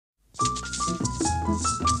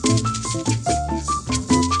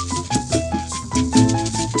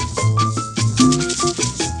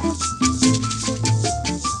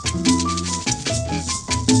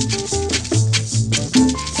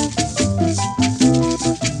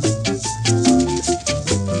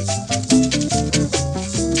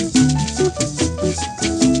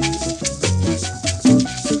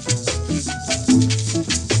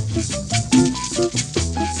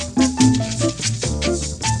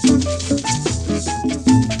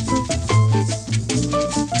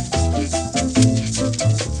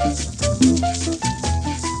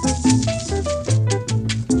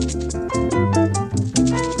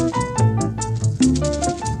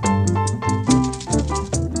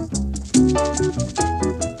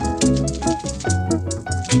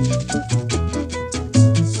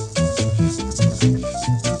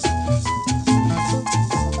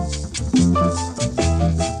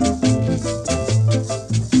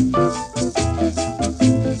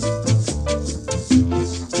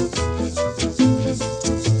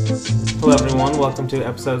welcome to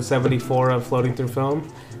episode 74 of Floating Through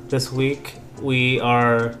Film. This week we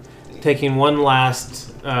are taking one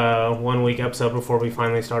last 1 week episode before we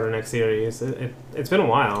finally start our next series. It's been a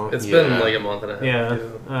while. It's been like a month and a half.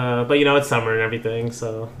 Yeah, but it's summer and everything,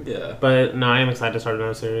 so... Yeah. But no, I am excited to start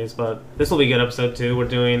another series, but this will be a good episode too. We're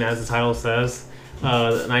doing, as the title says,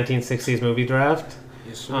 the 1960s movie draft.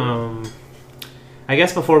 Yes, sir. I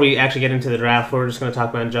guess before we actually get into the draft, we're just going to talk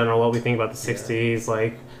about in general what we think about the 60s,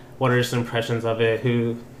 like what are some impressions of it,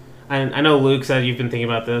 I know Luke said you've been thinking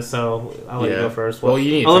about this, so I'll let you go first. Well,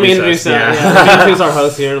 you need to let me introduce let me introduce our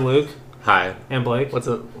host here, Luke. Hi. And Blake. What's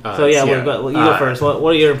up? You go first. What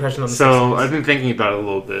are your impressions on the 60s? So, I've been thinking about it a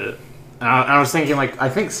little bit. I was thinking, I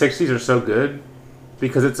think 60s are so good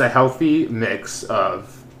because it's a healthy mix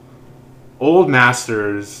of old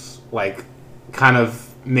masters, kind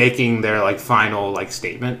of making their, final,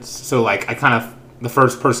 statements. So, the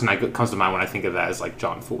first person that comes to mind when I think of that is,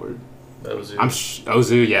 John Ford. Ozu.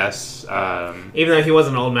 Ozu, yes. Even though he was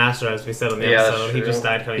an old master, as we said on the episode, he just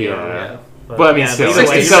died kind of young. Yeah. But I mean, still,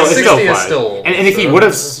 it's still fun. And if he would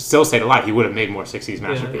have still stayed alive, he would have made more 60s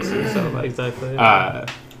masterpieces. Yeah. So, exactly.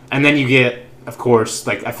 And then you get, of course,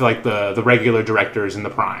 I feel like the regular directors in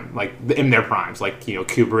the prime, in their primes,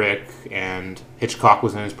 Kubrick and Hitchcock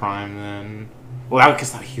was in his prime then. Well, I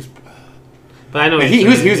guess not he was. But I know he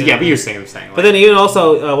was but you were saying. But then even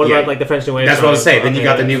also, what about the French New Wave? That's what I was saying. Then you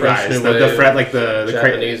got the new guys, the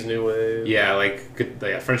Japanese New Wave. Yeah,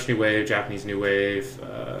 French New Wave, Japanese New Wave.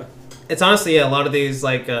 It's honestly a lot of these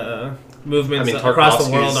movements across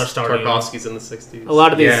the world are starting. Tarkovsky's in the 60s. A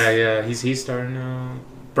lot of these. Yeah, he's starting now.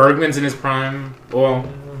 Bergman's in his prime. Well,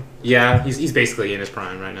 yeah, he's basically in his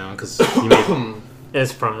prime right now because he made.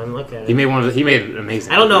 His prime, okay. He made an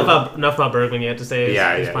amazing. I don't know enough about Bergman yet to say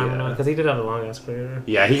his prime or not, yeah. because he did have a long ass career.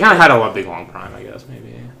 Yeah, he kind of had a big long prime, I guess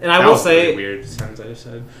maybe. And I will say, really weird sentence I just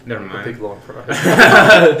said. Never mind. A big long prime.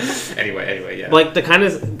 Anyway, yeah. To kind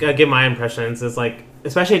of give my impressions is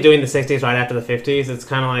especially doing the 60s right after the 50s, it's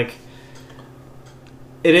kind of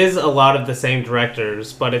it is a lot of the same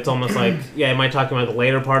directors, but it's almost am I talking about the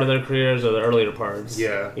later part of their careers or the earlier parts?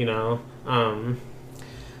 Yeah.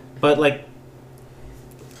 But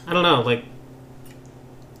I don't know,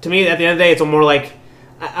 to me, at the end of the day, it's more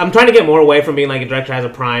I'm trying to get more away from being a director has a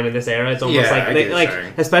prime in this era. It's almost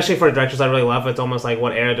especially for directors I really love, it's almost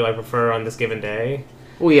what era do I prefer on this given day?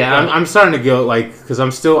 Well, yeah, I'm starting to go, because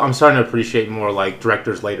I'm starting to appreciate more,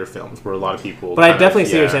 directors' later films, where a lot of people... But I definitely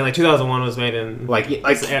see what you're saying, 2001 was made in... maybe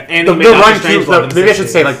I should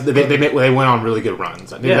say, they went on really good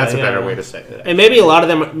runs. Maybe that's a better way to say it. And maybe a lot of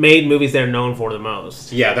them made movies they're known for the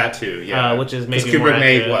most. Yeah, that too, yeah. Which is maybe Kubrick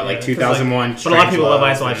made, 2001, but a lot of people love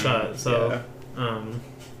Eyes Wide Shut, so... Yeah.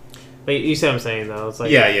 But you see what I'm saying, though. It's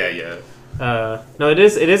Yeah. No, it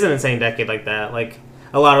is an insane decade like that.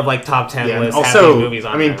 A lot of top 10 lists also, have these movies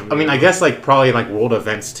on them. I mean, I guess probably world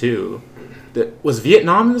events too. Was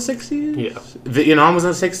Vietnam in the 60s? Yeah. Vietnam was in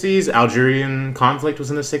the 60s. Algerian conflict was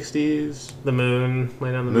in the 60s. The moon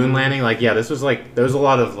landing on the moon landing. This was there was a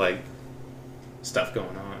lot of stuff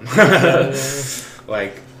going on.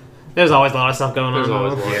 There's always a lot of stuff going on. There's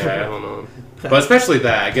always a lot of stuff going on. But especially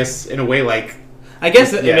that, I guess, in a way, I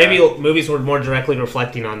guess maybe movies were more directly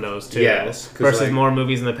reflecting on those too. Yes, versus more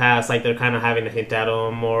movies in the past, they're kind of having to hint at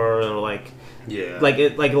them more, or yeah,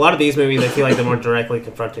 a lot of these movies, I feel they're more directly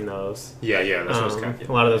confronting those. Yeah, that's what I was kind of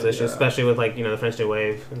a lot of those issues, especially with the French New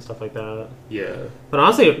Wave and stuff like that. Yeah, but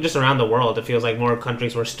honestly, just around the world, it feels like more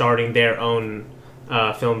countries were starting their own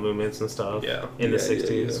film movements and stuff. Yeah. In the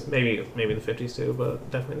 60s, maybe the 50s too,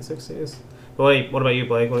 but definitely the 60s. What about you,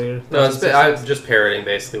 Blake? What are your... No, I'm just parroting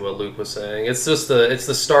basically what Luke was saying. It's just the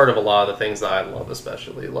start of a lot of the things that I love,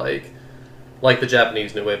 especially like the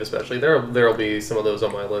Japanese New Wave, especially. There'll be some of those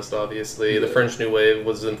on my list, obviously. Yeah. The French New Wave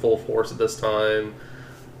was in full force at this time,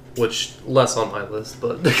 which less on my list,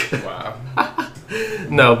 but wow.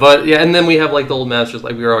 No, but yeah, and then we have the old masters,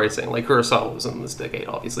 we were already saying, Kurosawa was in this decade.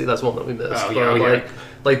 Obviously, that's one that we missed. Oh, yeah,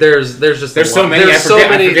 there's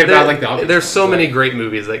so many great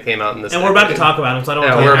movies that came out in this. And we're about to talk about them, so I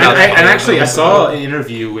don't. And actually, I saw an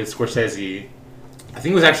interview with Scorsese. I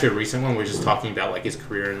think it was actually a recent one. Where he was just talking about his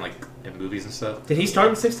career in in movies and stuff. Did he start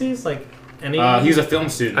in the 60s? He was a film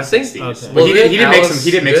student. I think. Okay. Well, but he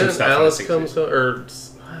did make some stuff. Alice in the 60s.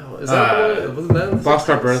 Is that wasn't that in the 60s?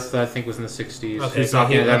 Boxcar Bertha, I think, was in the 60s. Okay, Who's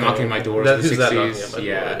knocking my door in the 60s.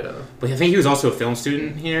 Yeah. But I think he was also a film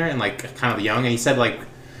student here and kind of young. And he said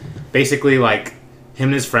basically him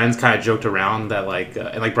and his friends kind of joked around that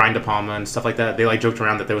and Brian De Palma and stuff like that. They joked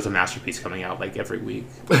around that there was a masterpiece coming out every week.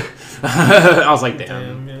 I was like,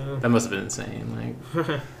 damn, that must have been insane.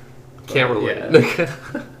 Can't relate.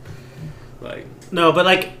 No, but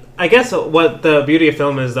I guess what the beauty of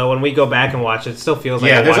film is, though, when we go back and watch it, it still feels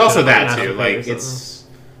like there's also that too. Like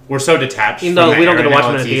we're so detached. Even though we don't get to watch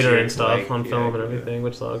them in a theater and stuff on film and everything,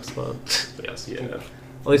 which sucks. But yes, yeah.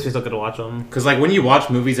 At least we still get to watch them. Because like when you watch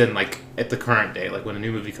movies in like at the current day, like when a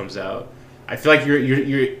new movie comes out, I feel like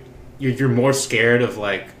you're more scared of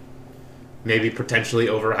like maybe potentially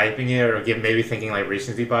overhyping it or maybe thinking like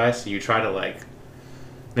recency bias. So you try to like.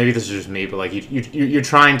 Maybe this is just me, but like you're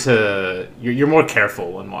trying to you're more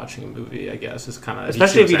careful when watching a movie. I guess is kind of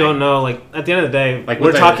especially if you don't know. Like at the end of the day, like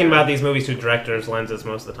we're talking about these movies through directors' lenses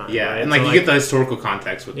most of the time. Yeah, right? and like so you get the historical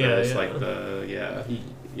context with this, yeah. like the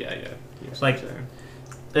like,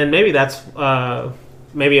 and maybe that's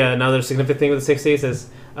maybe another significant thing with the '60s is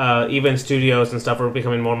even studios and stuff are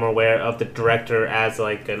becoming more and more aware of the director as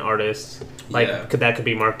like an artist. Like that could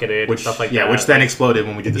be marketed and stuff like that. Yeah, which then exploded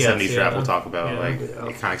when we did the 70s draft. We'll talk about it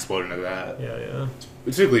kind of exploded into that. Yeah.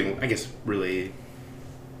 Particularly, I guess, really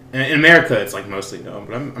in America, it's like mostly known,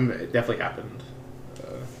 but it definitely happened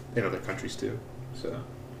in other countries too. So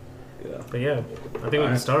yeah. But yeah, I think we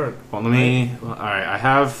can start. Well, let me. All right, I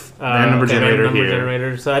have random number generator here.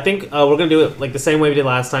 Generator. So I think we're gonna do it like the same way we did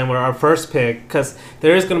last time, where our first pick, because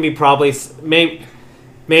there is gonna be probably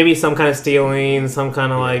maybe some kind of stealing, some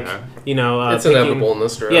kind of like it's inevitable in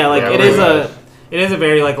this draft. Yeah, like it is a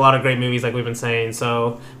very like a lot of great movies like we've been saying.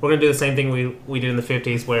 So we're gonna do the same thing we did in the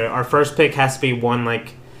 50s, where our first pick has to be one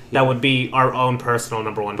like that would be our own personal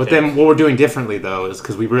number one. But then what we're doing differently though is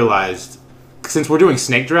because we realized since we're doing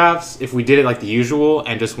snake drafts, if we did it like the usual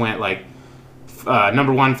and just went like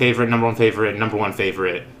number one favorite, number one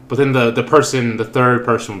favorite. But then the third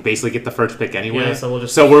person will basically get the first pick anyway. Yeah, so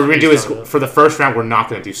what we're going to do is, for the first round, we're not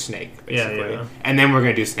going to do Snake, basically. Yeah. And then we're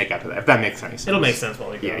going to do Snake after that, if that makes any sense. It'll make sense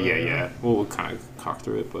while we go. Yeah. We'll kind of talk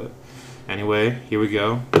through it, but anyway, here we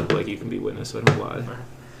go. Like, you can be witness, so I don't lie.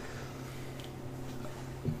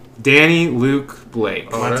 Danny, Luke,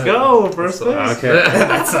 Blake. Let's go, first place. Okay.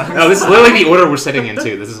 No, this is literally the order we're setting in,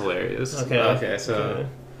 too. This is hilarious. Okay, so... Okay.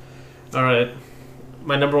 All right.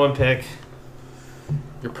 My number one pick...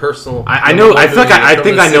 Your personal. I know. I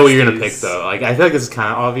think I know what you're gonna pick though. Like I feel like this is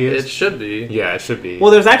kind of obvious. It should be. Yeah, it should be.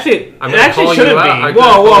 Well, there's actually. It actually shouldn't be. Whoa!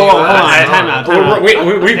 Hold on. Time out. Wait.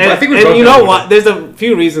 I think we. And you know what? There's a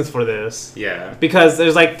few reasons for this. Yeah. Because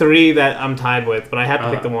there's like three that I'm tied with, but I have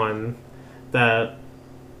to pick the one that.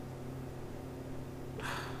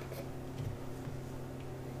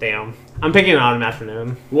 Damn. I'm picking Autumn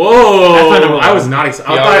Afternoon. Whoa! I was not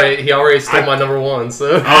excited. He already stole my number one,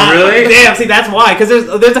 so... Oh, really? Damn, see, that's why. Because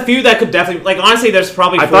there's a few that could definitely... Like, honestly, there's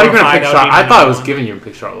probably 4 or 5 I thought I was giving you a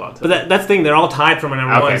pick Charlotte. But that's the thing. They're all tied for my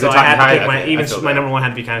number one, so I had to pick my number one had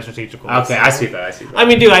to be kind of strategical. Okay, I see that. I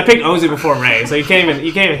mean, dude, I picked Ozu before Ray, so you can't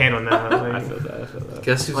even hate on that. Like, I feel that.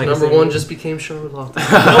 Guess who's number one just became Charlotte. No,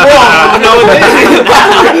 it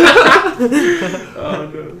didn't.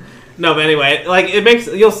 Oh, no. No, but anyway, like it makes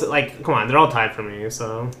come on, they're all tied for me.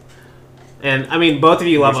 So, and I mean, both of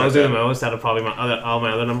you love Ozu the most out of probably all my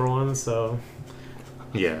other number ones. So,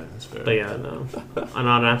 yeah, that's fair. But yeah, no, on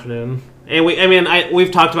Autumn Afternoon, and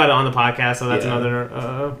we've talked about it on the podcast, so that's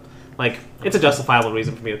another it's a justifiable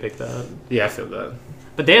reason for me to pick that. Yeah, I feel that.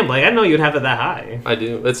 But damn, Blake, I didn't know you'd have it that high. I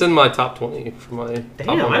do. It's in my top 20 for my. Damn,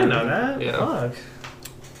 I didn't know that. Yeah. Fuck.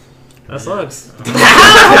 That sucks.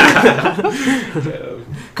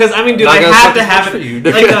 Because I mean, dude, I have to have it.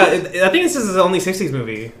 Like, I think this is the only '60s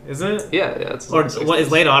movie, isn't it? Yeah. It's or what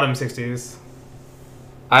is late autumn '60s?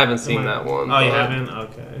 I haven't seen that one. Oh, you haven't?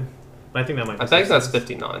 Okay. But I think that might be. I think that's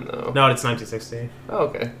 59 though. No, it's 1960. Oh,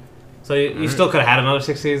 okay. So you still could have had another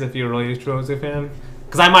 '60s if you were really a true Ozu fan.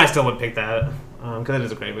 Because I might still would pick that because it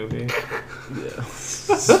is a great movie. Yeah.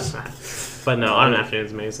 But no, Autumn Afternoon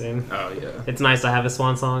is amazing. Oh, yeah. It's nice to have a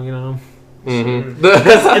swan song, you know? Mm-hmm.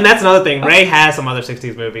 And that's another thing. Ray has some other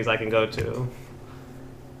 60s movies I can go to.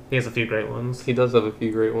 He has a few great ones. He does have a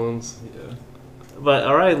few great ones. Yeah. But,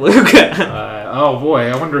 alright, Luke. Oh, boy.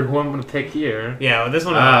 I wonder who I'm going to pick here. Yeah, well, this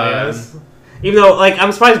one is. Even though, like,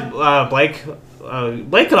 I'm surprised Blake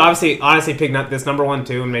could honestly pick this number one,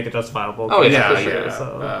 too, and make it justifiable. Oh, yeah, for sure.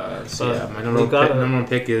 So, my number one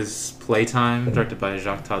pick is Playtime, directed by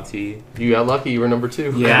Jacques Tati. You got lucky. You were number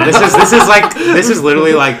 2. Yeah, this is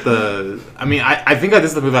literally like the. I mean, I think that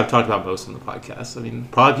this is the movie I've talked about most on the podcast. I mean,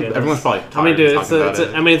 probably everyone's probably. I mean, dude,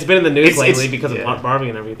 it's been in the news lately because of Barbie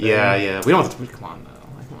and everything. Yeah. We don't have to. Come on, though.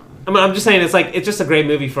 I mean, I'm just saying it's just a great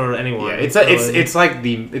movie for anyone. Yeah, I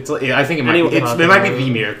think it might be the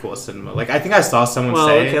miracle of cinema. Like I think I saw someone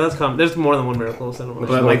say. Okay, let's come. There's more than one miracle of cinema.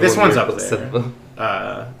 But like this one's up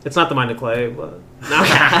there. It's not The Mind of Clay, but.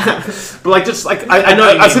 But like I know.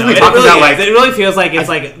 I simply talking about like it really feels like it's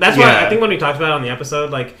like that's why I think when we talked about it on the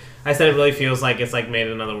episode, like I said it really feels like it's like made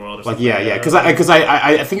in another world or something. Because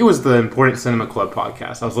I think it was the Important Cinema Club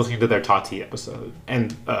podcast. I was listening to their Tati episode,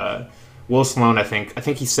 and Will Sloan, I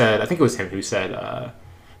think he said, I think it was him who said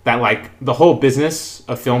that like the whole business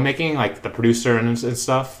of filmmaking, like the producer and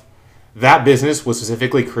stuff, that business was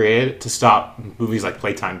specifically created to stop movies like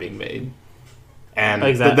Playtime being made. And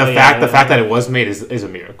the fact that it was made is a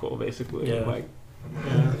miracle, basically. Yeah. Like,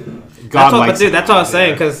 God likes it. That's what I was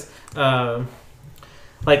saying, because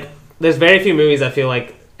like there's very few movies that feel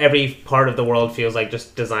like every part of the world feels like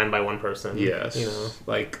just designed by one person. Yes. You know,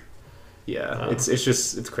 like,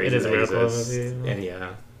 it's crazy. It is a miracle movie. And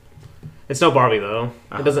it's no Barbie though.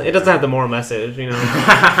 It doesn't have the moral message. You know,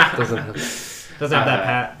 doesn't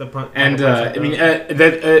have that the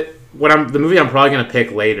movie I'm probably gonna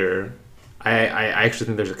pick later. I actually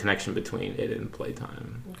think there's a connection between it and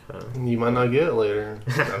Playtime. Okay. You might not get it later.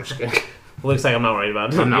 I'm just kidding. Looks like I'm not worried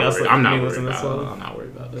about it. I'm not worried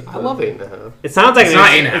about it. I love 8.5. It sounds like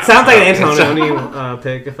it sounds like an Antonio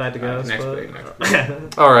pick if I had to go. Next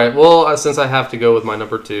pick. All right. Well, since I have to go with my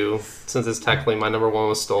number 2, since it's technically my number 1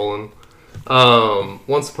 was stolen.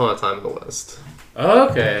 Once Upon a Time in the West.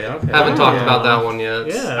 Okay. Haven't talked about that one yet.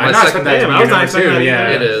 Yeah, I was not expecting that. Yeah,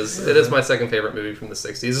 it is. It is my second favorite movie from the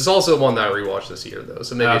 60s. It's also one that I rewatched this year though,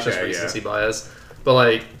 so maybe it's just recency bias. But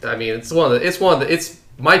like, I mean, it's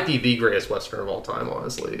might be the greatest Western of all time,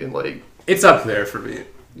 honestly. And like, it's up there for me.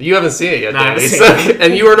 You haven't seen it yet, Danny.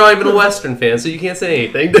 And you are not even a Western fan, so you can't say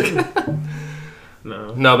anything.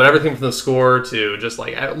 No, but everything from the score to just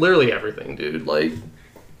like literally everything, dude. Like,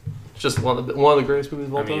 it's just one of the greatest movies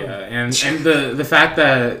of all time. Yeah, and the fact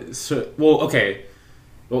that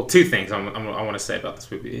two things I want to say about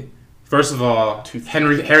this movie. First of all,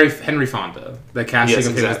 Henry Fonda, the casting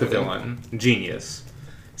of him as the villain, genius.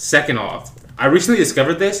 Second off, I recently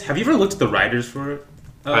discovered this. Have you ever looked at the writers for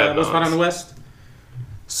Once Upon in the West?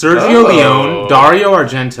 Sergio Leone, Dario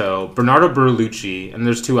Argento, Bernardo Bertolucci, and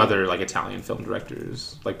there's 2 other like Italian film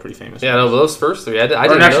directors, like pretty famous. Yeah, no, those first 3. I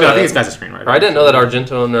didn't know I think this guy's a screenwriter. I didn't know that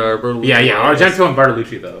Argento and Bertolucci. Yeah, Argento and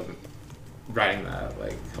Bertolucci though, writing that,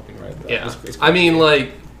 like helping write that. Yeah, I mean,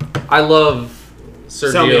 like, I love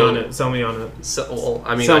Sergio. Sell me on it.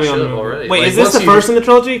 I should have already. Wait, is this the first in the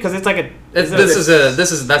trilogy? Because it's like a. That's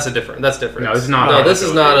different. No, it's not. No, this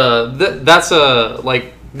is not a. That's a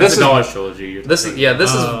like. This is a Dollars trilogy.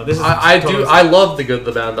 I love The Good,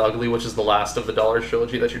 the Bad, and the Ugly, which is the last of the Dollars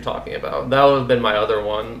trilogy that you're talking about. That would have been my other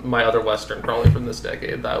one, my other Western probably from this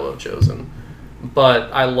decade that I would have chosen.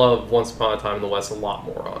 But I love Once Upon a Time in the West a lot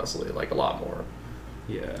more, honestly, like a lot more.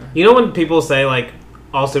 Yeah. You know when people say like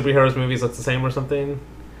all superheroes movies look the same or something?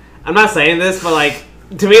 I'm not saying this, but like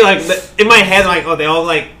to me, like in my head, like they all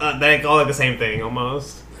like the same thing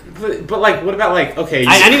almost. But like, what about like? Okay,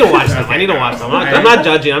 I need to watch them. I need to watch them. I'm not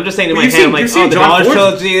judging. I'm just saying in my head, I'm like, the Dollars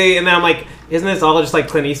trilogy, and then I'm like, isn't this all just like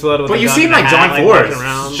Clint Eastwood? With but you seem like John Ford.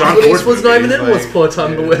 John Ford's not even in Once Upon a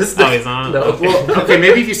Time in the West. Oh, he's not. No. Well, okay,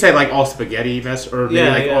 maybe if you say like all spaghetti vest, or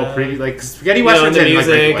maybe all pretty like spaghetti westerns, and the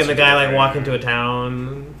music and the guy like walking to a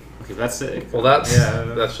town. Okay, that's sick. Well,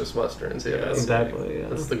 that's just westerns. Yeah, exactly.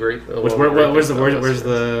 That's the great. Where's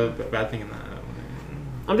the bad thing in that?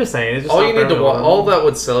 I'm just saying. It's just all you need to watch. All that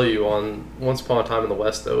would sell you on Once Upon a Time in the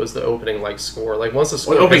West, though, is the opening like score. Like once the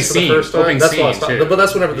score hits for the first time, but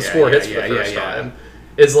that's whenever the score hits for the first time.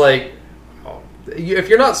 It's like if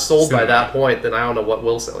you're not sold by that point, then I don't know what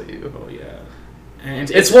will sell you. Oh yeah. And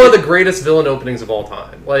it's one of the greatest villain openings of all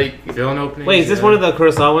time. Like villain opening. Wait, is this one of the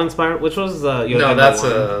Kurosawa inspired? Which was no, that's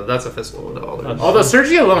a Fistful of Dollars. Although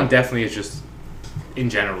Sergio Leone definitely is just in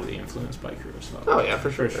generally influenced by Kurosawa. Oh yeah,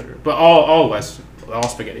 for sure. But all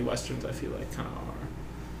spaghetti westerns, I feel like kind of are.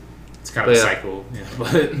 It's kind of a cycle. Yeah,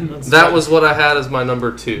 but that was what I had as my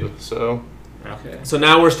number 2. So okay. So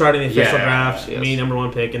now we're starting the official draft. Yes. Me number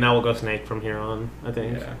 1 pick, and now we'll go Snake from here on. I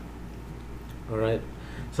think. Yeah. All right.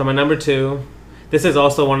 So my number 2. This is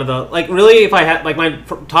also one of the really. If I had my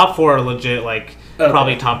top 4 are legit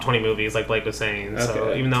probably top 20 movies like Blake was saying. Okay.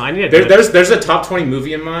 So even though I need to there's a top 20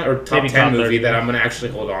 movie in mind or top 10 movie that I'm gonna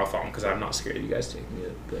actually hold off on because I'm not scared of you guys taking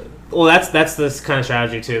it. But. Well, that's this kind of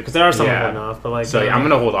strategy too because there are some holding off, but I'm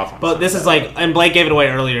gonna hold off on. But this is and Blake gave it away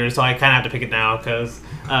earlier, so I kind of have to pick it now because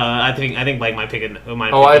I think Blake might pick it.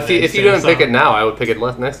 If you didn't pick it now, I would pick it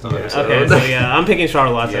next time. Yeah. So. Okay, so I'm picking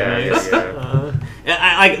Charlotte.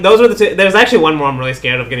 Those are the 2. There's actually one more I'm really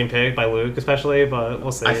scared of getting picked by Luke, especially, but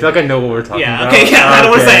we'll see. I feel like I know what we're talking about. Okay, yeah, I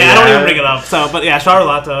don't want to say it. I don't even bring it up. So, but yeah,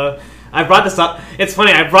 Charlotte. I brought this up. It's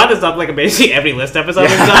funny. I brought this up like basically every list episode we've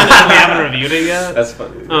done, and we haven't reviewed it yet. That's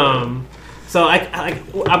funny. So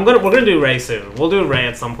we're gonna do Ray soon. We'll do Ray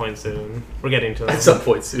at some point soon. We're getting to it at some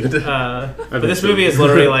point soon. But this movie is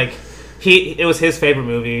literally it was his favorite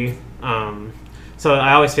movie. So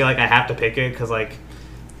I always feel like I have to pick it because like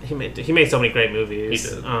he made so many great movies.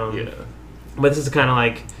 He did. But this is kind of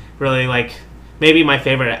like really like maybe my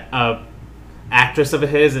favorite actress of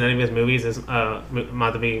his in any of his movies is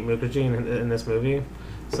Madhavi Mukherjee in this movie.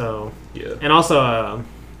 So and also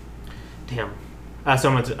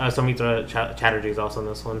Soumitra Chatterjee is also in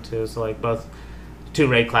this one too. So like both two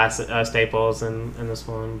raid class staples in this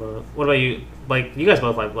one. But what about you? Like you guys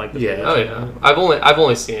both like this movie? Oh yeah. I've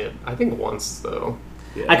only seen it I think once though.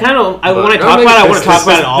 Yeah. I want to talk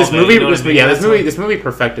about it all. This movie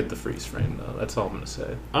perfected the freeze frame though. That's all I'm gonna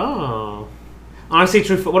say. Oh. Honestly,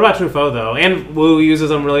 what about Truffaut though? And Wu uses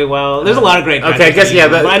them really well. There's a lot of great. Okay, I guess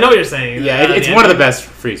but I know what you're saying. Yeah, it's one of the best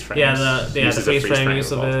freeze frames. Yeah, the freeze frame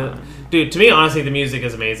use of it. Dude, to me, honestly, the music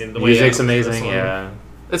is amazing. The music's amazing. Yeah,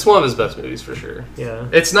 it's one of his best movies for sure. Yeah,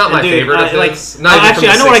 it's not my favorite. Actually,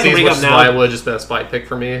 I know what I can bring up now. Why it would have just been a spy pick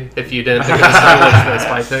for me. If you didn't think it would have been a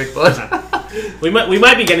spy pick, but we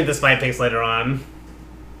might be getting to spy picks later on.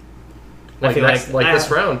 Like this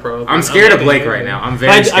round, probably. I'm scared of Blake right now. I'm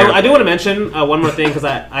very scared. I do want to mention one more thing because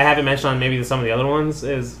I haven't mentioned on maybe some of the other ones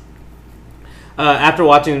is after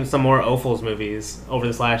watching some more Ophuls movies over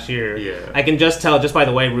this last year, I can just tell just by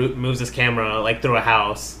the way Root moves his camera like through a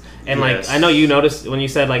house, and like I know you noticed when you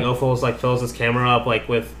said like Ophuls like fills his camera up like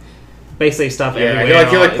with basically stuff everywhere.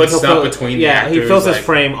 He like puts stuff between the actors. He fills his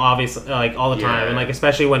frame obviously like all the time, and like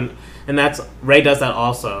especially when that's Ray does that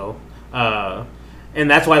also. And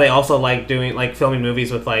that's why they also like doing like filming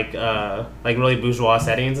movies with like really bourgeois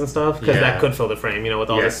settings and stuff because that could fill the frame, with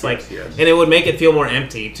all this and it would make it feel more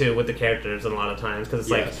empty too with the characters a lot of times because it's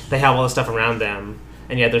like they have all this stuff around them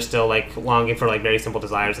and yet they're still like longing for like very simple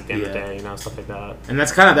desires at the end of the day, stuff like that. And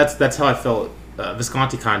that's kind of that's how I felt.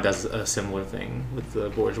 Visconti kind of does a similar thing with the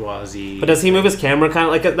bourgeoisie. But does he move his camera kind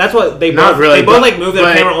of like that's what they not both really? They both like move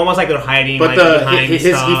their camera almost like they're hiding. But behind he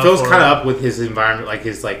fills kind of up with his environment, like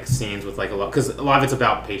his like scenes with like a lot because a lot of it's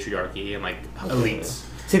about patriarchy and like elites.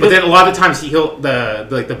 But then a lot of the times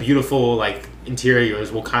the beautiful like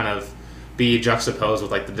interiors will kind of be juxtaposed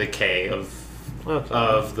with like the decay of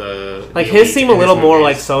the like his seem a little more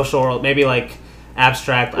like social, maybe like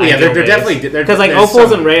abstract. They're definitely because like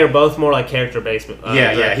Ophuls and Ray are both more like character based.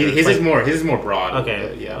 His is more broad.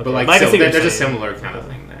 Okay, but like there's a similar kind of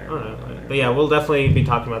thing there. But yeah, we'll definitely be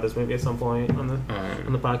talking about this movie at some point on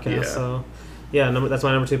the podcast. Yeah. So that's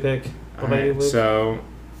my number 2 pick. What about you, Luke? So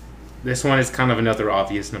this one is kind of another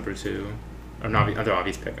obvious number 2, or another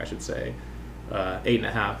obvious pick, I should say.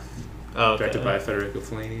 8.5. Directed by Federico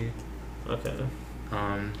Fellini. Okay.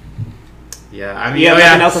 Yeah, I mean,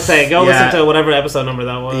 nothing else to say. Go listen to whatever episode number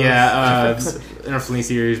that was. Yeah, in our Fellini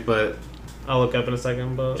series, but I'll look up in a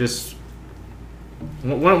second. But just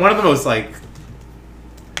one of the most like.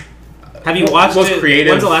 Have you watched it?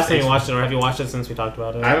 Creative. When's the last time you watched it, or have you watched it since we talked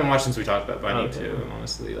about it? I haven't watched since we talked about it, but I need to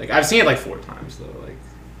honestly. Like I've seen it like 4 times though. Like,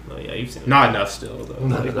 oh yeah, you've seen it. Not enough still though.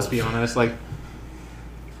 Let's be honest. Like,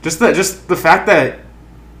 just the fact that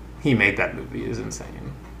he made that movie is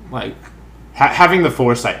insane. Like. Having the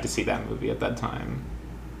foresight to see that movie at that time,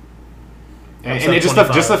 and it just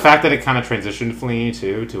the fact that it kind of transitioned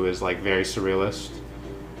Fellini to his like very surrealist,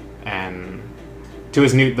 and to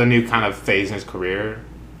the new kind of phase in his career,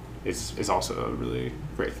 is also a really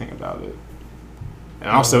great thing about it. And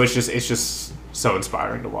also, it's just so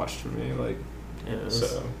inspiring to watch for me. Like,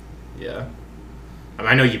 so yeah. I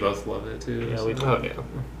mean, I know you both love it too. Yeah, so. we do.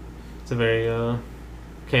 It's a very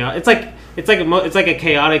chaotic. It's like a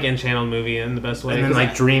chaotic and channeled movie in the best way. And then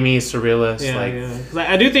like dreamy, surrealist. Yeah.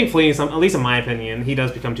 I do think Fellini, at least in my opinion, he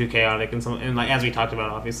does become too chaotic and like as we talked about,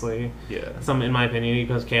 obviously. Yeah. In my opinion, he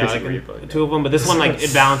becomes chaotic in 2 of them, but this one like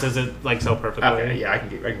it balances it like so perfectly. Okay, yeah, I can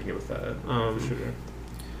get with that. For sure.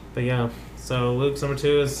 But yeah, so Luke's number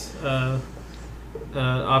 2 is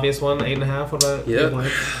obvious one, 8.5. What about you,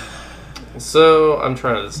 Blake? So I'm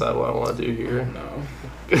trying to decide what I want to do here. No.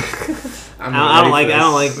 I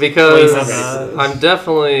don't like because I'm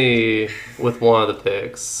definitely with one of the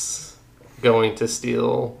picks going to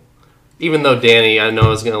steal. Even though Danny, I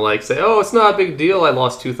know, is gonna say, "Oh, it's not a big deal. I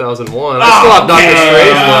lost 2001. I still have Doctor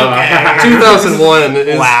Strangelove. 2001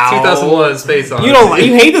 is 2001 is Space Odyssey.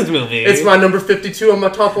 You hate this movie. It's my number 52 on my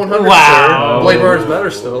top 100. Wow. Sir. Blade Runner's better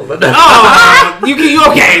still, but you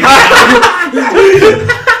okay?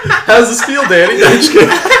 How does this feel, Danny?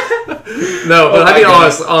 No, but I mean,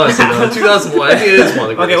 honestly, though, 2001, I think it is one of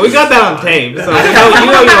the greatest. Okay, we got that on tape, so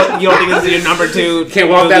you don't think this is your number 2. Can't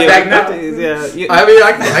walk that back now. Yeah, I mean,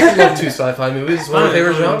 I can love 2 sci-fi movies. It's one of my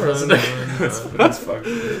favorite genres. That's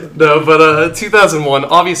fucking No, but 2001,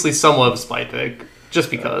 obviously somewhat of a spy pick, just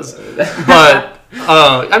because. But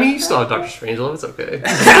I mean, you still have Doctor Strangelove. It's okay.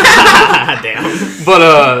 Damn. But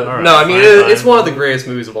right, no, I mean, fine. it's one of the greatest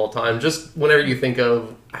movies of all time. Just whenever you think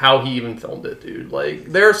of how he even filmed it, dude. Like,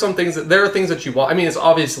 there are things that you watch. I mean, it's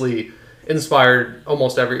obviously inspired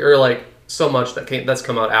almost so much that's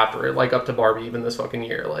come out after it, like up to Barbie even this fucking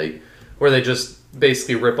year, like where they just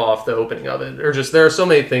basically rip off the opening of it, or just there are so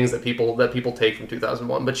many things that people take from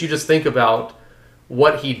 2001. But you just think about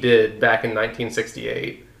what he did back in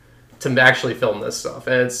 1968 to actually film this stuff,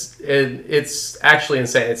 and it's actually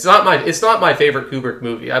insane. It's not my favorite Kubrick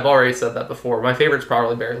movie. I've already said that before. My favorite's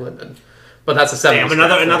probably Barry Lyndon, but that's a 70s. Damn,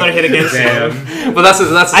 another hit against him. But that's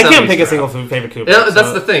a I can't pick a single favorite Kubrick. Yeah,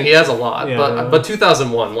 that's the thing. He has a lot, Yeah. but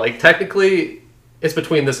 2001, like technically, it's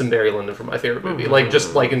between this and Barry Lyndon for my favorite movie. Like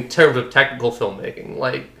just like in terms of technical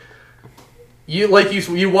filmmaking, you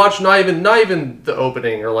watch not even the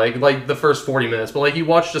opening or like the first 40 minutes, but like you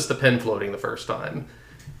watch just the pen floating the first time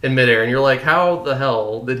in midair, and you're like, how the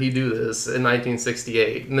hell did he do this in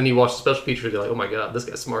 1968? And then you watch the special features, and you're like, oh my god, this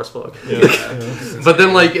guy's smart as fuck. Yeah. But then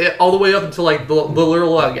all the way up until like the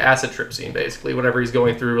little acid trip scene, basically, whenever he's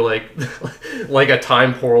going through like a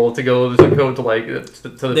time portal to go to like to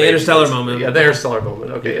the interstellar moment. Yeah, the interstellar moment.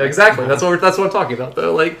 Okay, exactly. That's what I'm talking about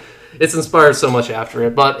though. Like, it's inspired so much after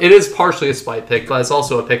it, but it is partially a spite pick, but it's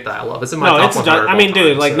also a pick that I love. It's in my top 100. I mean,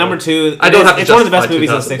 dude, like number 2. I don't have to it's one of the best justify movies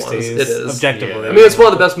of the 2001s. 60s. It is. Objectively. I mean, it's one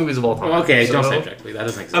of the best movies of all time. Well, okay, so, don't say objectively. That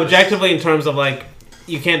doesn't exist. Objectively, in terms of like,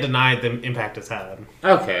 you can't deny the impact it's had.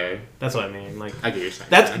 Okay. That's what I mean. Like, I get what you're saying.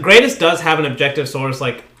 that's greatest does have an objective source.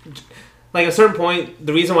 Like at a certain point,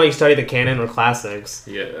 the reason why you study the canon or classics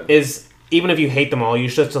is even if you hate them all, you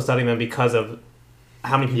should still study them because of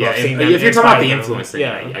how many people have seen them. If you're talking about the them. influence,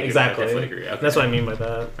 then I exactly. definitely agree. Okay. That's what I mean by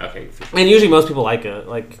that. Okay. And usually most people like it.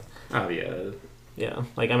 Like, oh yeah. Yeah,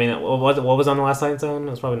 like I mean, what was on the last Science Zone?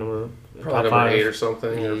 It was probably top 5 8 or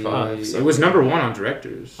something or 5. It was number 1 on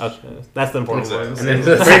directors. Okay, that's the important one. And then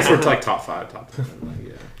the critics were like top 5, top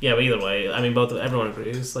 10. Yeah, but either way, I mean, everyone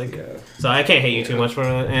agrees. Like, so I can't hate you too much for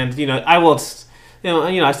it, and I will. I still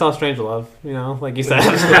have Strangelove. Like you said.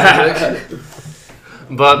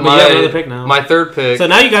 But my third pick. So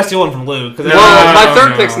now you guys steal one from Luke. My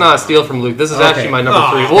third pick's not a steal from Luke. This is actually my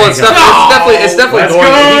number 3. Well, it's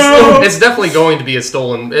definitely going to be a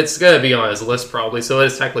stolen. It's going to be on his list probably. So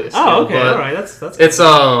it's technically a steal. Oh, okay, all right, that's. It's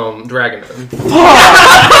Dragon Man.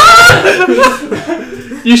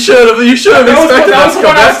 You should have expected that to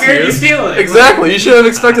come back to you. Exactly. You should have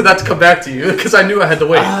expected that to come back to you because I knew I had to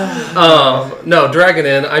wait. No, Dragon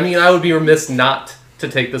Man. I mean, I would be remiss not to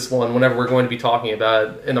take this one whenever we're going to be talking about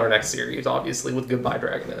it in our next series, obviously, with Goodbye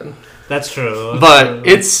Dragon Man. That's true. But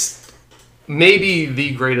it's maybe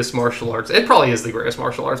the greatest martial arts. It probably is the greatest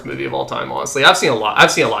martial arts movie of all time, honestly. I've seen a lot to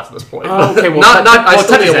this point. Okay, well, I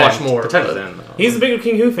still need to watch more. He's a bigger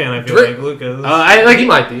King Hu fan, I feel like, Luke is. He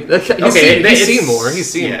might be. He's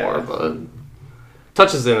seen more, but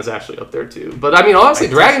Touches In is actually up there too. But I mean, honestly,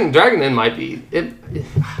 Dragon In might be it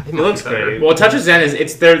looks great. Well, Touches In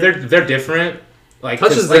they're different. Like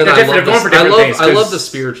Touches In, they're going for different things. I love the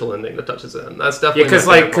spiritual ending that Touches In. That's definitely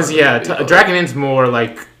Dragon In's more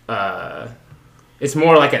like it's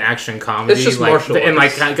more like an action comedy. It's just martial arts. And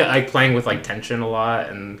like playing with like tension a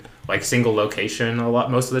lot and like single location a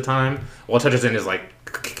lot most of the time. While Touches In is like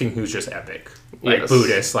King Hu's just epic, like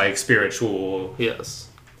Buddhist, like spiritual. Yes.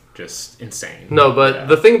 Just insane. No, but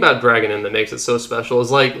the thing about Dragon Inn that makes it so special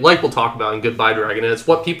is like we'll talk about in Goodbye Dragon Inn, it's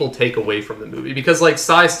what people take away from the movie. Because like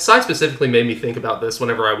Sai specifically made me think about this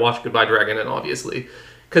whenever I watched Goodbye Dragon Inn, obviously.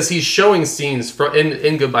 Because he's showing scenes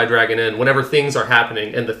in Goodbye Dragon Inn whenever things are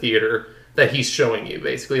happening in the theater that he's showing you,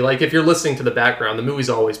 basically. Like if you're listening to the background, the movie's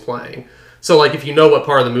always playing. So like if you know what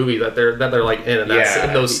part of the movie that they're like in and that's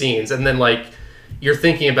in those scenes, and then like you're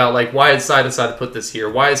thinking about, like, why did Sai decide to put this here?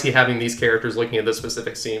 Why is he having these characters looking at this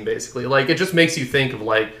specific scene, basically? Like, it just makes you think of,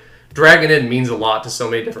 like, Dragon Inn means a lot to so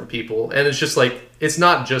many different people. And it's just, like, it's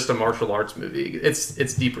not just a martial arts movie.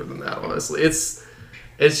 It's deeper than that, honestly. It is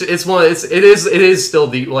still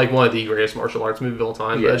one of the greatest martial arts movies of all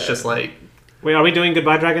time, but it's just, like... Wait, are we doing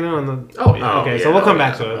Goodbye Dragon Inn on the... Oh, yeah. Okay, so we'll come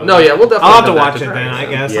back to it. No, yeah, we'll definitely... I'll have to watch it then, I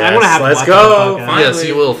guess. Yes, I'm going to have to watch it. Yes,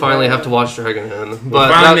 you will finally have to watch Dragon Inn. But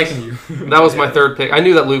that was my third pick. I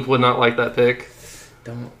knew that Luke would not like that pick.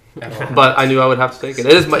 Don't. But I knew I would have to take it.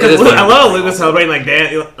 I love Luke was celebrating like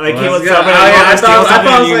that. Like he was celebrating. I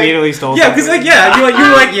thought you immediately stole. Yeah, because you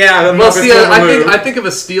were like, yeah. Well, see, I think of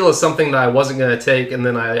a steal as something that I wasn't going to take, and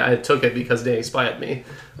then I took it because Danny spied me.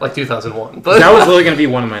 like 2001. But that was really going to be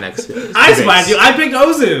one of my next picks. I surprised you. I picked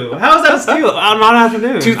Ozu. How is that a steal? On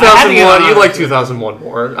Afternoon. 2001. You like 2001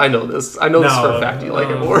 more. I know this. I know this for a fact. You like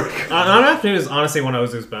it more. On Afternoon is honestly one of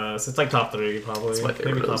Ozu's best. It's like top 3 probably. It's my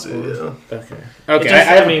favorite. Maybe top Ozu, 4. yeah. Okay.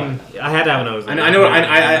 I had to have an Ozu.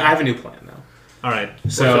 I have a new plan now. All right.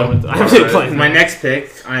 So I have a new plan. My next pick,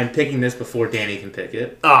 I'm picking this before Danny can pick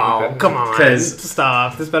it. Oh, come on! Because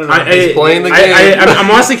stop. This better not. He's playing the game. I'm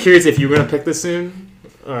honestly curious if you were going to pick this soon.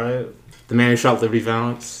 All right. The Man Who Shot Liberty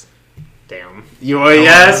Valance. Damn.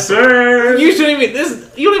 Yes, sir. You shouldn't even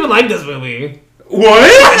this. You don't even like this movie.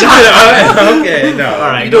 What? Okay, no. All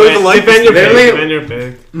right. You don't even like defend this your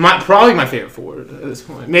pick. Probably my favorite Ford at this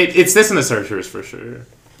point. Maybe it's this and The Searchers for sure.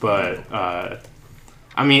 But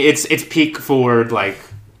I mean, it's peak Ford, like,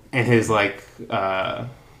 in his like kind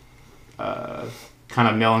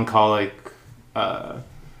of melancholic,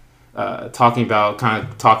 talking about,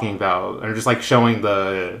 or just like showing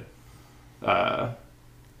the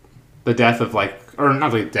death of like, or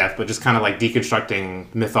not really death, but just kind of like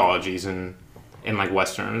deconstructing mythologies and like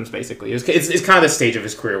westerns. Basically, it's kind of the stage of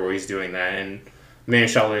his career where he's doing that, and Man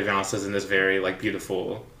Shot Liberty Valance is in this very like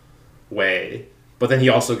beautiful way. But then he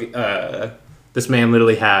also this man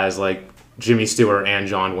literally has like Jimmy Stewart and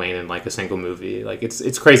John Wayne in like a single movie. Like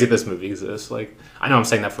it's crazy that this movie exists. Like I know I'm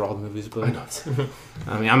saying that for all the movies, but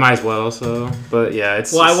I mean I might as well. So, but yeah,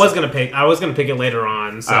 it's. Well, I was gonna pick it later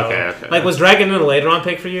on. So, okay. Like, was Dragon in a later on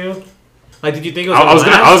pick for you? Like, did you think it was?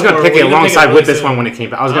 I was gonna pick it alongside with this one when it came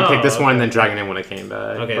back. I was gonna pick this one and then Dragon in when it came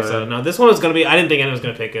back. Okay, but... so no, this one was gonna be. I didn't think anyone was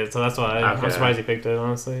gonna pick it, so that's why I'm surprised you picked it.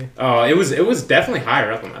 Honestly. Oh, it was definitely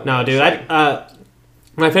higher up on that. No, dude,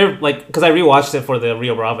 my favorite, like, because I rewatched it for the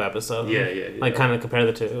Rio Bravo episode. Yeah. Like, kind of compare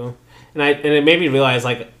the two, and it made me realize,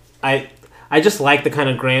 like, I just like the kind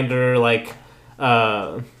of grander, like,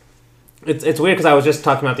 it's weird because I was just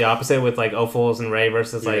talking about the opposite with like Ophuls and Ray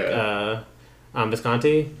versus like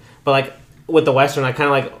Visconti, but like with the Western, I kind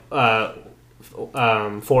of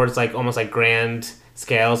like Ford's like almost like grand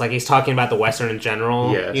scales, like he's talking about the Western in general,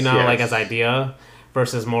 like as idea.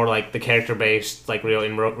 Versus more like the character based, like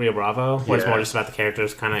Rio Bravo, where it's more just about the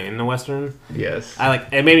characters kind of in the Western. Yes.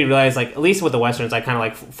 It made me realize, like, at least with the Westerns, I kind of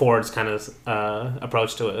like Ford's kind of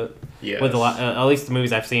approach to it. Yes. With a lot, at least the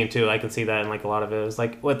movies I've seen too, I can see that in like a lot of it. It's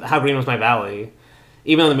like with How Green Was My Valley,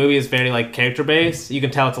 even though the movie is very like character based, you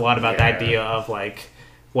can tell it's a lot about the idea of like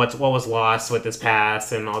what was lost with his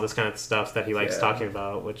past and all this kind of stuff that he likes talking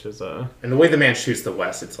about, which is and the way the man shoots the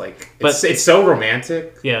West, it's like it's so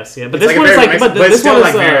romantic. Yes, yeah, but this one's like, but this one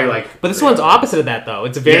is very like, but this one's opposite of that though.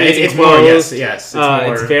 It's very, it's more, yes, it's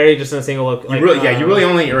more. It's very just in a single look. Like, you really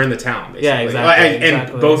only are in the town. Basically. Yeah, exactly,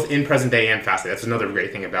 and both in present day and past day. That's another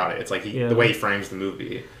great thing about it. It's like the way he frames the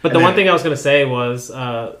movie. But one thing I was gonna say was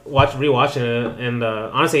rewatching it, and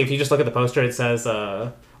honestly, if you just look at the poster, it says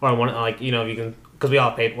or one like you can. Because we're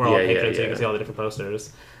all patrons, so you can see all the different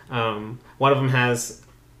posters. One of them has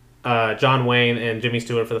John Wayne and Jimmy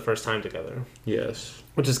Stewart for the first time together. Yes.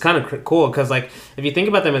 Which is kind of cool, because like, if you think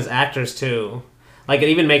about them as actors too, like it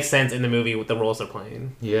even makes sense in the movie with the roles they're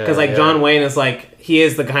playing. Yeah. Because like John Wayne is like, he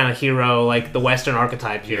is the kind of hero, like the Western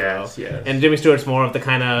archetype hero. Yes. And Jimmy Stewart's more of the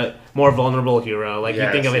kind of more vulnerable hero. Like you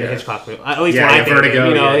think of it in Hitchcock movie. At least when I think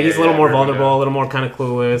Vertigo, of it, he's a little more vulnerable, a little more kind of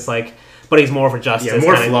clueless, like... But he's more for justice. Yeah,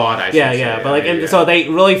 more flawed, I should say. Yeah. But like, so they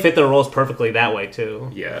really fit their roles perfectly that way too.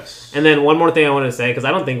 Yes. And then one more thing I wanted to say, because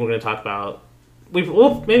I don't think we're going to talk about. Maybe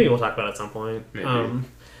we'll talk about it at some point. Maybe.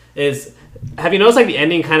 Is have you noticed like the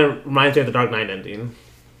ending kind of reminds me of the Dark Knight ending?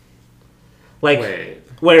 Like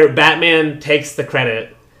where Batman takes the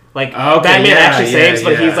credit. Like Batman actually saves,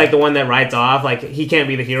 but he's like the one that rides off. Like he can't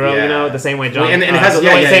be the hero, the same way John. And it has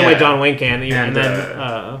same way John Wayne can. And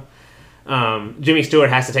then. Jimmy Stewart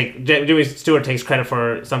takes credit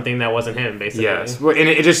for something that wasn't him, basically. Yes,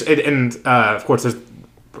 and of course there's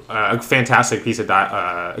a fantastic piece of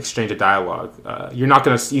exchange of dialogue. You're not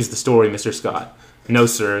going to use the story, Mr. Scott. No,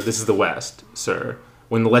 sir. This is the West, sir.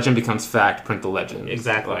 When the legend becomes fact, print the legend.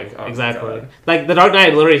 Exactly. Exactly. Like the Dark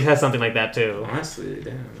Knight literally has something like that too. Honestly,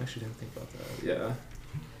 damn, I actually didn't think about that. Yeah.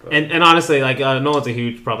 But. And honestly, like Nolan's a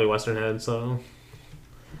huge probably Western head, so.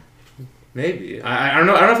 Maybe I don't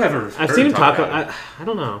know. I don't know if I've seen him talk about it. I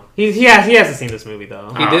don't know. He hasn't seen this movie though.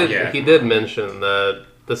 He did mention that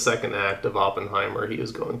the second act of Oppenheimer he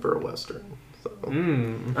is going for a Western. So.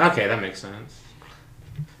 Okay, that makes sense.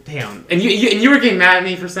 Damn. And you were getting mad at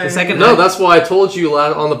me for saying The second- No, that's why I told you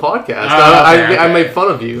on the podcast. I made fun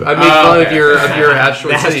of you. I made fun of your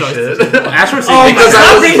Asteroid City shit. Asteroid City. Because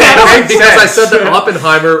I said that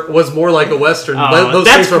Oppenheimer was more like a Western. Those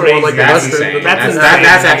things were more like a Western.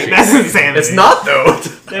 That's insanity. It's not though.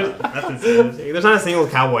 That's insanity. There's not a single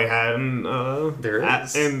cowboy hat in there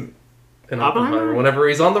is. In Oppenheimer, whenever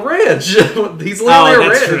he's on the ranch, he's literally a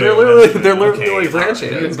ranch. True. They're literally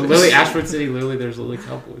ranching. Literally, Asteroid City. Literally, there's literally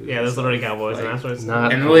cowboys. Yeah, there's literally cowboys in Asteroid City.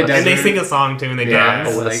 And they sing a song too, and they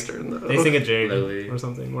dance. A Western. Though. They sing a jig or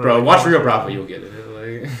something. Bro, watch Rio Bravo, you'll get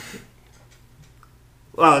it.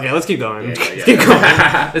 Well, okay, let's keep going. Yeah. Keep going.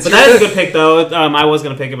 But that is a good pick, though. I was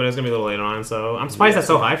gonna pick it, but it's gonna be a little later on. So I'm surprised that's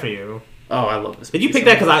so high for you. Oh, I love this. Did you pick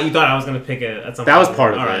that because you thought I was gonna pick it at some point? That was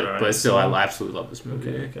part of it, right. but still, I absolutely love this movie.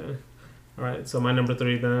 Okay. All right, so my number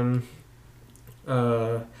 3 then.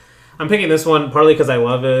 I'm picking this one partly because I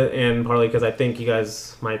love it, and partly because I think you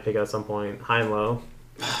guys might pick it at some point. High and Low.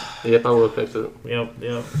 Yep, I would have picked it.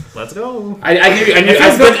 Yep. Let's go. I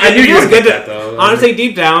knew you would pick that though. Honestly,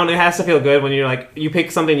 deep down, it has to feel good when you're like you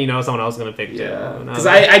pick something you know someone else is gonna pick. Yeah. Because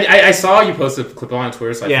I saw you posted a clip on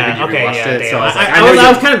Twitter, so I figured you rewatched it. So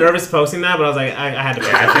I was kind of nervous posting that, but I was like, I had to.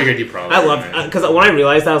 Yeah, I figured you probably. I loved because when I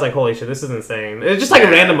realized that, I was like, holy shit, this is insane. It's just like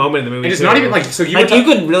a random moment in the movie. And it's not even like so you. You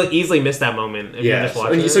could really easily miss that moment if you just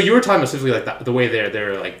watch it. So you were talking essentially like the way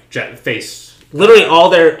they're like face. Literally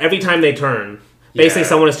every time they turn. Basically,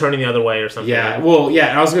 someone is turning the other way or something. Yeah, well, yeah,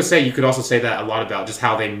 and I was going to say, you could also say that a lot about just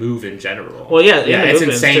how they move in general. Well, yeah, it's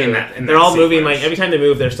insane in that they're all moving, like, every time they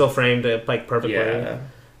move, they're still framed, like, perfectly. Yeah.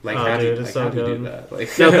 Like, how do you do that? Like,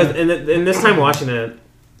 no, because in this time watching it,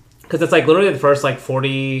 because it's, like, literally the first, like,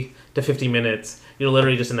 40 to 50 minutes, you're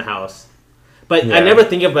literally just in the house. But I never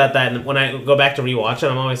think about that, and when I go back to rewatch it,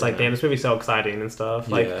 I'm always like, damn, this movie's so exciting and stuff.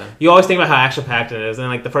 Like, you always think about how action-packed it is, and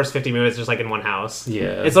like the first 50 minutes just like in one house.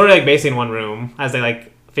 Yeah. It's literally like basically in one room, as they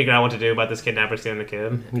like figure out what to do about this kidnapper stealing the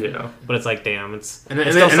kid. Yeah. But it's like, damn, it's and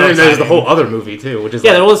then there's the whole other movie too, which is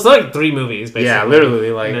there was like 3 movies, basically. Yeah,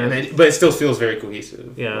 literally, like, but it still feels very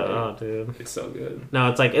cohesive. Yeah, like, dude. It's so good. No,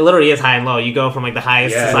 it's like, it literally is high and low. You go from like the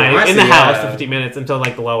highest society in the house for 50 minutes until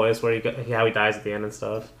like the lowest, where how he dies at the end and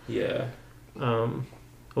stuff. Yeah.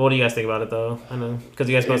 What do you guys think about it, though? I know, because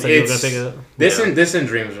you guys both said you were going to pick it. This and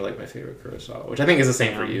Dreams are, like, my favorite Kurosawa, which I think is the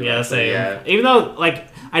same for you. Yeah, actually. same. Yeah. Even though, like,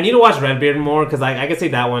 I need to watch Redbeard more, because I could see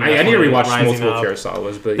that one. I need to rewatch multiple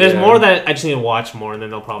Kurosawas, but there's more that I just need to watch more, and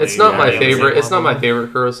then they'll probably... It's not my favorite. It's not my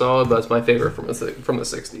favorite Kurosawa, but it's my favorite from the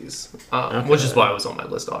 60s, which is why it was on my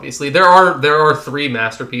list, obviously. There are 3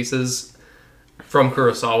 masterpieces from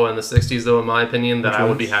Kurosawa in the 60s, though, in my opinion, that I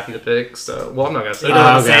would be happy to pick. So, well, I'm not gonna say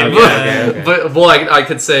that. Okay. But well, I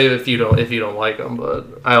could say if you don't like them, but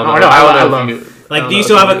I don't know. I love. Like, do you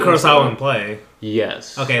still have a Kurosawa in play?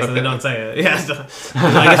 Yes. Okay, so then don't say it. Yeah,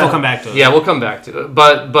 I guess we'll come back to it. Yeah, we'll come back to it.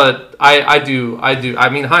 But I do. I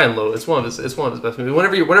mean, High and Low. It's one of his best movies.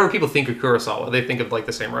 Whenever people think of Kurosawa, they think of like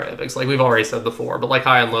the samurai epics, like we've already said before. But like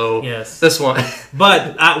High and Low, yes, this one.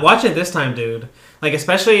 But watching it this time, dude. Like,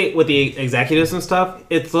 especially with the executives and stuff,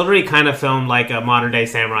 it's literally kind of filmed like a modern day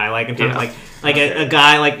samurai, like in terms of like a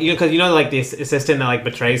guy, like, because like the assistant that like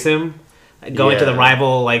betrays him, going to the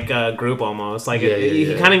rival like group almost, like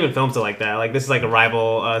he kind of even films it like that, like this is like a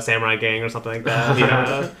rival samurai gang or something like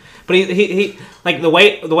that. But he like the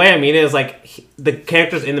way I mean it is like the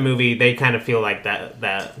characters in the movie, they kind of feel like that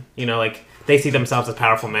like they see themselves as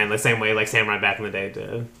powerful men the same way like samurai back in the day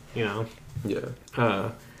did,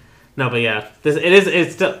 No, but yeah,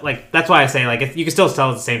 it's still like that's why I say like you can still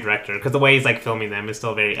tell it's the same director because the way he's like filming them is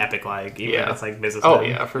still very epic like it's like business. Oh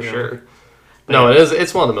yeah, for sure. No, it is.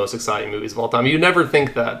 It's one of the most exciting movies of all time. You never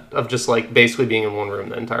think that of just like basically being in one room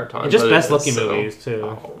the entire time. And just best looking movies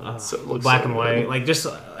too. Black and white, good. like just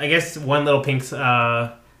I guess one little pink.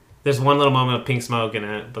 There's one little moment of pink smoke in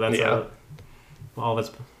it, but that's all of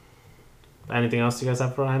its. Anything else you guys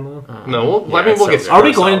have for Hilo? No, I mean we'll get. Are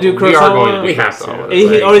we going to do Kurosawa? We are going to. We have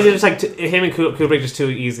to. Or is it just like him and Kubrick just too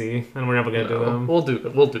easy, and we're never going to do them? We'll do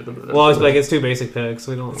them. We'll always be like it's too basic picks.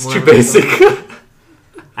 We don't. It's too basic.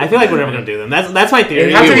 I feel like we're never going to do them. That's my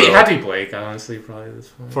theory. It had to be Blake, honestly, probably this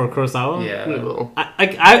one. For Kurosawa. Yeah, we will.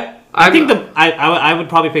 I think I would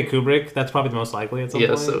probably pick Kubrick. That's probably the most likely at some point.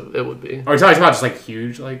 Yeah, so it would be. Are we talking about just like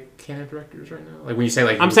huge like canon directors right now? Like when you say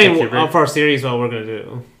like I'm saying for our series, what we're going to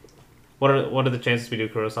do. What are the chances we do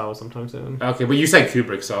Kurosawa sometime soon? Okay, but you said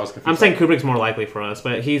Kubrick, so I was confused. I'm saying Kubrick's more likely for us,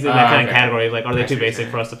 but he's in that kind of category. Like, are they too basic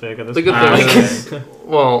for us to pick at this point? The good thing is,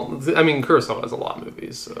 well, I mean, Kurosawa has a lot of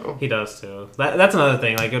movies, so... He does, too. That's another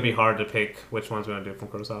thing. Like, it would be hard to pick which ones we want to do from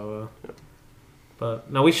Kurosawa. Yeah.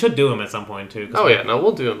 But no, we should do him at some point too. Oh yeah, no,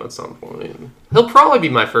 we'll do him at some point. He'll probably be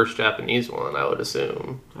my first Japanese one, I would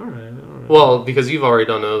assume. All right. Well, because you've already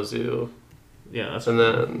done Ozu. Yeah, that's and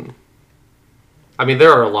then, I mean,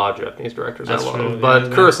 there are a lot of Japanese directors I love,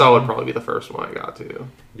 but Kurosawa would probably be the first one I got to.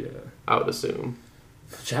 Yeah, I would assume.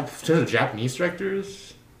 Japanese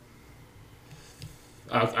directors.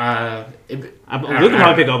 Luke would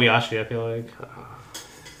probably pick Obayashi. I feel like.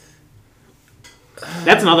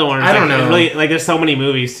 That's another one. I don't know. Really, like, there's so many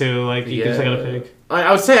movies too. Like, you just gotta pick.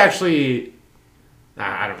 I would say actually.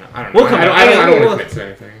 I don't know. We'll come back. I don't want to commit to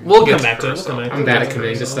anything. We'll come back to it. I'm bad at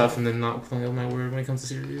committing to stuff and then not pulling out my word when it comes to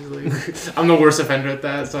series. Like, I'm the worst offender at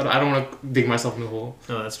that, so I don't want to dig myself in the hole.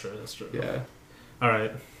 No, that's true. Yeah. All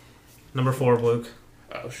right. Number 4, Luke.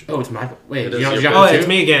 Oh, it's my. Wait, it's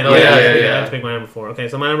me again. Yeah. I have to pick my number 4. Okay,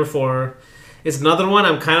 so my number 4 is another one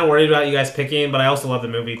I'm kind of worried about you guys picking, but I also love the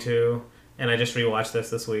movie too. And I just rewatched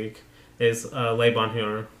this week, is Le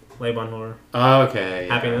Bonheur. Oh, okay.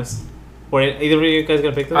 Yeah. Happiness. Were either of you guys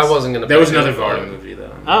going to pick this? I wasn't going to pick There was another Varda movie,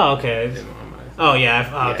 though. Oh, okay. Oh,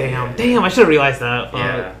 yeah. Damn, I should have realized that.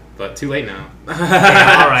 Yeah, but too late now. Damn,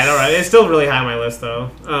 all right. It's still really high on my list, though.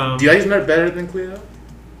 Do you guys know better than Cleo?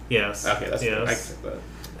 Yes. Okay, that's yes. I accept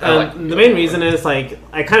that. The main reason is, like,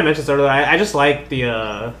 I kind of mentioned this earlier, I just like the,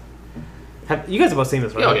 you guys have both seen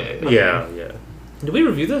this, right? Oh, yeah. Did we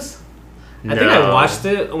review this? No. I think I watched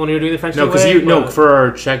it when we were doing the French New Wave. Because for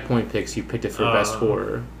our checkpoint picks, you picked it for best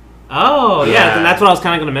horror. Oh, yeah, then that's what I was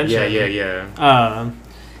kind of going to mention. Yeah.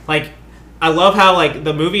 Like, I love how, like,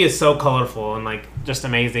 the movie is so colorful and, like, just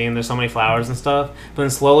amazing. There's so many flowers and stuff. But then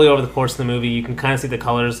slowly over the course of the movie, you can kind of see the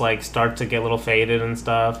colors, like, start to get a little faded and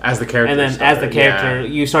stuff. As the character. And then as the character,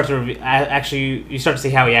 you start to you start to see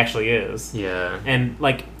how he actually is. Yeah. And,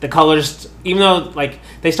 like, the colors, even though, like,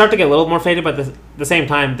 they start to get a little more faded, but at the same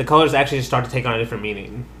time, the colors actually just start to take on a different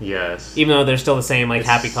meaning. Yes. Even though they're still the same, like,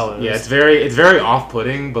 happy colors. Yeah, it's very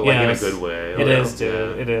off-putting, but, like, in a good way. It is,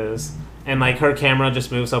 dude. Yeah. It is. And, like, her camera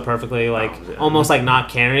just moves so perfectly, like, almost, like, not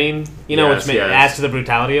caring, which adds to the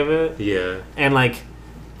brutality of it. Yeah. And, like,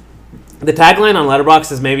 the tagline on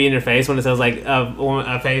Letterboxd is maybe in your face when it says, like,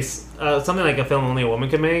 a face, something like a film only a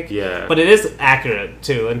woman can make. Yeah. But it is accurate,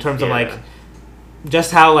 too, in terms of, like,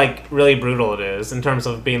 just how, like, really brutal it is, in terms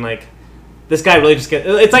of being, like, this guy really just gets...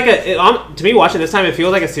 It's like to me, watching this time, it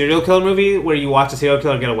feels like a serial killer movie where you watch a serial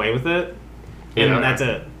killer get away with it. And that's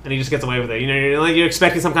it. And he just gets away with it. You know, you're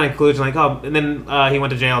expecting some kind of conclusion, like, oh, and then he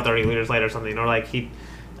went to jail 30 years later or something, or like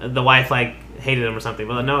the wife like hated him or something.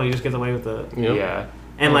 But no, he just gets away with it. Yeah.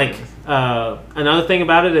 And like another thing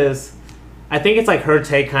about it is, I think it's like her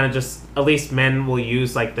take, kind of just, at least men will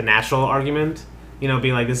use like the natural argument,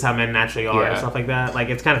 being like, this is how men naturally are and stuff like that. Like,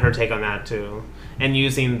 it's kind of her take on that too, and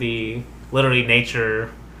using the literally nature.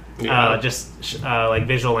 Like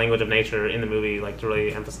visual language of nature in the movie, like, to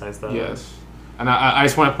really emphasize that. Yes. And I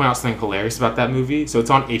just want to point out something hilarious about that movie. So it's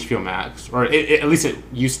on HBO Max, or at least it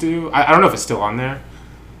used to. I don't know if it's still on there.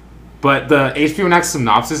 But the HBO Max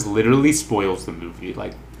synopsis literally spoils the movie,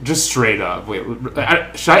 like, just straight up. Wait,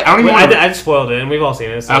 I don't even. I just spoiled it, and we've all seen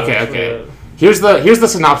it. So okay. Here's the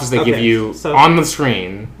synopsis they give you on the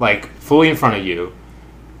screen, like, fully in front of you.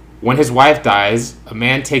 When his wife dies, a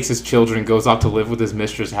man takes his children and goes off to live with his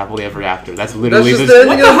mistress happily ever after. That's literally the ending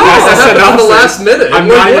of the movie. That happens at the last minute. I'm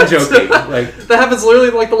not even joking. Like, that happens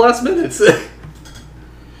literally like the last minutes.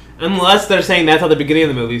 Unless they're saying that's how the beginning of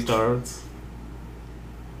the movie starts.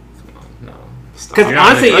 No. Because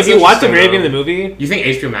honestly, if you watch the very beginning of the movie... You think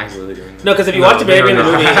HBO Max is really doing that? No, because if you watch the very beginning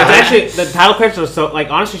of the movie, it's actually... The title credits are so...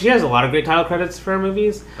 Like, honestly, she has a lot of great title credits for her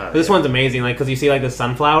movies. But this one's amazing, like, because you see, like, the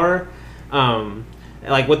sunflower...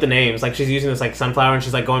 like, with the names, like, she's using this, like, sunflower, and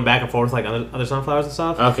she's, like, going back and forth, like, other sunflowers and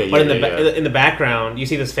stuff. Okay, but in the background, you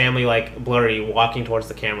see this family, like, blurry, walking towards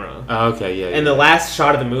the camera. Okay, yeah. And the last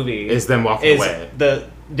shot of the movie is them walking away. The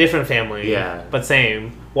different family, but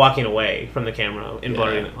same, walking away from the camera in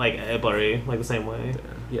blurry, like the same way.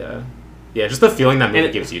 Yeah. Yeah, just the feeling that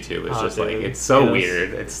movie gives you too is just, like, it's so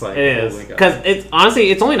weird. It's like, it is, because it's honestly,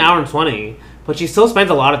 it's only an hour and 20, but she still spends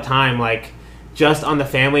a lot of time, like, just on the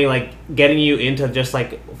family, like, getting you into just,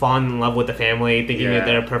 like, falling in love with the family, thinking that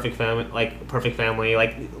they're a perfect family.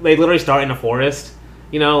 Like, they literally start in a forest,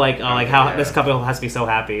 how this couple has to be so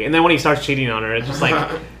happy. And then when he starts cheating on her, it's just,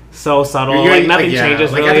 like, so subtle. Like, nothing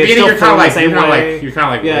changes, like, really. At the beginning, you're kind of like,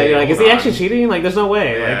 you're like, is he actually cheating? Like, there's no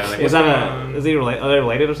way. Yeah, like, are they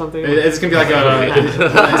related or something? It's gonna be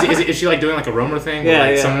like is she, like, doing, like, a Romer thing? Yeah,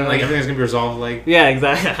 like, something, like, everything's gonna be resolved, like... Yeah,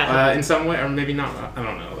 exactly. In some way, or maybe not, I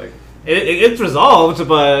don't know, like... It's resolved,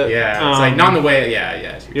 but... Yeah, it's, like, not in the way...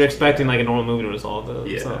 Yeah. You're expecting, like, a normal movie to resolve it.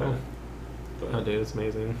 Yeah. So. Oh, dude, it's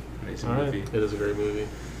amazing. Amazing movie. It is a great movie.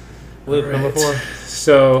 Luke, right. number 4.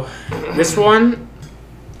 So, this one,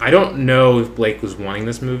 I don't know if Blake was wanting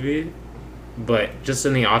this movie, but just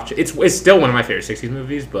in the off, it's still one of my favorite 60s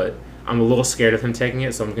movies, but I'm a little scared of him taking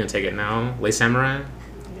it, so I'm going to take it now. Les Samurai?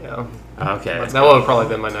 Yeah. Okay. That would have probably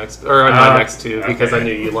been my next, or my next two, because okay. I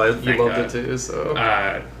knew you loved God. it too. So,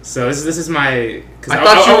 so this is my. I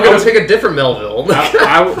thought you were going to pick a different Melville.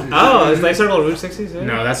 Oh, is Life Circle Rouge 60s? Yeah?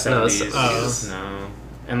 No, that's 70s. No. No.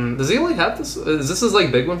 And does he only have this? Is this his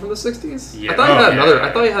like big one from the 60s? Yeah. I thought he had another.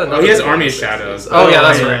 I thought he had another. Oh, he has big Army one of from the Shadows. 60s. Oh yeah,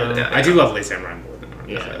 that's yeah. right. Yeah, I do love Les Samurai more than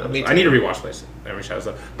Army of Yeah, Shadows. me I need to too. rewatch Army of Shadows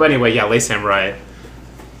though. But anyway, yeah, Les Samurai.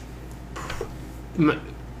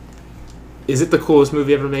 Is it the coolest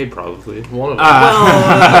movie ever made? Probably. One of them.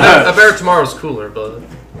 I bet Tomorrow's cooler, but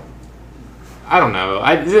I don't know.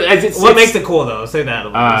 What makes it cool though? Say that.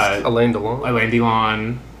 Alain Delon. Alain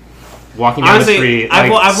Delon walking down Honestly, the street.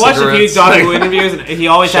 I've watched a few cigarettes. John Woo interviews, and he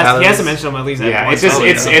always has Shadows. to mention them at least. Yeah, once.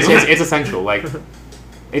 it's essential. Like,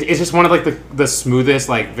 it's just one of like the smoothest,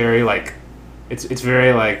 like very like, it's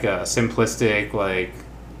very like simplistic like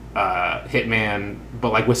hitman,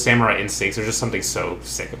 but like with samurai instincts. There's just something so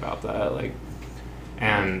sick about that. Like,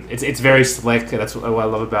 and it's very slick. That's what I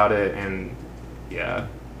love about it. And yeah,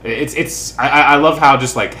 I love how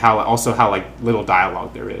just like how like little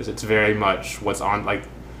dialogue there is. It's very much what's on like.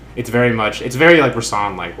 It's very like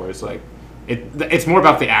Bresson like, where it's like it's more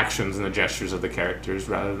about the actions and the gestures of the characters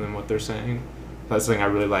rather than what they're saying. That's something I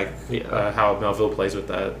really like. How Melville plays with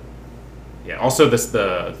that. Yeah. Also,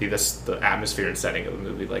 the atmosphere and setting of the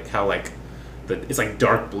movie, like how like it's like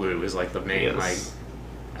dark blue is like the main like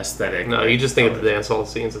aesthetic. No, like, you just think of the dance hall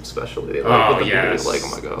scenes, especially. Like, with the music, like, oh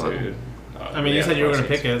my god. Dude. I mean, you said you were going to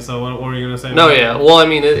pick it, so what were you going to say? No, yeah. Well, I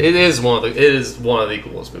mean, it is one of the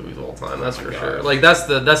coolest movies of all time. That's for sure. Like that's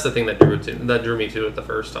the thing that drew me to it the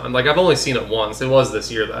first time. Like I've only seen it once. It was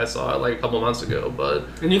this year that I saw it, like a couple months ago. But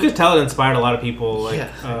and you could tell it inspired a lot of people, like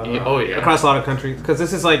across a lot of countries, because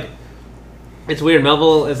this is like, it's weird.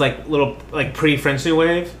 Melville is like little like pre-French New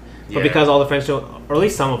Wave, but because all the French or at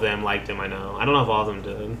least some of them liked him. I know. I don't know if all of them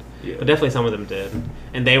did, but definitely some of them did,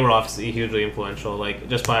 and they were obviously hugely influential, like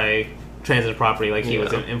just by transitive property, like he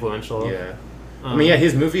was influential. Yeah. I mean,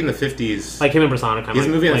 his movie in the 50s... Like him and Bresson kind of... His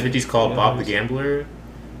movie in the 50s called Bob the Gambler,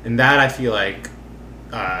 and that I feel like...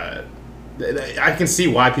 I can see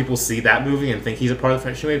why people see that movie and think he's a part of the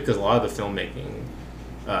French New Wave, because a lot of the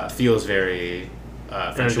filmmaking feels very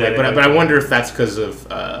French New Wave. But I wonder if that's because of...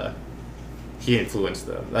 he influenced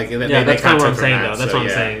them. Like, that's kind of what I'm saying, though. That's what I'm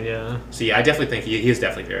saying, yeah. So, yeah, I definitely think he is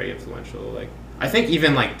definitely very influential. Like, I think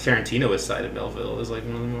even, like, Tarantino has cited Melville as, like,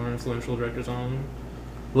 one of the more influential directors on him.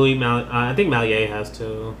 I think Méliès has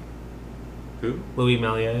too. Who? Louis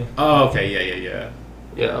Méliès. Oh, okay, yeah.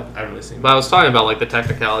 Yeah. I haven't really seen that. But I was talking about, like, the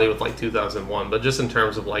technicality with, like, 2001, but just in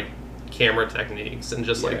terms of, like, camera techniques and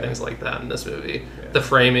just, like, things like that in this movie. Yeah. The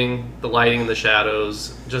framing, the lighting, the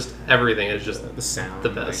shadows, just everything is just the sound, the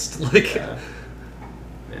best. Like yeah.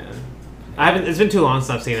 It's been too long since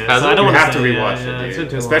I've seen it. So I don't want have to rewatch it, It's been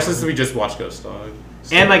too especially long. since we just watched Ghost Dog.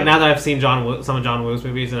 So, and like now that I've seen some of John Woo's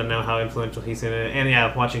movies and I know how influential he's in it,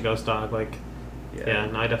 and watching Ghost Dog, like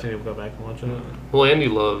I definitely will go back and watch it. Well, and you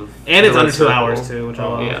love, and it's under 2 hours too, which I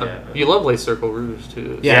love. Yeah, you love Les Circle Rouge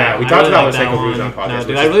too. Yeah, we talked about Les Circle Rouge on podcast. No,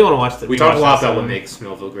 dude, I really want to watch it. We talked a lot about what makes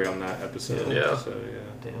Melville great on that episode. Yeah. So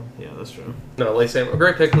Damn. Yeah, that's true. No, Les Samurai.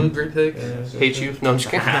 Great pick, Luke. Great pick. Hate you. No, I'm just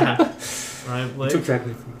kidding. Right, Blake? Took track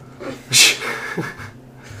of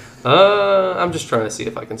I'm just trying to see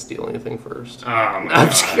if I can steal anything first. Oh my I'm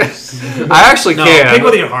just kidding. I actually can. Pick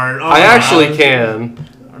with your heart. I actually can.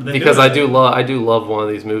 Then Because do it. I do love one of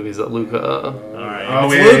these movies that Luke. Alright. Oh,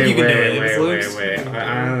 If wait, it's Luke, you can do it. If it's Luke's- wait.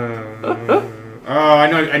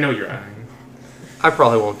 I know you're eyeing. I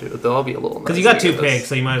probably won't do it though. I'll be a little. Because you got 2 picks,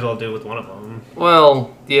 so you might as well do it with one of them.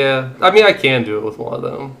 Well, yeah. I mean, I can do it with one of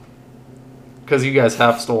them. Because you guys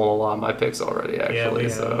have stolen a lot of my picks already, actually. Yeah, we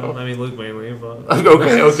have. So. I mean, Luke mainly, but...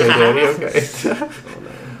 Okay, Danny, okay.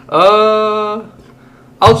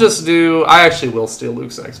 I'll just do... I actually will steal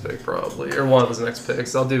Luke's next pick, probably. Or one of his next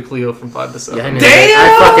picks. I'll do Cleo from 5 to 7. Yeah,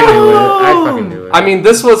 I fucking knew it. I mean,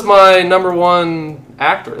 this was my number 1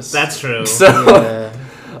 actress. That's true. So...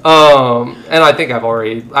 and I think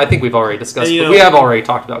we've already discussed. We have already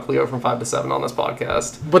talked about Cleo from 5 to 7 on this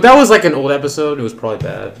podcast. But that was like an old episode. It was probably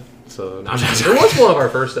bad. So It was one of our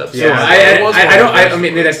first episodes. yeah, I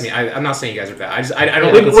mean, that's me. I'm not saying you guys are bad. I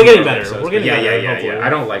don't. Like We're getting better. Episodes, We're getting better. Yeah. Hopefully. I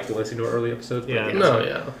don't like to listen to early episodes. But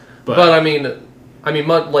Yeah. But I mean,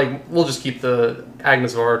 like we'll just keep the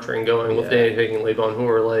Agnes Varda train going with Danny taking Le Bon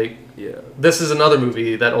Hur. Like this is another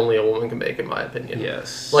movie that only a woman can make, in my opinion.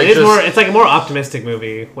 Yes. Like it's like a more optimistic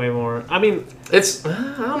movie, way more. I mean, it's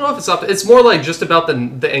I don't know if it's it's more like just about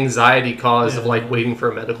the anxiety caused of like waiting for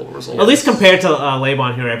a medical result. At least compared to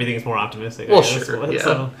Laban here, everything is more optimistic. Well, sure, yeah.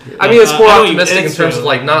 So, I mean, it's more optimistic in terms of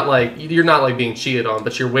like you're not like being cheated on,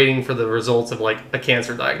 but you're waiting for the results of like a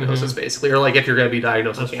cancer diagnosis, basically, or like if you're going to be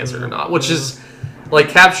diagnosed with cancer or not, which is like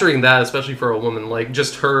capturing that, especially for a woman, like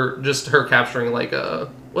just her capturing like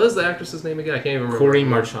what is the actress's name again? I can't even remember. Corinne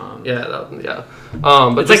Marchand. Yeah.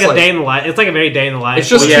 But it's like a day in the life. It's like a very day in the life. It's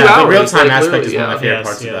just 2 hours. The real time aspect is one of my favorite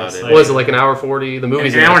parts about it. What is it, like an hour 40? The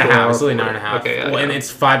movie's an hour and a half. It's only an hour and a half. Okay, and it's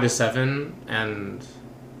 5 to 7, and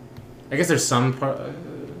I guess there's some part.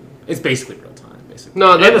 It's basically real time, basically.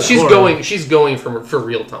 No, she's going for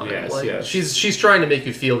real time. Yes, like, yes. She's trying to make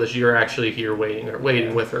you feel that you're actually here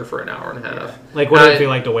waiting with her for an hour and a half. Like, what does it feel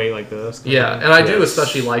like to wait like this? Yeah, and I do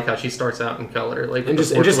especially like how she starts out in color, like and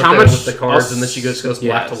just how much with the cards, and then she goes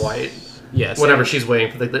black to white. Yes. Whenever she's waiting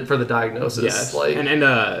for the diagnosis. Yes. Like, and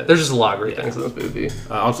there's just a lot of great things in this movie.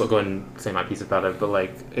 I'll also go ahead and say my piece about it, but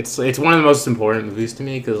like it's one of the most important movies to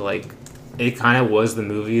me because like it kind of was the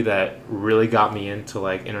movie that really got me into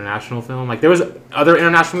like international film. Like there was other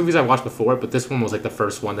international movies I watched before, but this one was like the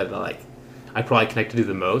first one that like I probably connected to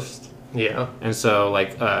the most. Yeah. And so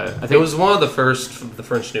like I think it was one of the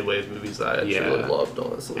French New Wave movies that I really loved,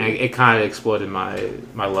 honestly. And it kind of exploded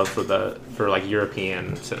my love for like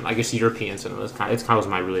European cinema. I guess European cinema is kind of was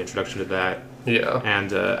my really introduction to that. Yeah.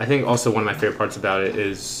 And I think also one of my favorite parts about it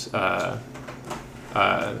is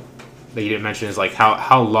that you didn't mention is like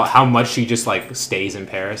how much she just like stays in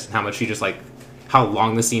Paris and how much she just like how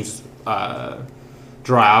long the scenes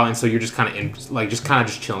draw out, and so you're just kind of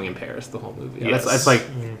just chilling in Paris the whole movie. Yes. That's like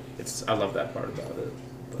I love that part about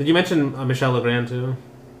it. Did you mention Michel Legrand too?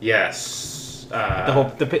 Yes.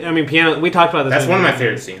 Piano. We talked about this. That's one of my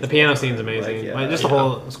favorite scenes. The piano scene's amazing. Like, just the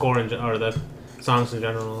whole score or the songs in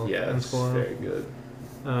general. Yeah, it's very good.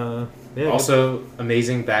 Also,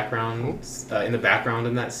 amazing background. In the background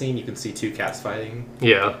in that scene, you can see 2 cats fighting.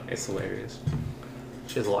 Yeah. It's hilarious.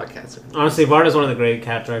 She has a lot of cats. Honestly, Varda's one of the great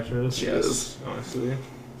cat directors. She is, honestly.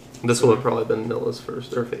 This would have probably been Nilla's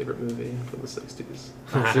favorite movie from the 60s.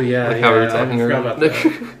 Actually, yeah. Like how we were talking about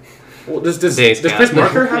that. Well, does Chris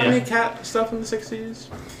Marker have any cat stuff in the 60s?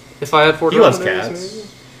 If I had 4 he loves cats. Maybe?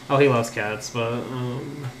 Oh, he loves cats, but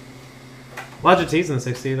Lodge T's in the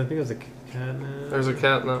 60s. I think it was a cat. There's a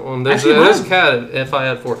cat in that one. There's a cat. If I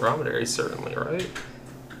had 4 dromedaries, certainly, right?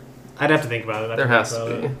 I'd have to think about it. There has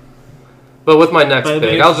to be. But with my next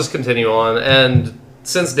pick, I'll just continue on. And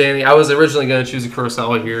since Danny, I was originally going to choose a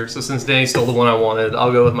Kurosawa here, so since Danny stole the one I wanted,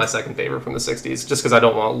 I'll go with my second favorite from the 60s, just because I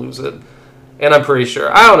don't want to lose it. And I'm pretty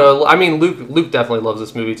sure. I don't know. I mean, Luke definitely loves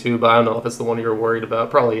this movie too, but I don't know if it's the one you're worried about.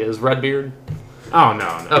 Probably is. Redbeard. Oh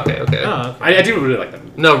no. Okay. Oh, okay. I do really like that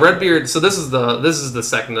movie. No, Redbeard. So this is the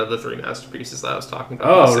second of the 3 masterpieces that I was talking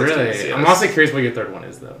about. Oh, really? Yes. I'm also curious what your third one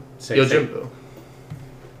is, though. Yojimbo.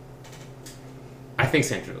 I think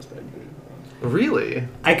Sanjino's better. Really?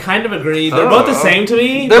 I kind of agree. They're both the same to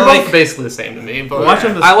me. They're both basically the same to me. But watch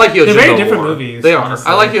them I like Yojimbo. They're very different more. movies. They are.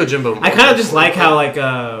 Honestly. I like Yojimbo more. I kind of just like how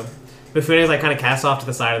Mifune is like kind of cast off to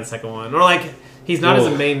the side of the second one, or like he's not as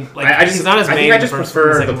a main. Like he's not as main. I think I just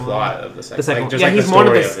prefer the plot of the second. One. He's more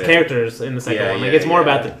of the characters in the second one. Like it's more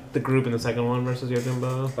about the group in the second one versus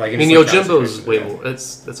Yojimbo. Like, I mean, Yojimbo's way more.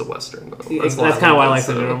 It's a western though. That's kind of why I like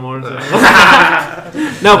Sanjuro more. So.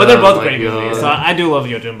 No, but they're both great movies. So I do love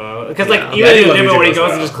Yojimbo because even Yojimbo where he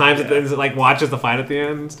goes and just climbs at things, like watches the fight at the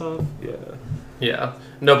end and stuff. Yeah.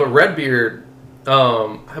 No, but Redbeard.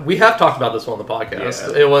 We have talked about this one on the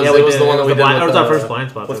podcast. Yeah. It was the one that we did. It was our first blind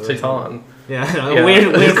spot with Titan. Yeah,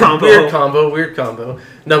 weird combo. Weird combo.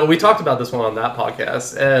 No, but we talked about this one on that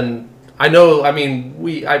podcast, and I know. I mean,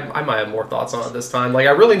 I might have more thoughts on it this time. Like,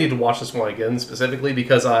 I really need to watch this one again specifically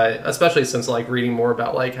because especially since like reading more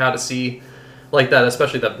about like how to see, like that,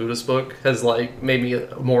 especially that Buddhist book has like made me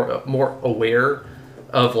more aware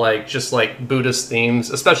of like just like Buddhist themes,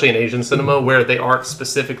 especially in Asian cinema, where they aren't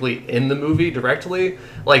specifically in the movie directly.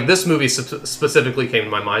 Like this movie specifically came to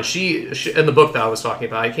my mind. She in the book that I was talking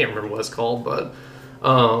about, I can't remember what it's called, but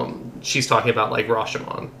she's talking about like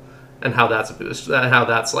Rashomon and how that's a Buddhist, how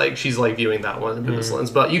that's like she's like viewing that one in a Buddhist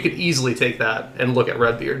lens. But you could easily take that and look at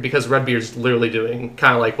Redbeard because Redbeard's literally doing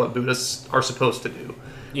kind of like what Buddhists are supposed to do.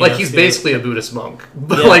 Like he's basically a Buddhist monk,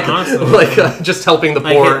 but just helping the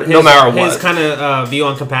poor no matter what. His kind of view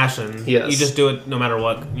on compassion. Yes, you just do it no matter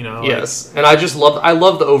what, you know. Yes, and I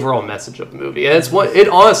love the overall message of the movie, and it's one of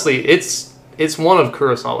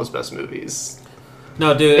Kurosawa's best movies.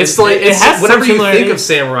 No, dude. It's like it has whenever you think of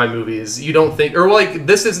samurai movies, you don't think, or like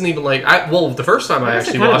this isn't even like the first time I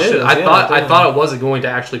actually watched it, I thought it wasn't going to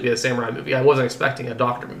actually be a samurai movie. I wasn't expecting a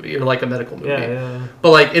doctor movie or like a medical movie. Yeah.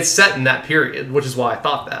 But like it's set in that period, which is why I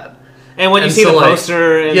thought that. And when you see the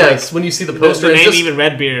poster, and when you see the poster, the name even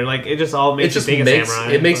Redbeard, like it just all makes you think of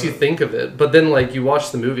samurai. It makes you think of it, but then like you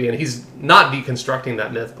watch the movie and he's not deconstructing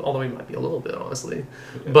that myth, although he might be a little bit, honestly.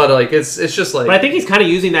 But like it's just like. But I think he's kind of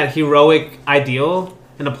using that heroic ideal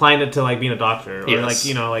and applying it to like being a doctor, or like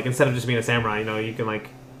like instead of just being a samurai, you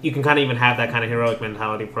can kind of even have that kind of heroic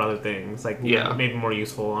mentality for other things, like maybe more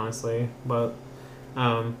useful, honestly. But.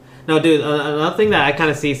 No, dude, another thing that I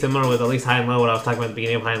kind of see similar with at least High and Low, what I was talking about at the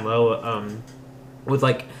beginning of High and Low, with,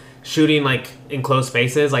 like, shooting, like, in close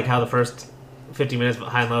spaces, like how the first 50 minutes of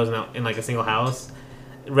High and Low is in like, a single house.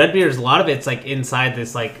 Redbeard's, a lot of it's, like, inside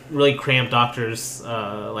this, like, really cramped doctor's,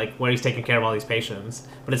 like, where he's taking care of all these patients.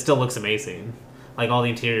 But it still looks amazing. Like, all the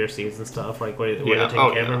interior scenes and stuff, like, where they're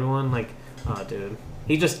taking care of everyone. Like, oh, dude.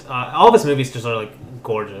 He just, all of his movies just are, like,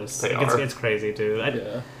 gorgeous. It's crazy, dude.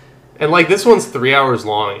 And, like, this one's 3 hours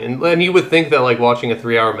long. And you would think that, like, watching a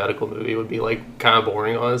 3-hour medical movie would be, like, kind of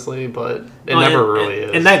boring, honestly. But it never really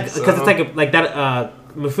is. And that, because it's like that,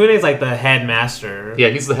 Mifune is, like, the head master. Yeah,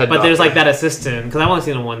 he's the head But there's, like, that assistant. Because I've only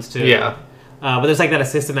seen the ones, too. Yeah. But there's, like, that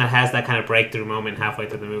assistant that has that kind of breakthrough moment halfway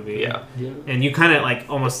through the movie. Yeah. And you kind of, like,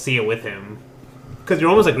 almost see it with him. Because you're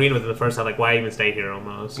almost agreeing with it the first time. Like, why even stay here,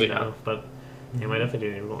 almost. You know? But, yeah, I definitely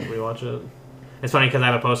do need to rewatch it. It's funny because I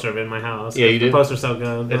have a poster of it in my house. Yeah, you do? The poster's so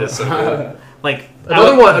good. It is so good. Like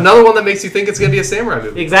another one that makes you think it's gonna be a samurai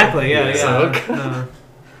movie. Exactly. Yeah.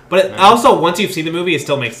 But also, once you've seen the movie, it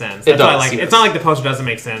still makes sense. That's why I like it. It's not like the poster doesn't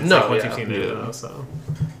make sense. No, like, once you've seen it, though. So.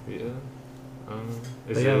 Yeah.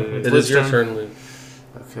 It is your turn, Luke.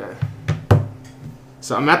 Okay.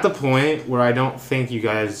 So I'm at the point where I don't think you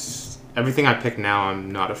guys. Everything I pick now, I'm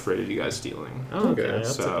not afraid of you guys stealing. Oh, okay.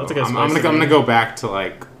 So I'm gonna go back to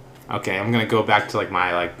like. Okay, I'm gonna go back to like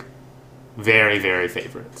my like very, very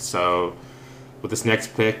favorite. So with this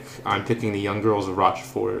next pick, I'm picking The Young Girls of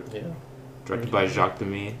Rochefort, directed by Jacques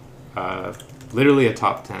Demy. Literally a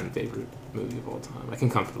top 10 favorite movie of all time. I can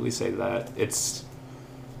comfortably say that. It's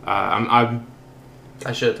I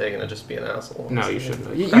should have taken it just to be an asshole. No, you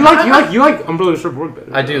shouldn't. You like Umbrella Cherbourg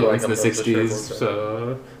better. I do like in the '60s.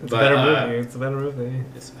 So it's a better movie. It's a better movie.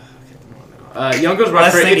 Young Girls of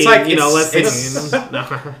Rochefort. It's like less singing.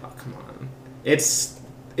 Oh, come on. It's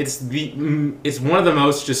one of the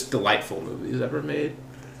most just delightful movies ever made.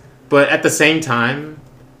 But at the same time,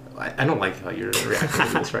 I don't like how you're reacting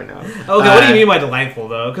to this right now. Okay, what do you mean by delightful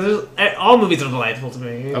though? Because all movies are delightful to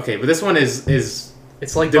me. Okay, but this one is.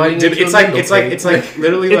 It's like it's like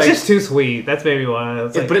literally it's just too sweet. That's maybe why.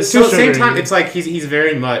 It's like, but it's at the same time, it's like he's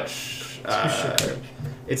very much.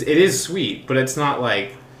 It is sweet, but it's not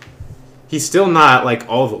like. He's still not like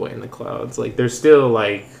all the way in the clouds. Like there's still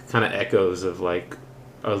like kind of echoes of like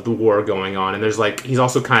of the war going on, and there's like he's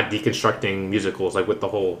also kind of deconstructing musicals, like with the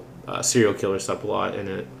whole serial killer subplot in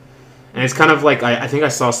it. And it's kind of like I think I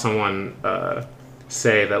saw someone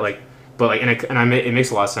say that like, but like it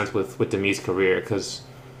makes a lot of sense with Demy's career because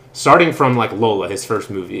starting from like Lola, his first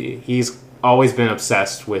movie, he's always been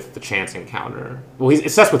obsessed with the chance encounter. Well, he's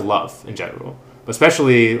obsessed with love in general, but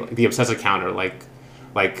especially the obsessive encounter, like.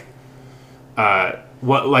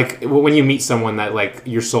 When you meet someone that like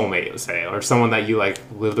your soulmate, say, or someone that you like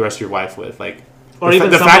live the rest of your life with, like, or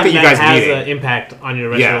even the fact that you guys has an impact on your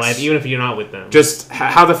rest of your life, even if you're not with them. Just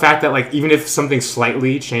how the fact that like even if something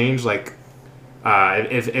slightly changed, like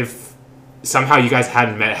if somehow you guys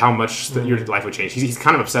hadn't met, how much your life would change. He's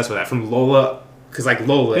kind of obsessed with that from Lola. Because like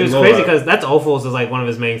Lola, it was crazy because that's Opals is like one of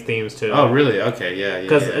his main themes too. Oh really? Okay, yeah.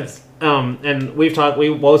 Because it's and we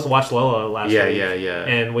both watched Lola last week. Yeah.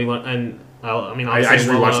 And we went and. I just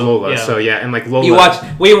rewatched Lola, so yeah, and like Lola.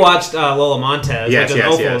 We watched Lola Montez, which is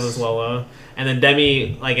Opals is Lola, and then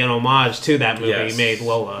Demy, like in homage to that movie, made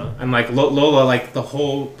Lola. And like Lola, like the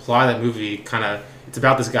whole plot of that movie, kind of, it's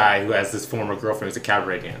about this guy who has this former girlfriend who's a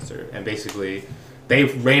cabaret dancer, and basically they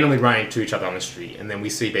randomly run into each other on the street, and then we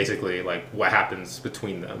see basically like what happens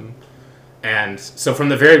between them. And so from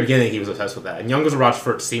the very beginning, he was obsessed with that. And Young Girls of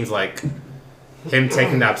Rochefort seems like him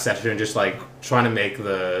taking that obsession and just like trying to make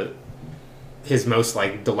his most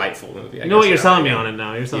like delightful movie. You know what you're selling me on it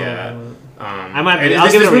now. You're selling me on it.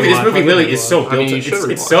 This movie really is so built.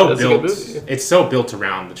 It's so built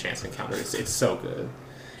around the chance encounter. It's so good,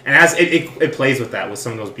 and as it plays with that with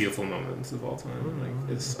some of those beautiful moments of all time.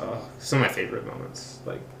 Like it's some of my favorite moments.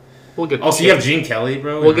 Like we'll get also you have Gene Kelly,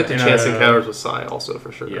 bro. We'll get to Chance Encounters with Psy also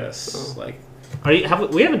for sure. Yes, like We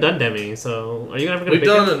haven't done Demi, so are you ever going to pick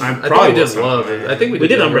it? I think we did Love. I think we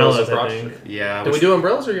did Umbrellas, I think. Yeah. Did we do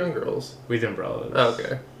Umbrellas or Young Girls? We did Umbrellas. Oh,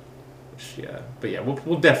 okay. But yeah,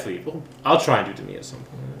 we'll definitely... I'll try and do Demi at some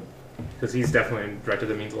point. Because he's definitely a director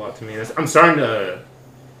that means a lot to me. I'm starting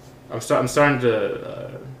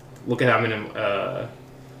to look at him and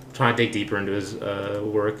trying to dig deeper into his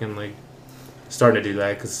work and like starting to do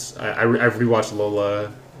that because I've rewatched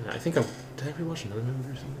Lola. I think did I rewatch another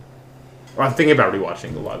movie or something? Or I'm thinking about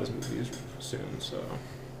rewatching a lot of his movies soon. So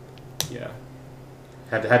yeah,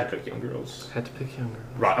 had to pick Young Girls. Had to pick Young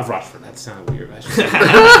Girls. Rochford. That sounded weird. I should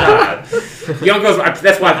say Young Girls.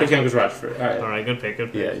 That's why I picked Young Girls. Rochford. All right, good pick.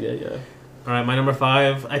 Yeah. All right, my number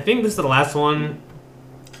 5. I think this is the last one.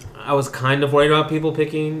 I was kind of worried about people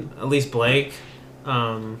picking, at least Blake,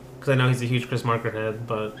 because I know he's a huge Chris Marker head.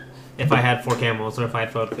 But if I had 4 Camels, or if I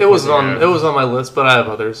had photo, it was on my list, but I have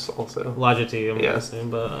others also. Logity, I'm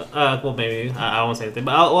guessing, but well, maybe I won't say anything.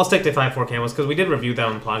 But I'll stick to if I had 4 Camels because we did review that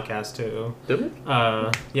on the podcast too. Did we?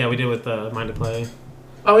 Yeah, we did with Mind to Play.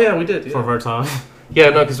 Oh yeah, we did for Vertov. Yeah,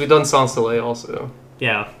 no, because we've done Sans Soleil also.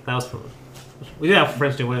 Yeah, that was. We did have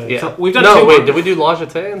French New Wave. Yeah, so we've done. Did we do La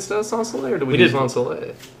Jetée instead of Sans Soleil, or did we do Sans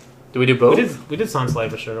Soleil? Did we do both? We did Sans Soleil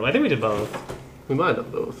for sure. I think we did both. We might have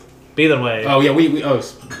done both. But either way. Oh yeah, we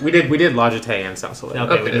did La Jetée and Sans Soleil.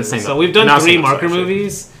 Okay, we did the same. So we've done 3 Marker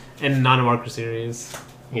movies and not a Marker series.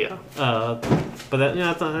 Yeah. But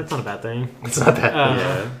that's not a bad thing. It's not that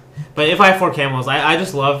bad. But if I have 4 Camels, I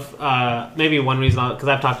just love maybe one reason because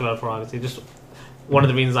I've talked about it before. Obviously, just one of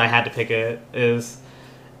the reasons I had to pick it is.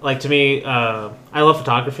 Like, to me, I love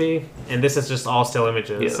photography, and this is just all still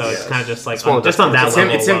images, so it's kind of just like, on that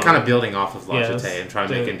level. It's him kind of building off of La Jetée and trying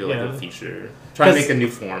to make it into like a feature. Trying to make a new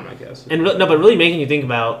form, I guess. And but really making you think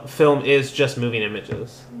about film is just moving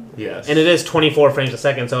images. Yes. And it is 24 frames a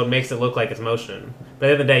second, so it makes it look like it's motion. But at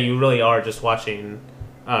the end of the day, you really are just watching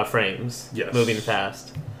frames moving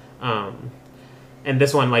fast. And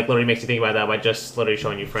this one, like, literally makes you think about that by just literally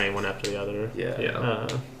showing you frame one after the other. Yeah.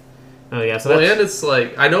 Oh yeah, so and it's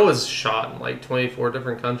like I know it's shot in like 24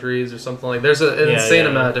 different countries or something like. There's an insane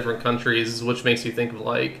amount of different countries, which makes you think of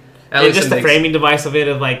like at least just the framing device of it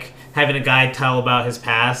of like having a guy tell about his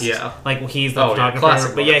past. Yeah, like he's the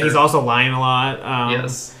photographer, but he's also lying a lot.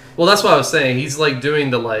 Yes. Well, that's what I was saying. He's like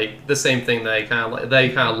doing the same thing that he kind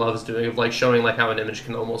of loves doing of like showing like how an image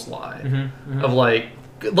can almost lie of like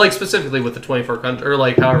specifically with the 24 country or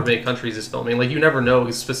like however many countries he's filming, like you never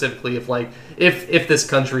know specifically if this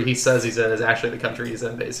country he says he's in is actually the country he's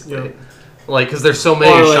in, basically. Like, because there's so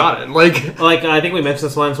many shot in. Like I think we mentioned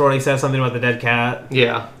this once where he says something about the dead cat.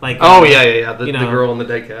 Yeah. Like the girl and the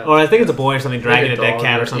dead cat. Or I think it's a boy or something dragging a dead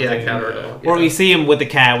cat or something. Yeah, cat or a dog. Or we see him with the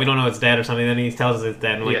cat, we don't know it's dead or something. Then he tells us it's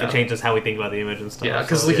dead, and it changes how we think about the image and stuff. Yeah,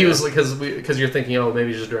 because he was because you're thinking, oh, maybe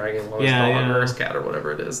he's just dragging along his dog or his cat or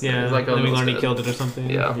whatever it is. Yeah. Like, then we learn he killed it or something.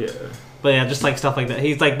 Yeah. But yeah, just like stuff like that.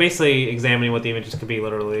 He's like basically examining what the images could be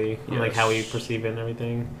literally, and like how we perceive it and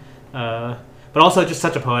everything. But also just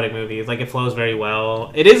such a poetic movie. It's like it flows very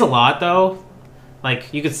well. It is a lot though.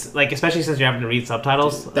 Like you could like especially since you're having to read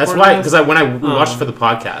subtitles. That's why because when I watched it for the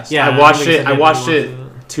podcast, I watched it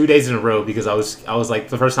 2 days in a row because I was like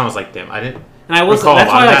the first time I was like, damn, I didn't. And I was that's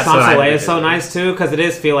why like Sans Soleil is so nice too because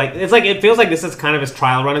it feels like this is kind of his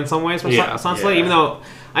trial run in some ways for Sans Soleil, even though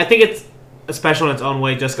I think it's special in its own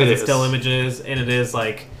way just because it's still images and it is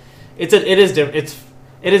like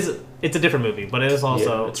it's a different movie, but it is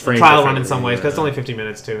also a trial run in some ways because it's only 50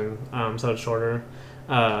 minutes too, so it's shorter.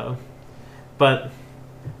 But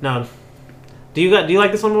no, do you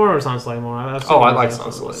like this one more or Sans Soleil more? I like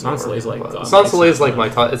Sans Soleil. Sans Soleil is like Sans Soleil is like my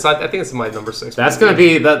top. I think it's my number 6. That's gonna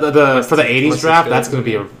be the for the 80s draft. That's gonna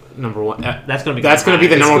be a number 1. That's gonna be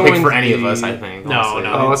the number 1 pick for any of us. I think.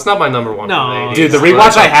 No, it's not my number 1. No, dude, the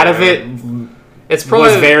rewatch I had of it. It's probably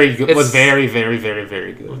was very good. Was very, very, very,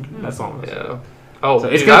 very good. That's all I'm saying. Yeah. Oh, so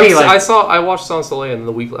it's gonna be like I watched Sans Soleil and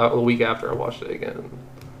the week after I watched it again.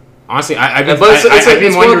 Honestly,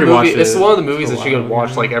 it's one of the movies that you could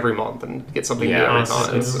watch like every month and get something new every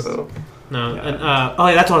time. So. No, and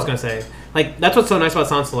that's what I was gonna say. Like that's what's so nice about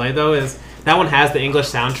Sans Soleil though is that one has the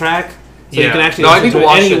English soundtrack. So you can actually I need to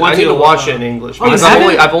watch it. I need to watch it in English because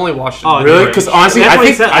I've only watched it. Oh, really? Because honestly,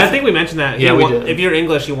 I think we mentioned that. Yeah, we did. If you're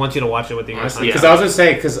English, he wants you to watch it with the English. Because I was gonna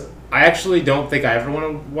say I actually don't think I ever want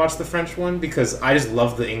to watch the French one because I just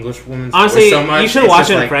love the English woman's voice so much. You should watch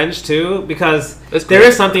it in French too because there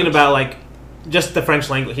is something about like just the French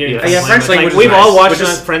language. Hearing French language. Like, we've all watched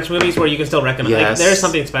French movies where you can still recognize. Yes. Like, there's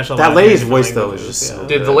something special. That lady's voice though is just so.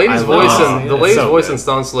 Dude, the lady's voice in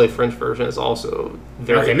Stanley Soleil French version is also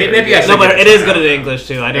very. Okay, maybe I should. No, but it is good in English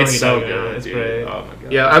too. I don't. It's so good. It's great. Oh my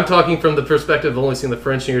god. Yeah, I'm talking from the perspective of only seeing the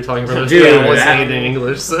French, and you're talking from the perspective of only seeing it in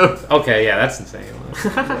English. So. Okay, yeah, that's insane.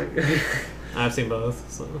 I've seen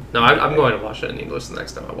both. So. No, I'm going to watch it in English the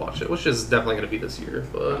next time I watch it, which is definitely going to be this year.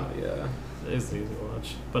 But yeah, it's easy to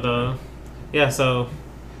watch. But yeah. So,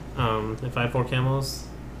 if I had 4 camels,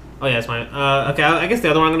 oh yeah, it's mine. Okay, I guess the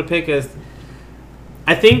other one I'm going to pick is.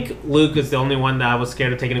 I think Luke is the only one that I was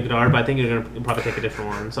scared of taking a Godard, but I think you're going to probably take a different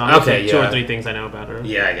one. So I'm going to take 2 or 3 things I know about her.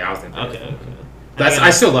 Yeah, I was thinking. Okay. I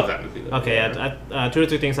still love that movie. Though. Okay, yeah. 2 or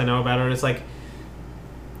 3 things I know about her. It's like,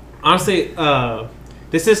 honestly,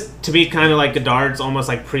 this is to be kind of like Godard's almost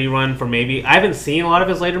like pre-run for maybe. I haven't seen a lot of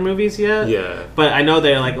his later movies yet. Yeah. But I know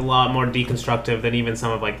they're like a lot more deconstructive than even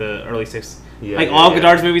some of like the early 60s. Yeah, like all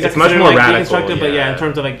Godard's movies are much more like radical, deconstructive, but in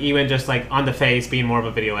terms of like even just like On the Face being more of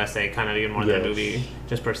a video essay, kind of even more than a movie,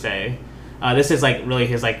 just per se. This is like really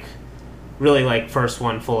his like really like first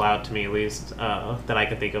one full out to me at least that I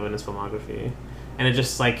can think of in his filmography, and it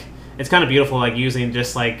just like it's kind of beautiful like using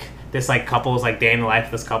just like this like couple's like day in the life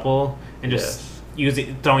of this couple and just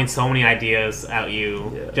throwing so many ideas at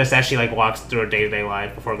you just as she like walks through her day-to-day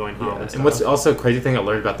life before going home. And what's also a crazy thing I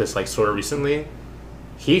learned about this like sort of recently.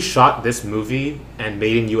 He shot this movie and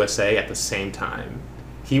Made in USA at the same time.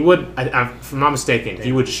 He would, if I'm not mistaken,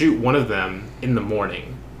 he would shoot one of them in the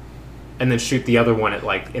morning, and then shoot the other one at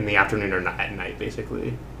like in the afternoon or at night,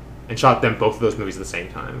 basically, and shot them both of those movies at the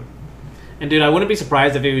same time. And dude, I wouldn't be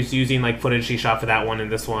surprised if he was using like footage he shot for that one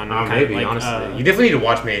and this one. Maybe like, honestly, you definitely need to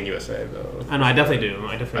watch Made in USA though. I know, I definitely do.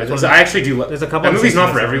 I actually do. There's a couple. That movie's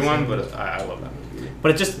not for everyone, but I love that movie.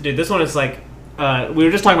 But it just, dude, this one is like. We were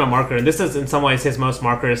just talking about Marker, and this is in some ways his most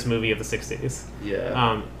Markerist movie of the 60s.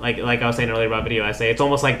 Yeah. Like I was saying earlier about Video Essay, it's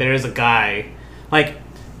almost like there is a guy, like,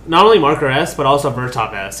 not only Marker-esque, but also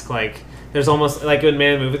Vertov-esque. Like, there's almost, like, in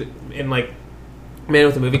Man with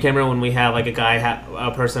the Movie Camera, when we have, like,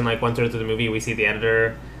 a person, like, 1/3 of the movie, we see the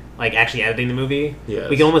editor, like, actually editing the movie. Yes.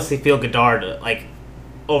 We can almost feel Godard, like,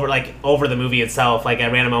 over the movie itself, like,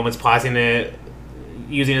 at random moments pausing it,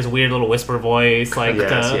 using his weird little whisper voice, like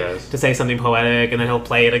to say something poetic, and then he'll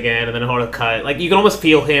play it again, and then he'll cut. Like you can almost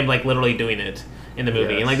feel him like literally doing it in the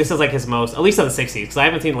movie. And like this is like his most, at least of the 60s, because I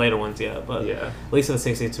haven't seen later ones yet, but at least of the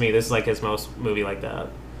 60s to me, this is like his most movie like that,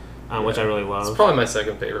 which I really love. It's probably my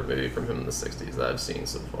second favorite movie from him in the 60s that I've seen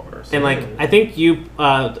so far. So. And like I think you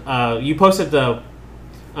posted the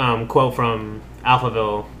quote from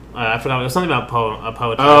Alphaville. I forgot. It was something about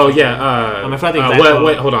poetry. Oh yeah. I forgot the exact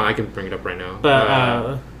wait, hold on. I can bring it up right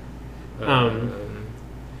now.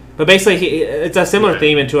 But basically, it's a similar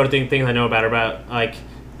theme in 2 other things I know about her. About like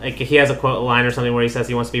he has a line or something where he says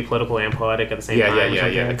he wants to be political and poetic at the same time.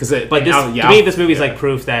 Yeah. But to me, this movie is like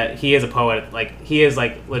proof that he is a poet. Like he is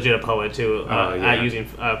like legit a poet too, at using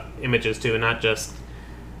images too, and not just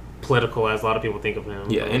political as a lot of people think of him.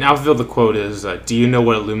 Yeah, in Alphaville the quote is, "Do you know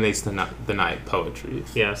what illuminates the night? Poetry."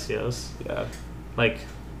 Yes. Yeah. Like,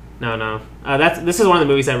 no. This is one of the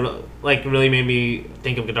movies that really made me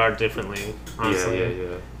think of Godard differently. Honestly.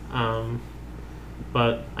 Yeah.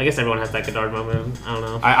 But I guess everyone has that Godard moment. I don't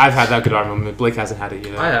know. I've had that Godard moment. Blake hasn't had it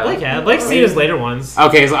yet. I have. Blake's seen his later ones.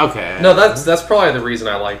 Okay. No, that's probably the reason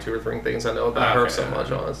I like 2 or 3 things I know about her so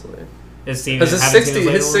much. Honestly. His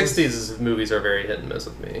 60s movies are very hit and miss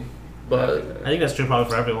with me, but I think that's true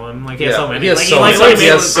probably for everyone. Like he has so many. I'm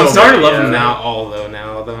starting to love them now.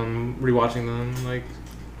 Now that I'm rewatching them, like.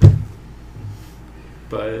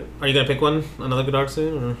 But are you gonna pick another Godard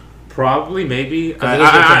soon? Or? Probably, maybe.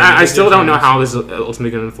 I still don't know how this is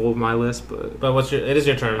ultimately gonna unfold my list, but. But it is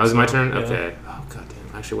your turn. Oh, is it my turn? Okay. Oh god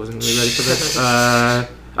damn! I actually wasn't really ready for this.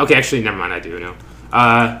 Okay, actually, never mind. I do know.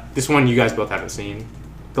 This one you guys both haven't seen.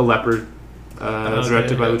 The Leopard,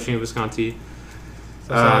 directed by Luchino Visconti.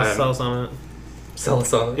 Sell us on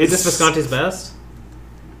it. Is this Visconti's best?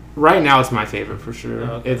 Right now, it's my favorite for sure.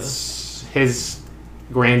 Okay. It's his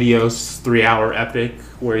grandiose 3-hour epic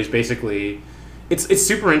where he's basically... It's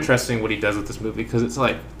super interesting what he does with this movie because it's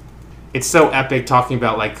like... It's so epic talking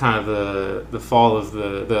about like kind of the fall of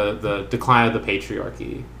the decline of the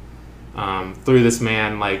patriarchy through this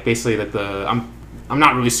man, like basically that I'm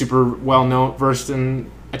not really super versed in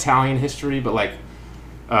Italian history, but like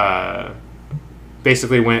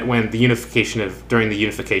basically when during the unification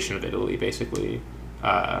of Italy, basically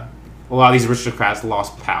a lot of these aristocrats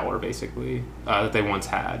lost power basically that they once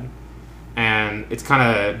had, And it's kind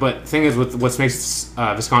of, but the thing is, with what makes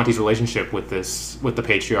Visconti's relationship with the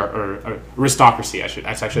patriarch or aristocracy,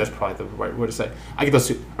 that's probably the right word to say. I get those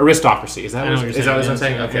two. Aristocracy, is that what I'm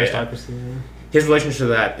saying? Okay, aristocracy. Yeah. His relationship to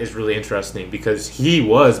that is really interesting because he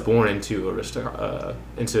was born into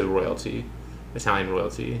into royalty, Italian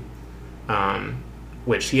royalty,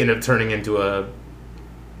 which he ended up turning into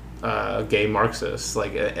a gay Marxist,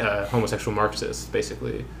 like a homosexual Marxist,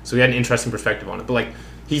 basically. So he had an interesting perspective on it, but like.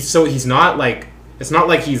 He's not like, it's not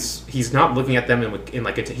like he's not looking at them in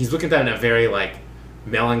like he's looking at them in a very like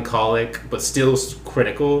melancholic but still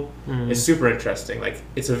critical. It's super interesting. Like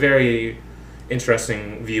it's a very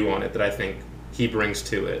interesting view on it that I think he brings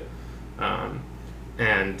to it,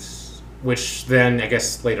 and which then I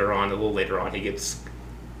guess a little later on he gets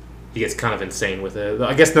kind of insane with it.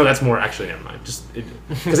 I guess no, that's more actually never mind.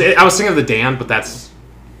 Because I was thinking of the Damned, but that's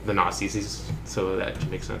the Nazis, so that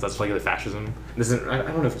makes sense. That's like the fascism. This isn't. I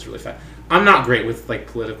don't know if it's really I'm not great with like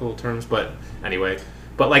political terms, but anyway.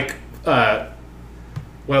 But like, what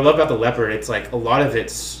I love about the Leopard, it's like a lot of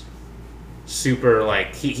it's super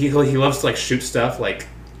like he loves to like shoot stuff like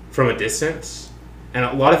from a distance, and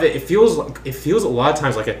a lot of it feels a lot of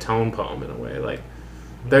times like a tone poem in a way. Like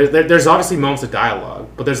there's obviously moments of dialogue,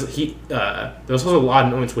 but there's also a lot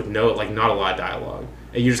of moments with not a lot of dialogue,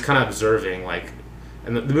 and you're just kind of observing like.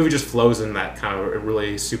 And the movie just flows in that kind of a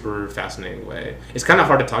really super fascinating way. It's kind of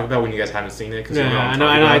hard to talk about when you guys haven't seen it. I know.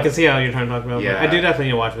 I can see how you're trying to talk about it. Yeah. I do definitely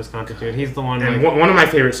need to watch Visconti, too. He's the one. And one of my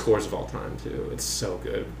favorite scores of all time, too. It's so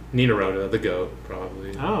good. Nina Rota, the GOAT,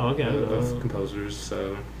 probably. Oh, okay. Of composers,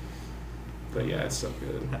 so. But yeah, it's so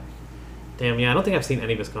good. Damn, yeah, I don't think I've seen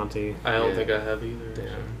any Visconti. I don't think I have either.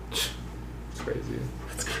 Damn. It's crazy.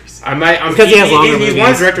 That's crazy. Because he has longer movies. He's one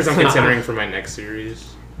of the directors I'm considering for my next series.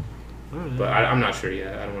 Right. But I'm not sure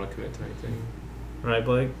yet. I don't want to commit to anything. Right,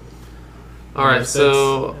 Blake? All right,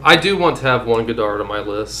 so I do want to have one Godard on my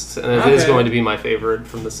list, and it is going to be my favorite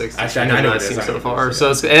from the 60s I've seen so far.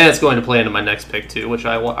 So it's going to play into my next pick, too, which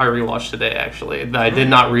I rewatched today, actually, that I did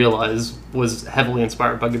not realize was heavily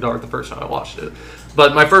inspired by Godard the first time I watched it.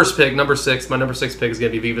 But my first pick, my number 6 pick is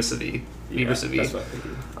going to be Viva Se Vit. Viva Se Vit. That's what I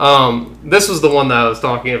figured. This was the one that I was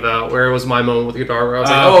talking about, where it was my moment with Godard, where I was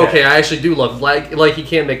like, okay, I actually do love, like he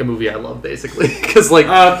can't make a movie I love, basically. Because, like,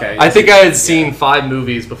 I think I had seen 5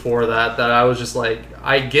 movies before that I was just like,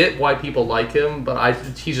 I get why people like him, but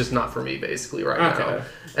he's just not for me, basically, right now.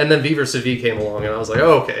 And then Viva Se Vit came along, and I was like,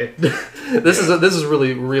 oh, okay. This is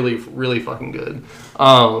really, really, really fucking good.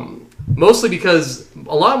 Mostly because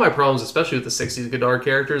a lot of my problems, especially with the 60s Godard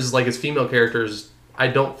characters, is like his female characters, I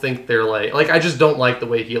don't think they're like I just don't like the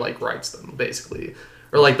way he like writes them, basically.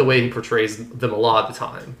 Or like the way he portrays them a lot of the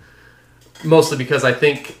time. Mostly because I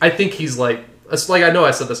think he's like I know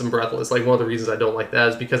I said this in Breathless, like one of the reasons I don't like that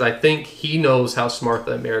is because I think he knows how smart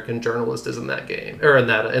the American journalist is in that game, or in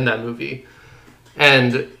that movie.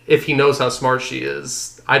 And if he knows how smart she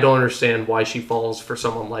is, I don't understand why she falls for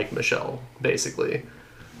someone like Michelle, basically.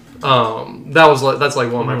 That's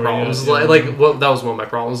like one of my problems. That was one of my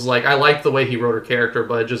problems. Like I liked the way he wrote her character,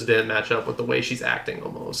 but it just didn't match up with the way she's acting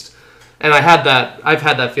almost. And I've had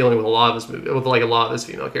that feeling with a lot of his movies, with like a lot of his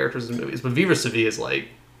female characters in movies. But Viva Se Vit is like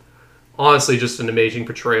honestly just an amazing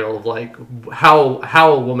portrayal of like how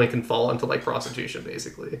a woman can fall into like prostitution,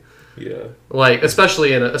 basically. Yeah. Like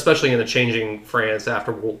especially in a changing France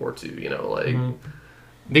after World War II, you know, like. Mm-hmm.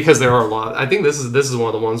 Because there are a lot. I think this is one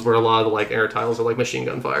of the ones where a lot of the like air titles are like machine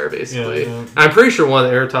gun fire, basically. Yeah. I'm pretty sure one of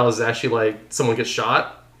the air titles is actually like someone gets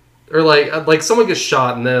shot, or like someone gets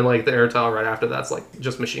shot and then like the air tile right after that's like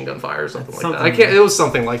just machine gun fire or something like that. It was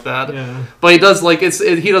something like that. Yeah. But he does like he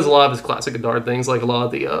does a lot of his classic Godard things, like a lot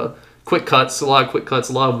of the quick cuts, a lot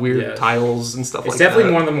of weird titles and stuff like that. It's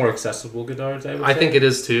definitely one of the more accessible Godards, I would say. I think it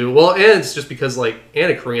is too. Well, and it's just because like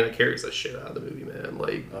Anna Karenina carries that shit out of the movie, man.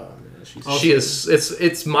 Like. She is.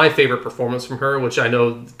 It's my favorite performance from her, which I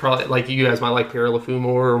know probably like you guys might like Pierre LaFou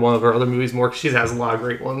more or one of her other movies more. Because she has a lot of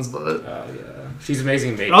great ones, but she's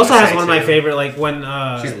amazing. It also has one of my favorite, like when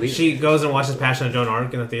she goes and watches Passion of Joan of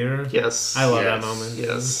Arc in the theater. Yes, I love that moment.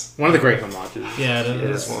 Yes, one of the great homages. Yeah, it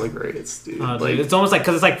is. It's one of the greatest, dude. Dude. It's almost like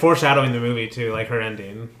because it's like foreshadowing the movie too, like her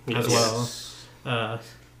ending as well.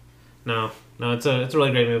 No, it's a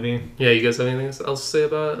really great movie. Yeah, you guys have anything else to say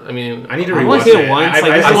about it? I mean, I need to rewatch it once.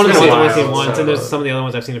 I want to see it once, and there's some of the other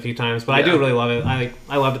ones I've seen a few times, but I do really love it.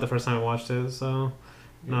 I loved it the first time I watched it, so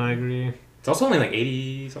no, I agree. It's also only like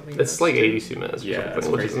 80 something. It's like 82 minutes,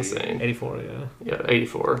 which is insane. 84, yeah,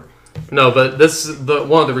 84. No, but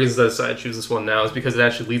one of the reasons I decided to choose this one now is because it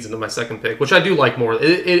actually leads into my second pick, which I do like more.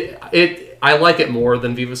 I like it more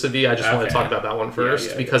than Viva Se Vit. I just want to talk about that one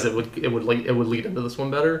first because it would lead into this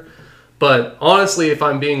one better. But honestly, if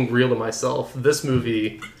I'm being real to myself, this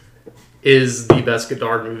movie is the best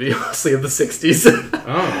Godard movie, honestly, of the 60s.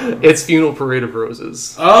 Oh. It's Funeral Parade of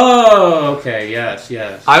Roses. Oh, okay, yes.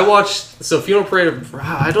 I watched, Funeral Parade of,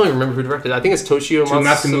 I don't even remember who directed it. I think it's Toshio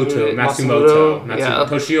Matsumoto. Yeah.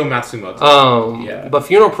 Toshio Matsumoto. But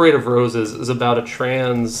Funeral Parade of Roses is about a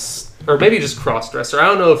trans, or maybe just cross-dresser. I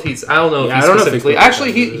don't know if he's specifically.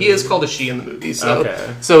 Actually, he is called a she in the movie, so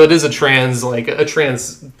it is a trans,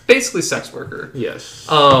 basically sex worker. Yes.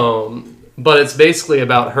 But it's basically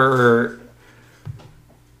about her.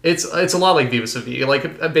 It's a lot like Viva Savie,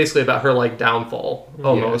 like basically about her like downfall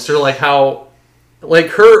almost, or like how, like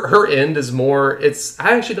her end is more. It's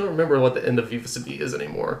I actually don't remember what the end of Viva Savie is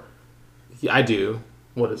anymore. Yeah, I do.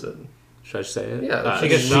 What is it? Should I say it? Yeah, she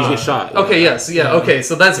gets shot. Okay, yes, yeah, okay.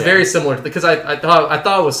 So that's very similar because I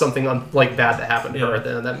thought it was something like bad that happened to her at the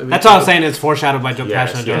end of that movie. That's what I was saying. It's foreshadowed by Joe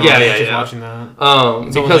Pesci. Yeah. Watching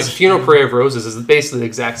that. Because Funeral Parade of Roses is basically the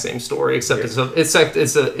exact same story, except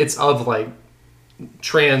it's of like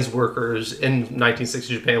trans workers in 1960s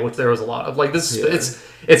Japan, which there was a lot of. Like this,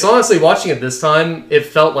 it's honestly watching it this time. It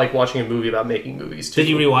felt like watching a movie about making movies too. Did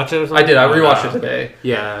you rewatch it? Or something? I did. I rewatched it today.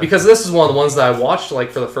 Yeah, because this is one of the ones that I watched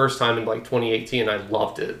like for the first time in like 2018. I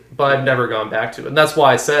loved it, but I've never gone back to it. And that's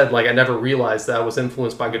why I said like I never realized that I was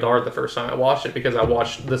influenced by Godard the first time I watched it, because I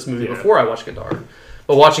watched this movie before I watched Godard.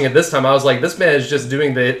 But watching it this time, I was like, this man is just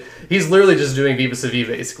doing he's literally just doing Viva Savie,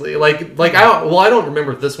 basically. I don't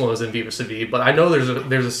remember if this one was in Viva Savie, but I know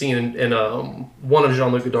there's a scene in one of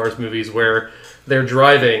Jean-Luc Godard's movies where they're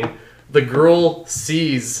driving. The girl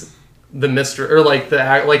sees the mistress, or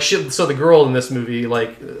so the girl in this movie,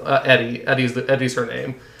 Eddie's her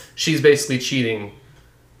name. She's basically cheating,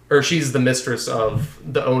 or she's the mistress of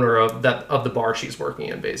the owner of the bar she's working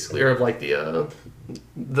in, basically, or of like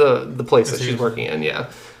the place that she's working in,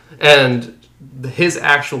 and his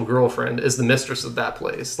actual girlfriend is the mistress of that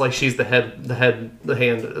place. Like she's the head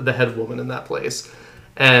woman in that place,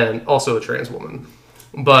 and also a trans woman.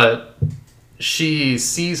 But she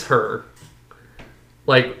sees her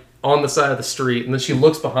like on the side of the street, and then she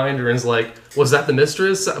looks behind her and is like, was that the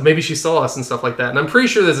mistress? Maybe she saw us and stuff like that. And I'm pretty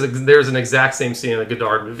sure there's an exact same scene in the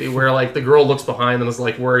Godard movie where like the girl looks behind and is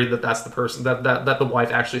like worried that that's the person, that the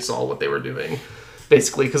wife actually saw what they were doing.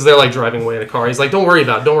 Basically, because they're like driving away in a car. He's like, "Don't worry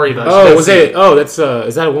about it. Don't worry about it." Oh, that's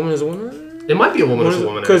is that a woman as a woman? It might be a woman as a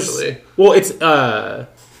woman, actually. Well, it's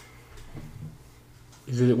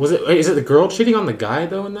is it the girl cheating on the guy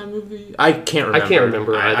though in that movie? I can't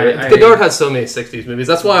remember. Either. Godard has so many 60s movies.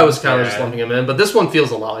 That's why I was kind of just lumping him in. But this one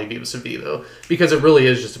feels a lot like Viva Savie though, because it really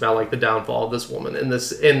is just about like the downfall of this woman in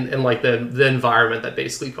like the environment that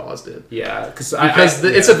basically caused it. Yeah, because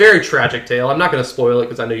it's a very tragic tale. I'm not going to spoil it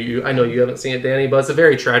because I know you haven't seen it, Danny. But it's a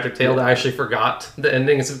very tragic tale that I actually forgot the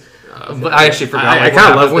ending. But I actually forgot. I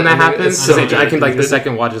kind of love when that happens. So I can like the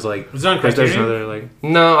second watch is like. Was it on Criterion?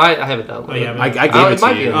 No, I haven't done it. I gave it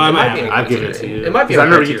to you. I've given it to you. It might be. I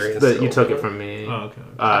remember that you took it from me. Oh,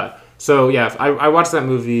 okay. So yeah, I watched that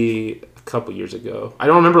movie a couple years ago. I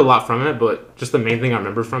don't remember a lot from it, but just the main thing I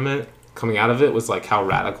remember from it coming out of it was like how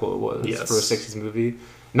radical it was for a 60s movie.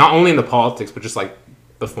 Not only in the politics, but just like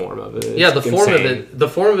the form of it. The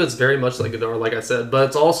form of it's very much like Godard, like I said, but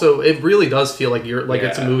it's also, it really does feel like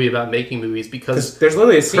it's a movie about making movies, because there's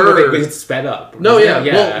literally a scene where it's sped up. No,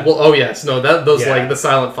 yeah. Well, oh yes, no, those like the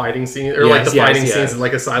silent fighting scene, or like the fighting scenes in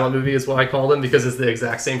like a silent movie is what I call them, because it's the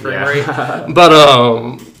exact same frame rate.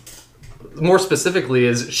 But more specifically,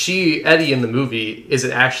 is Eddie in the movie is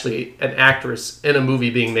actually an actress in a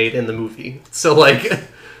movie being made in the movie. So like.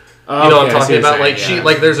 You know what I'm talking about?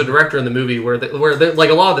 Like, there's a director in the movie where like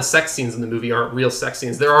a lot of the sex scenes in the movie aren't real sex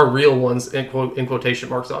scenes. There are real ones in quotation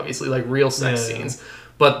marks, obviously, like real sex scenes.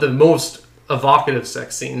 But the most evocative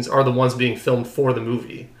sex scenes are the ones being filmed for the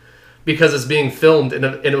movie, because it's being filmed in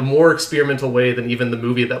a more experimental way than even the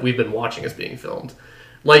movie that we've been watching is being filmed.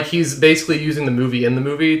 Like he's basically using the movie in the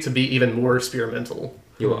movie to be even more experimental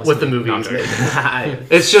with the movie he's making.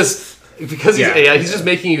 It's just because he's just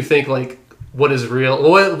making you think like, what is real?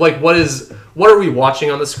 What are we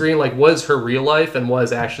watching on the screen? Like, what is her real life, and what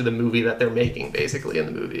is actually the movie that they're making, basically, in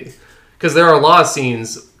the movie? Because there are a lot of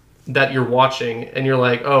scenes that you're watching, and you're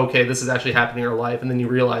like, oh, okay, this is actually happening in her life, and then you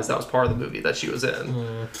realize that was part of the movie that she was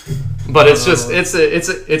in. But it's just, it's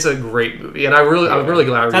a great movie, and I'm really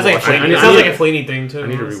glad. It sounds like a Fellini thing too. I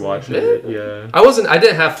need to rewatch it. Yeah. I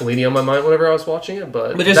didn't have Fellini on my mind whenever I was watching it,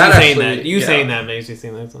 but just saying that makes you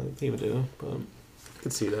think that's like he would do. But. I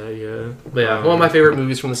could see that, yeah. But yeah, one of my favorite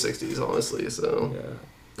movies from the 60s, honestly, so...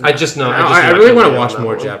 Yeah. I really want to watch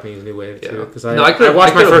more Japanese New Wave, too, because I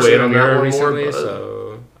watched my first Mirror recently,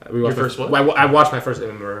 so Your first what? I watched my first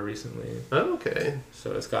Imamura recently. Oh, okay.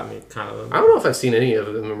 So it's got me kind of... I don't know if I've seen any of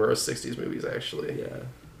Imamura's 60s movies, actually. Yeah.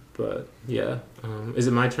 But, yeah. Is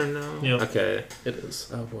it my turn now? Yep. Okay. It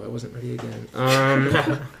is. Oh, boy, I wasn't ready again.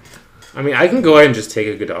 I mean, I can go ahead and just take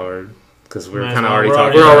a Godard, because we're kind of already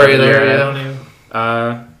talking We're about already it. there,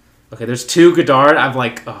 yeah. Okay, there's 2 Godard. I'm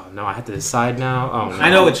like, oh, no, I have to decide now. Oh, no. I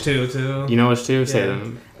know which 2, too. You know which 2? Say Yeah.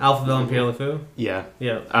 them. Alphaville and Pierre LeFou? Yeah.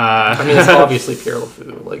 Yeah. I mean, it's obviously Pierre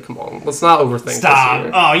LeFou. Like, come on. Let's not overthink Stop. this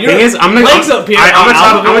here. Oh, you're... Thing is, I'm gonna talk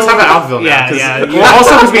about Alphaville now. Yeah. Well,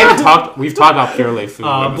 also, because we've talked about Pierre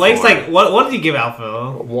LeFou. Blake's like, what did you give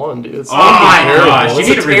Alphaville? 1, dude. It's Oh my terrible. gosh. It's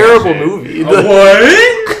You need a to terrible rewatch it. movie.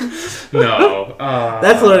 What? No.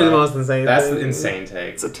 That's literally the most insane That's thing. an insane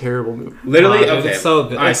take. It's a terrible movie. Literally, Dude, okay. It's so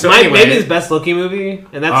good. All right, It's so maybe his best looking movie,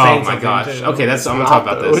 and that's saying Oh my something, gosh. too. Okay, I'm gonna talk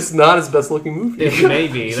about this. It's not his best looking movie. It may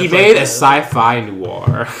be. He That's made like a sci-fi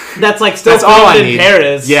noir. That's like still That's all I filmed in need.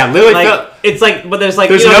 Paris. Yeah, literally. Like, it's like, but there's like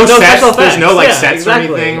There's no no sets. special effects. There's no like Yeah, sets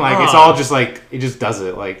exactly. or anything. Like it's Oh. all just like it just does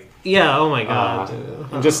it. Like Yeah. Oh my god.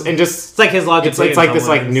 dude. and just It's like his logic. it's like this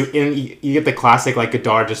like new. You get the classic like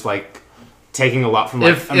Godard just like taking a lot from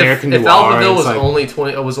like American if noir. Alphaville was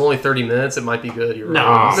like, only 30 minutes, it might be good. You're No.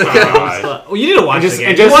 right. Oh, God. Well, you need to watch And just- it again.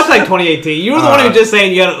 and You just- watched like 2018. You were the one who was just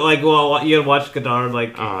saying you had like you had watched Godard like.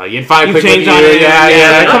 you can find You quick with changed you. on it. Yeah,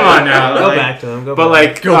 Yeah. Come on now. Go like, back to him. But back.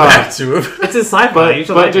 like Go back to him. It's his sci-fi. but- You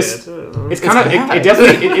should but like just- it. It's kind of it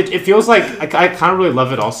definitely it feels like I kind of really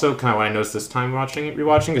love it also kind of what I noticed this time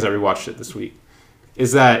rewatching because I rewatched it this week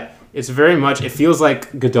is that it's very much it feels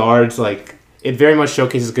like Godard's like it very much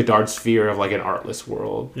showcases Godard's fear of like an artless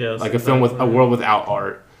world. Yes, like a film with a world without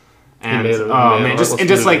art. And He made man, just and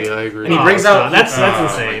just like I agree. and he brings out that's oh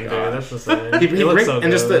insane, my dude. God. That's insane. He It looks brings so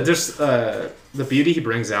and just good. the beauty he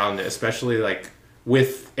brings out in it, especially like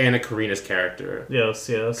with Anna Karina's character. Yes.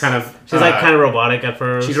 Kind of She's like kind of robotic at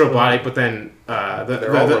first. she's robotic, but then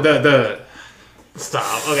the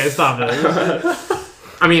Stop. Okay, stop it.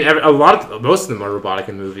 I mean, most of them are robotic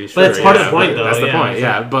in movies. But Sure, it's part of the yeah, point, but though, That's the yeah, point, it's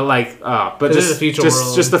yeah. like- But like, but This is just a future just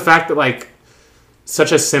world. just the fact that like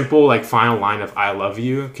such a simple like final line of "I love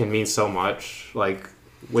you" can mean so much. Like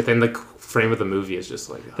within the frame of the movie is just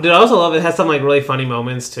like. But I also love it has some like really funny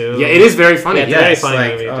moments too. Yeah, it is very funny. Yeah, it's a very yes, funny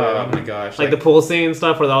like, movie, oh dude. my gosh, Like the pool scene and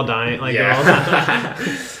stuff where they're all dying. Like they're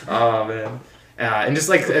all oh man. And just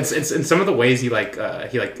like it's in some of the ways he Just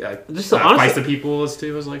fights honestly- the people is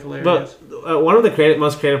like hilarious. But one of the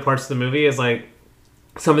most creative parts of the movie is like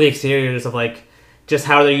some of the exteriors of like just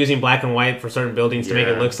how they're using black and white for certain buildings to make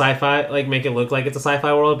it Yeah. look sci-fi, like make it look like it's a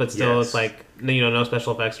sci-fi world, but still Yes. it's like no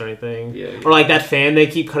special effects or anything. Yeah. Or like that fan they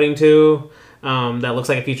keep cutting to, that looks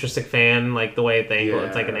like a futuristic fan, like the way the angle,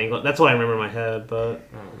 it's like an Yeah. angle. That's what I remember in my head. But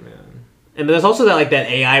Oh man. and there's also that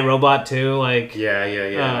AI robot too, like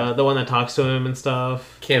Yeah. the one that talks to him and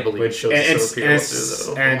stuff. Can't believe Which it shows and so it's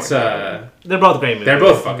though. and Oh it's my God. They're both great movies. they're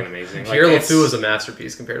both fucking amazing. Pierre Like, it's- LeFou is a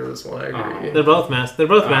masterpiece compared to this one. I agree. They're both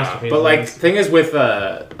masterpieces. But like, thing is with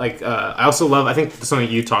I also love. I think something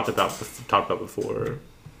you talked about before.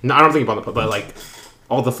 No, I don't think about but like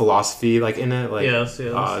all the philosophy like in it. Like, Yes.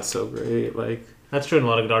 oh, it's so great. Like, that's true in a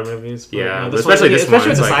lot of Godard movies. But, Yeah, this but especially one, this especially one,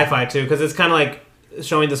 with the it's like- sci-fi too, because it's kind of like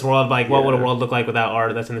showing this world like what would a Yeah. world look like without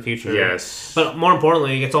art that's in the future. yes, But more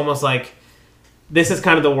importantly, it's almost like this is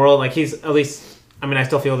kind of the world. Like he's at least. I mean, I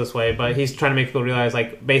still feel this way, but he's trying to make people realize,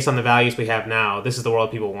 like, based on the values we have now, this is the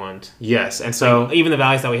world people want. yes, and so Like, even the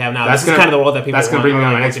values that we have now, that's this is kind of the world that people that's want. gonna bring me or,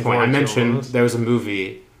 on like, my next looking point. I forward to mentioned almost. there was a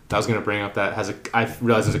movie that I was gonna bring up that I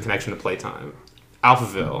realized there's a connection to Playtime.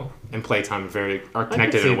 Alphaville and Playtime are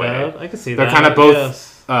connected in a way. I can see They're that. kind of both.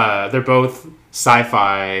 Yes. They're both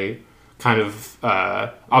sci-fi kind of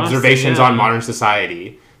observations yeah. on modern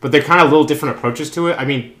society, but they're kind of little different approaches to it. I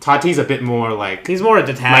mean, Tati's a bit more like He's more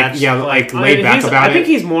detached. laid back about I think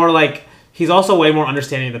it. he's more like he's also way more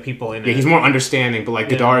understanding of the people in it. yeah, he's more understanding, but like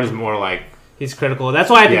Yeah. Godard is more like He's critical. That's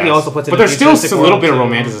why I think he yes. also puts it. But in there's still futuristic a little world, bit of too.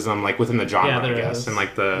 romanticism like within the genre, Yeah, I there guess, is. and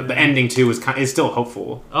like the ending too is still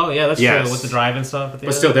hopeful. Oh yeah, that's Yes. true with the drive and stuff. At the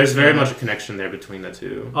But end. still, there's very Yeah. much a connection there between the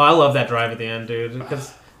two. Oh, I love that drive at the end, dude.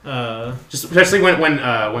 Because Just especially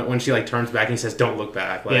when she like turns back and he says, "Don't look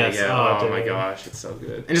back." Like, Yes. yeah, Oh, oh my dude. gosh, it's so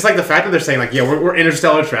good. And just like the fact that they're saying like, "Yeah, we're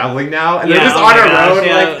interstellar traveling now," and they're yeah, just oh on my our gosh, road.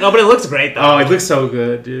 yeah. Like, No, but it looks great though. oh, it looks so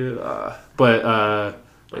good, dude. But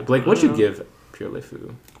Blake, what'd you give Pierre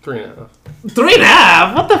LeFou? 3.5.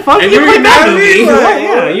 3.5. What the fuck? And You you're played that mad at me? movie? Like,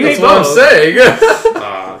 Yeah, you That's hate what I'm both. saying. Come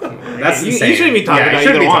on. That's You insane. shouldn't be talking Yeah, about you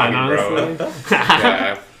shouldn't either be one, talking, bro. honestly.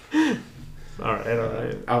 Yeah. All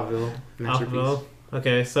right. Alphaville, masterpiece. Alphaville.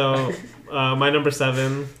 Okay, so my number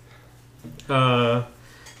 7.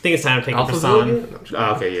 think it's time to take Alphazil? Brisson.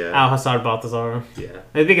 Okay, yeah. Alhazar Balthazar. Yeah.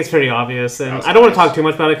 I think it's pretty obvious, and That was I don't want to nice. talk too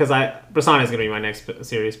much about it because Brisson is going to be my next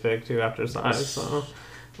series pick too after Size, so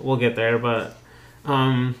we'll get there. But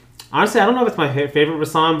honestly, I don't know if it's my favorite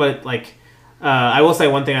Brisson, but like I will say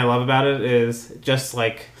one thing I love about it is just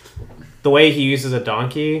like the way he uses a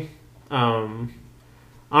donkey.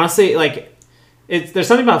 Honestly, like there's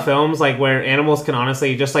something about films like where animals can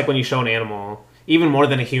honestly just like when you show an animal. Even more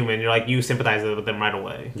than a human, you're like you sympathize with them right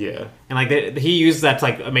away. Yeah, and like he uses that to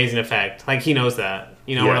like amazing effect. Like he knows that,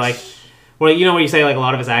 you know, yes. where you know when you say like a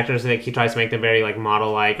lot of his actors, like he tries to make them very like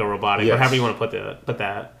model like or robotic Yes. or however you want to put that.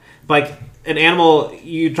 But, like an animal,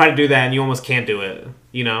 you try to do that and you almost can't do it.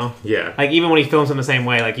 You know, Yeah. Like even when he films them the same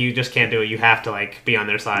way, like you just can't do it. You have to like be on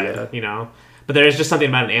their side. Yeah. You know. But there is just something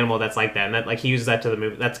about an animal that's like that, and that like he uses that to the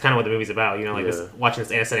movie. That's kind of what the movie's about. You know, like this watching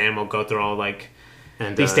this innocent animal go through all like.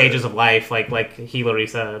 And These stages of life, like Hillary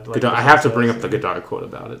said. Like, Godard, I have to bring up the Godard quote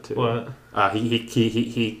about it too. What?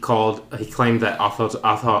 He claimed that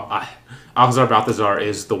Alcazar Balthazar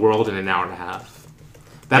is the world in an hour and a half.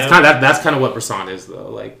 That's kind of what Brisson is though.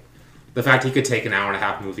 Like the fact he could take an hour and a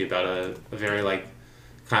half movie about a very like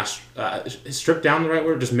kind of stripped down the right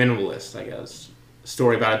word, just minimalist, I guess,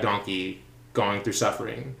 story about a donkey going through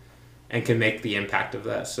suffering, and can make the impact of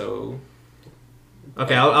that so.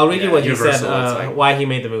 Okay, I'll read you what he said, like, why he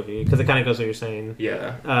made the movie, because it kind of goes what you're saying.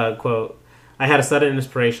 Yeah. Quote, I had a sudden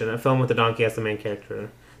inspiration, a film with a donkey as the main character.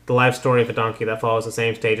 The life story of a donkey that follows the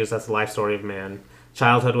same stages as the life story of man.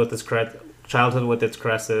 Childhood with its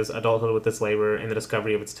caresses, adulthood with its labor, and the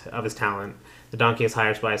discovery of his talent. The donkey is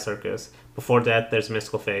hired by a circus. Before death, there's a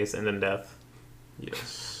mystical phase, and then death.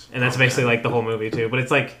 Yes. And that's basically like the whole movie, too. But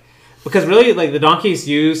it's like, because really, like, the donkey's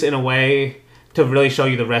used in a way to really show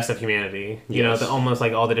you the rest of humanity. You know, almost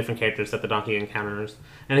like all the different characters that the donkey encounters.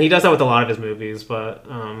 And he does that with a lot of his movies, but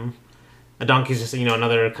a donkey's just, you know,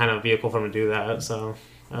 another kind of vehicle for him to do that. So,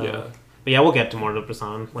 yeah. But yeah, we'll get to more of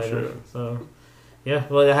Brisson later. Sure. So, yeah.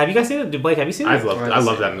 Well, have you guys seen it? Blake, have you seen it? I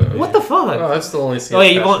love that movie. What the fuck? Oh, that's the only scene. Oh,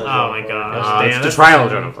 yeah, you won't. Oh, my gosh. Damn, It's the trial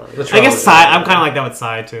of Joan of Arc. I guess I'm kind of like that with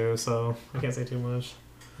Psy, too, so I can't say too much.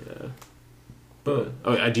 Yeah.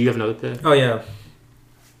 But, do you have another pick? Oh, yeah.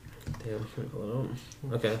 Damn, let me pull it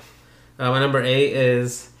up. Okay. My number 8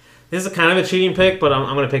 is... This is kind of a cheating pick, but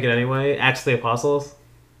I'm going to pick it anyway. Acts of the Apostles.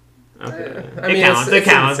 Okay. It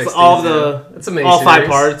counts. It's All the... It's a all 5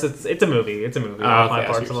 parts. It's a movie. It's a movie. All 5 I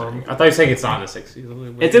parts see what of you're them. saying. I thought you were saying it's not in the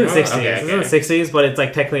 60s. It's in the 60s. Okay, It's in the 60s, but it's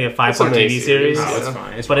like technically a 5-part TV series. Oh, it's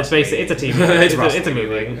fine. But it's basically... It's a TV. It's a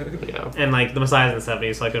movie. Yeah. And like the Messiah's in the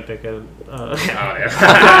 70s, so I could pick it.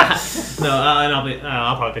 Yeah. No, and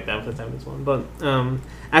I'll probably pick that for the 70s one. But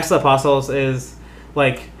Acts of the Apostles is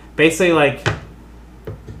like basically like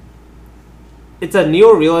it's a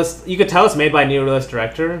neo-realist. You could tell it's made by a neo-realist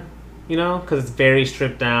director, you know, because it's very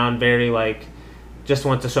stripped down, very like just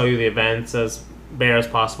wants to show you the events as bare as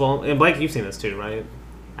possible. And Blake, you've seen this too, right?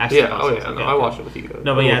 Acts of the Apostles. No, I watched it with you guys.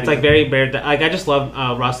 No, but yeah, it's like very bare. Like I just love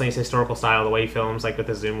Rossellini's historical style, the way he films, like with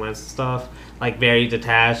the zoom lens and stuff. Like very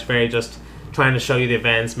detached, very just trying to show you the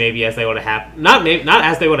events maybe as they would have happened. Not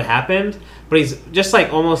as they would have happened, but he's just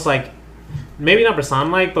like almost like maybe not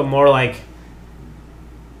Brisson like, but more like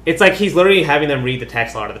it's like he's literally having them read the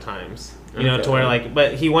text a lot of the times. You know, to where like,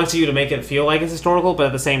 but he wants you to make it feel like it's historical, but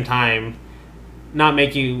at the same time, not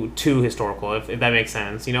make you too historical, if that makes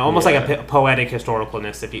sense. You know, almost like a poetic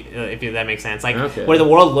historicalness, if that makes sense. Like where the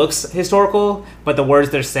world looks historical, but the words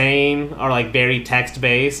they're saying are like very text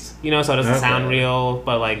based. You know, so it doesn't sound real,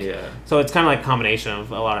 but like so it's kind of like a combination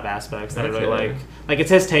of a lot of aspects that I really like. Like it's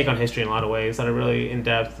his take on history in a lot of ways that are really in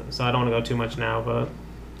depth. So I don't want to go too much now, but.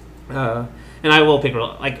 And I will pick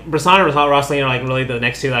like Brisson and Rossellini are like really the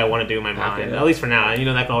next two that I want to do in my mind, at least for now. You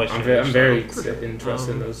know that can always change. I'm very interested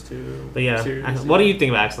in those two. But yeah, series, what do you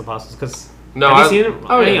think about Acts of the Apostles? Because have you seen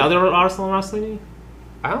any other Rossellini?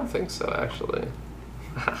 I don't think so, actually.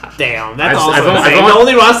 Damn, that's also insane. The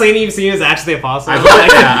only Rossellini you've seen is Acts of the Apostles.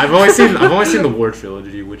 I've only seen the War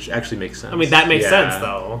trilogy, which actually makes sense. I mean, that makes sense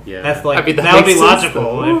though. Yeah, that's like that would be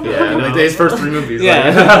logical. His first 3 movies.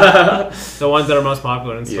 Yeah, the ones that are most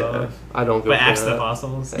popular and stuff. I don't. But Acts of the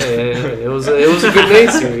Apostles. It was a good name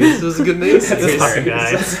series. It was a good name series. This fucking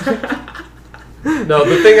guy. No,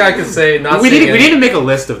 the thing I could say, we need to make a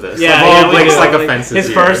list of this. Offenses.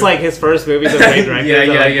 His first movies of great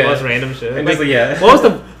directors. The most random shit. And what was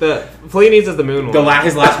the Fellini's is the Moon one?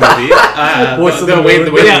 His last movie. What's the Way the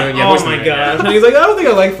Moon? Oh my gosh. And he's like, I don't think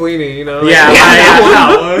I like Fellini. You know?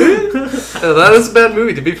 That is a bad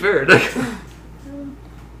movie. To be fair.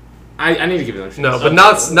 I need to give it a shot. No, but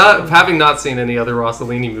not having not seen any other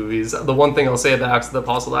Rossellini movies. The one thing I'll say about Acts of the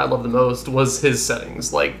Apostle that I love the most was his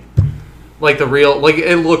settings. Like Like the real, like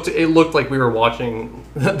it looked like we were watching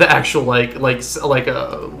the actual like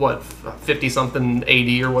a what 50 something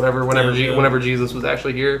AD or whatever whenever Jesus was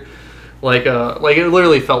actually here. Like it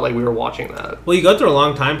literally felt like we were watching that. Well, you go through a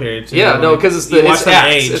long time period too. Yeah, no, because it's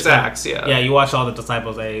Acts. Yeah. Yeah, you watch all the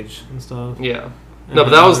disciples' age and stuff. Yeah. No,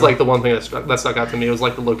 but that was like the one thing that stuck out to me. It was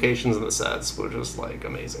like the locations and the sets were just like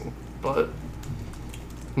amazing, but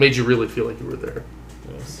made you really feel like you were there.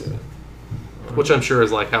 Yes. Yeah. Which I'm sure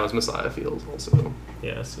is like how his Messiah feels also.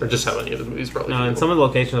 Yes. Or just how any of his movies probably feel. And some of the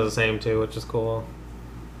locations are the same too, which is cool.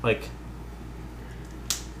 Like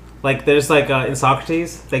there's like in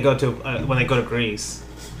Socrates, they go to when they go to Greece,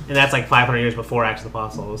 and that's like 500 years before Acts of the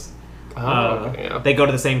Apostles. They go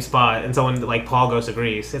to the same spot, and so when like Paul goes to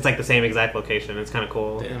Greece, it's like the same exact location. It's kind of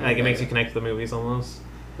cool. Damn, like it makes you connect to the movies almost.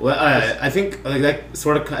 Well, I think like that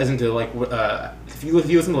sort of ties into like if you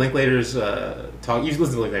listen to Linklater's talk, you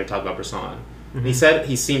listen to Linklater talk about Bresson. Mm-hmm. He said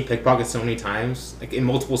he's seen pickpockets so many times, like in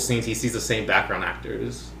multiple scenes, he sees the same background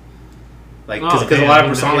actors. Like because a lot of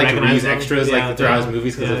Bresson like to reuse extras like throughout his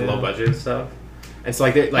movies because of low budget and stuff. And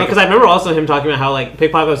so because I remember also him talking about how like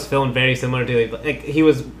Pickpocket was filmed very similar to like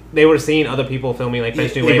they were seeing other people filming like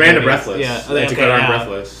French New Wave. He ran to Breathless.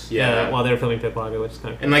 Breathless. Yeah, while they were filming Pickpocket, which is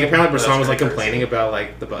kind of cool. And like apparently Bresson was like complaining about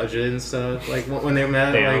like the budget and stuff like when they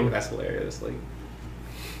met. Like that's hilarious. Like,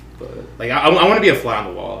 but like I want to be a fly on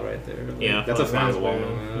the wall right there. Like, that's a fly on the wall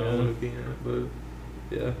moment. I want to be in it,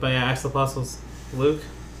 but yeah, Acts of the Apostles, Luke.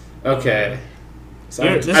 Okay. So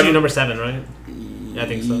this is your number 7, right? Yeah, I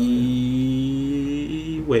think so.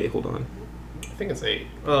 Wait, hold on. I think it's 8.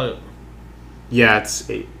 Yeah, it's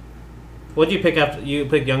 8. What did you pick after? You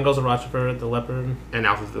picked Young Girls of Rochefort, The Leopard, and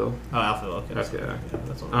Alphaville. Oh, Alphaville. Okay. Okay. Yeah,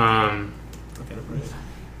 that's one. Okay, no problem.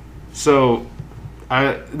 So,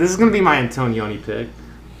 this is gonna be my Antonioni pick,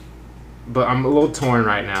 but I'm a little torn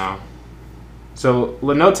right now. So,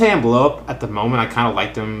 Lenote and Blow Up at the moment, I kind of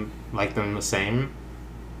like them the same.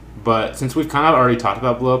 But since we've kind of already talked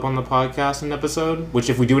about Blow Up on the podcast in an episode,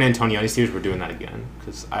 which if we do an Antonioni series, we're doing that again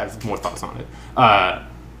because I have more thoughts on it.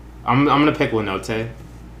 I'm gonna pick Lenote.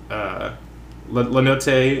 Lenote.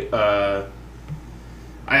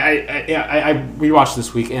 I rewatched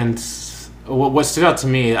this week, and what stood out to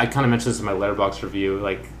me, I kind of mentioned this in my Letterboxd review.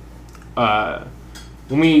 Like,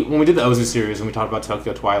 when we did the Ozu series and we talked about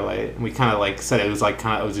Tokyo Twilight, and we kind of like said it was like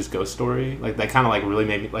kind of Ozu's ghost story. Like that kind of like really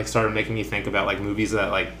made me like started making me think about like movies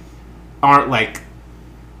that like aren't like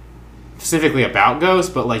specifically about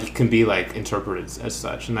ghosts, but like can be like interpreted as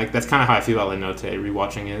such. And like that's kind of how I feel about Lenote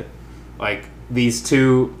rewatching it. Like these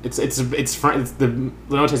two, it's the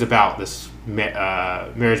Lenote is about this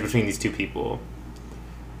marriage between these two people,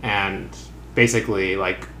 and basically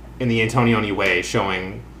like in the Antonioni way,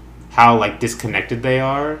 showing how like disconnected they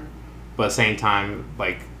are, but at the same time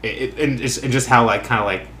like and just how like kind of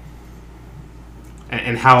like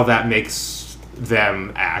and how that makes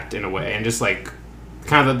them act in a way, and just like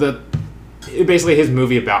kind of basically his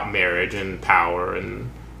movie about marriage and power, and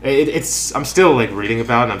I'm still like reading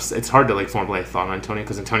about it, and it's hard to like formulate a thought on Antonio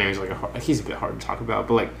because Antonio is like he's a bit hard to talk about,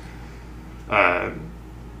 but like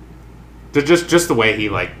just the way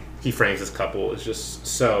he frames this couple is just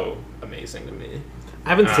so amazing to me. I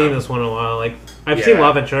haven't seen this one in a while. Like I've seen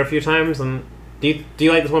La Ventura a few times, and do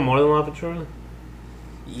you like this one more than La Ventura?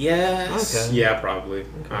 Yes. Okay. Yeah, probably.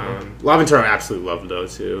 Okay. La Ventura I absolutely loved though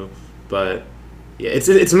too, but yeah, it's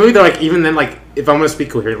a movie that like even then like if I'm gonna speak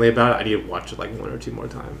coherently about it, I need to watch it like 1 or 2 more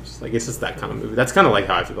times. Like it's just that kind of movie. That's kind of like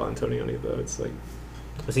how I feel about Antonioni though. It's like.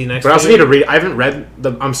 Is he next? But I also need to read. I haven't read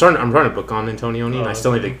I'm writing a book on Antonioni, and I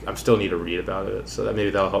still need to read about it. So that maybe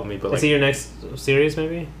that'll help me. But is he your next series?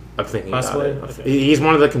 Maybe. I'm thinking possibly. About it. Okay. He's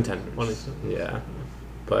one of the contenders. Yeah,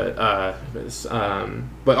 but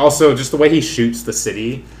also just the way he shoots the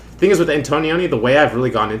city. The thing is with Antonioni, the way I've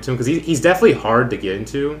really gone into him because he's definitely hard to get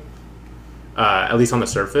into, at least on the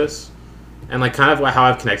surface, and like kind of how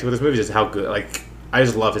I've connected with this movie is how good. Like I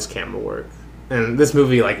just love his camera work, and this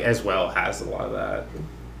movie like as well has a lot of that.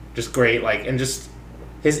 Just great, like, and just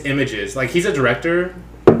his images. Like he's a director,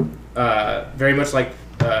 very much like.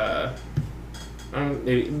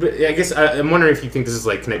 Maybe, but I guess I'm wondering if you think this is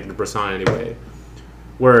like connected to Bresson in any way,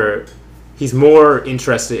 where he's more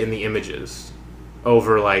interested in the images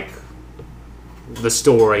over like the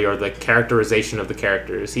story or the characterization of the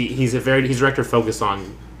characters. He's a director focused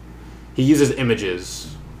on. He uses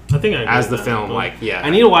images. I think I agree as the with film, that, like I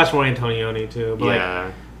need to watch more Antonioni too. But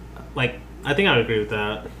yeah, like I think I would agree with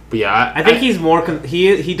that. But yeah, I think he's more.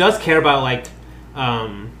 He does care about like.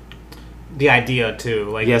 The idea too,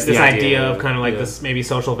 like this idea of kind of like this maybe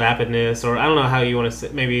social vapidness, or I don't know how you want to say,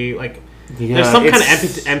 maybe like Yeah, there's some kind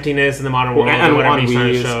of emptiness in the modern world, and whatever he's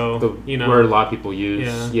trying to show. The word a lot of people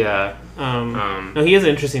use. Yeah. No, he is an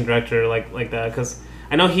interesting director like that because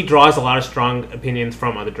I know he draws a lot of strong opinions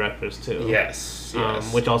from other directors too. Yes.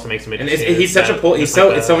 Which also makes him interesting. And he's such a it's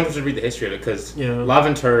so interesting to read the history of it because La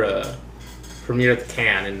Ventura premiered at the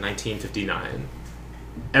Cannes in 1959.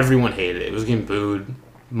 Everyone hated it. It was getting booed.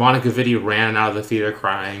 Monica Vitti ran out of the theater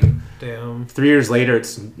crying. Damn. 3 years later,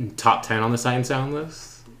 it's top 10 on the Sight and Sound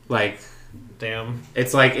list. Like, damn.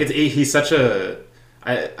 It's like he's such a.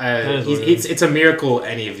 It's a miracle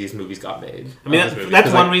any of these movies got made. I mean,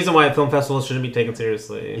 that's one reason why film festivals shouldn't be taken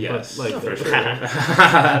seriously. Yes, but, for sure.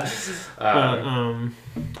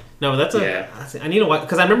 No, that's I need to watch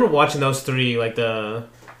because I remember watching those three, like the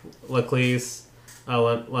Leclerc,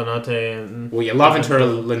 La Notte, and La Ventura,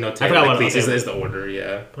 La Notte, Leclerc is the order.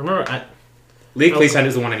 Yeah, I remember. Leclerc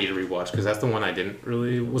is the one I need to rewatch because that's the one I didn't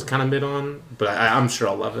really was kind of mid on, but I'm sure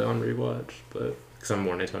I'll love it on rewatch. But because I'm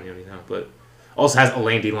more an Antonioni now, but also has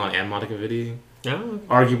Alain Delon and Monica Vitti. Yeah,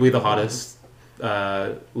 arguably the hottest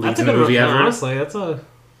leads in the movie ever. Honestly, that's a.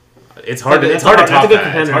 It's hard to top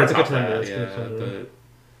that. It's a good contender.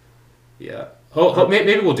 Yeah.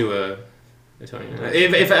 Maybe we'll do a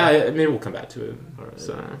Antonioni. Maybe we'll come back to it. All right.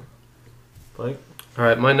 So, Blake. All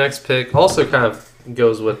right, my next pick also kind of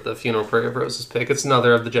goes with the Funeral Parade of Roses pick. It's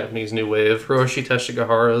another of the Japanese New Wave. Hiroshi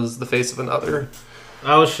Teshigahara's The Face of Another.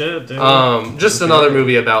 Oh shit, dude. Just another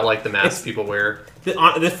movie about like the masks people wear.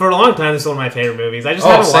 For a long time, this is one of my favorite movies. I just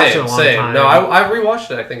haven't watched it in a long time. No, I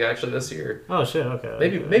rewatched it. I think actually this year. Oh shit, okay.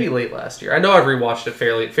 Maybe late last year. I know I've rewatched it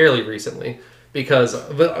fairly recently because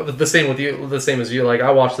the same with you, the same as you. Like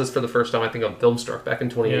I watched this for the first time. I think on Filmstruck back in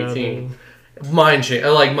 2018. Yeah,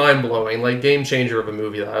 mind blowing, like game changer of a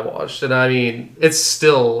movie that I watched, and I mean, it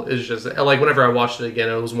still is just like whenever I watched it again,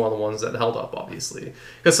 it was one of the ones that held up, obviously,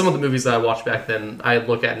 because some of the movies that I watched back then, I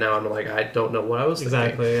look at now and I'm like, I don't know what I was thinking.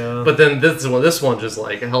 Exactly. Yeah. But then this one just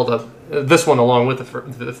like held up. This one along with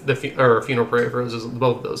the Funeral Parade of Roses,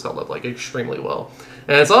 both of those held up like extremely well,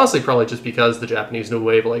 and it's honestly probably just because the Japanese New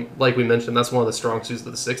Wave, like we mentioned, that's one of the strong suits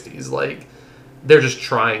of the '60s. Like they're just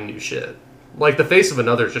trying new shit. Like The Face of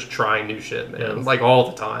Another is just trying new shit, man. Yes. Like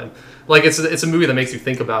all the time. Like it's a movie that makes you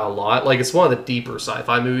think about a lot. Like it's one of the deeper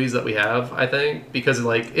sci-fi movies that we have, I think, because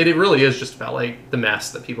like it really is just about like the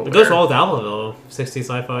masks that people wear. It goes well with Alphaville, 60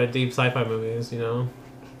 sci-fi, deep sci-fi movies, you know.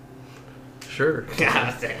 Sure.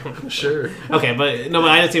 God damn. Sure. Okay, but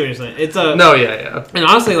I see what you're saying. It's a yeah. And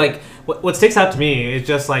honestly, like what sticks out to me is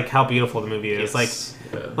just like how beautiful the movie is. Yes.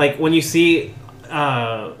 Like when you see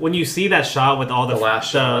that shot with all the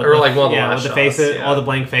last shot, or like one of the last with the shots, faces, all the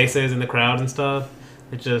blank faces in the crowd and stuff,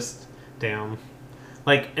 it's just damn.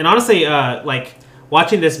 Like, and honestly, like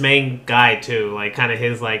watching this main guy too, like kind of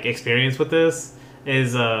his like experience with this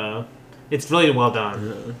is it's really well done.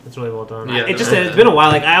 Yeah. It's really well done. Yeah, it's been a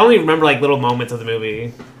while. Like I only remember like little moments of the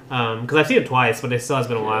movie because I've seen it twice, but it still has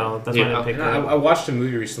been a while. That's why I didn't pick it. I watched a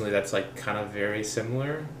movie recently that's like kind of very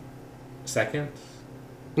similar. Seconds.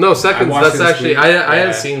 No, Seconds. That's actually I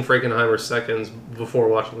had seen Frankenheimer's Seconds before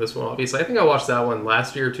watching this one. Obviously, I think I watched that one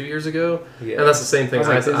last year or 2 years ago, and that's the same thing.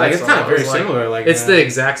 It's kind of very similar. Like it's the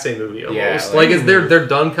exact same movie almost. Yeah, like they're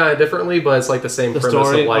done kind of differently, but it's like the same premise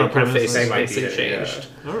story of like or your face same is idea, changed.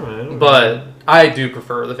 All right. But I do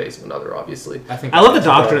prefer The Face of Another. Obviously, I love the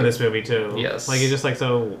Doctor in this movie too. Yes, like he's just like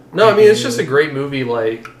so. No, I mean it's just a great movie.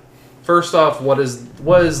 Like, first off, what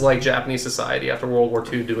is like Japanese society after World War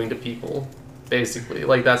II doing to people? Basically,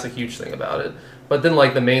 like that's a huge thing about it. But then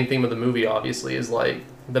like the main theme of the movie obviously is like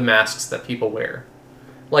the masks that people wear.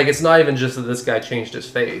 Like it's not even just that this guy changed his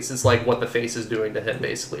face, it's like what the face is doing to him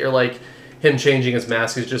basically, or like him changing his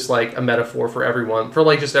mask is just like a metaphor for everyone, for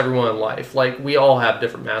like just everyone in life. Like we all have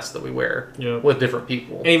different masks that we wear with different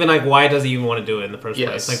people. And even like why does he even want to do it in the first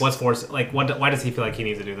Yes. place? Like what's force? Like why does he feel like he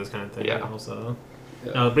needs to do this kind of thing? Yeah. Also.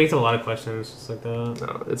 No, it brings up a lot of questions, just like that.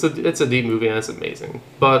 No, it's a deep movie and it's amazing.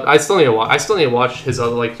 But I still need to watch his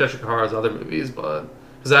other like Teshigahara's other movies, but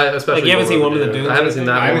because I especially like you haven't seen Woman of the Dunes. I haven't seen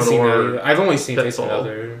that one. I've only seen Face Pitfall. of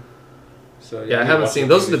Another. So I haven't seen.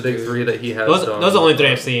 Those are the big three that he has. Those done. are the only three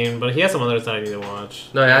I've seen, but he has some others that I need to watch.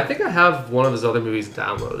 No, yeah, I think I have one of his other movies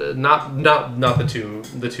downloaded. Not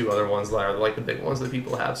the two other ones that are like the big ones that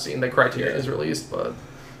people have seen that Criterion has released, but.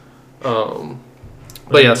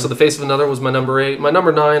 But yeah, so The Face of Another was my number 8. My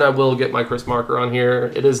number 9, I will get my Chris Marker on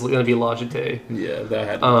here. It is going to be La Jetée. Yeah, that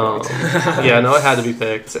had to be picked. Yeah, no, it had to be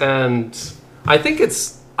picked. And I think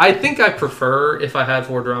I prefer If I Had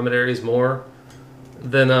Four Dromedaries more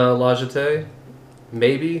than La Jetée.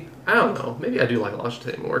 Maybe. I don't know. Maybe I do like La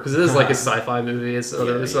Jetée more because it is like a sci-fi movie. It's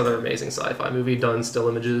another amazing sci-fi movie done still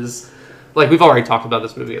images. Like we've already talked about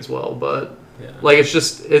this movie as well, but Yeah. Like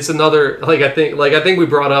it's another I think we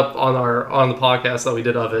brought up on the podcast that we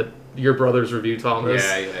did of it. Your brother's review, Thomas.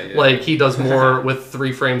 Yeah. Like he does more with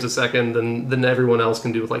 3 frames a second than everyone else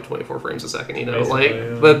can do with like 24 frames a second. You know,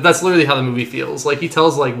 Basically, but that's literally how the movie feels. Like he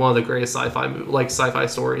tells like one of the greatest sci-fi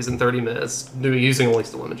stories in 30 minutes, using only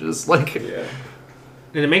still images. Like, and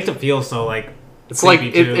it makes it feel so like. It's like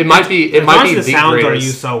it might be the sounds greatest. are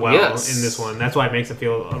used so well in this one. That's why it makes it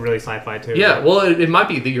feel really sci-fi too. Yeah, well, it might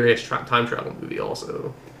be the greatest time travel movie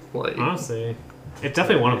also. Like honestly, it's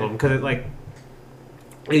definitely one of them because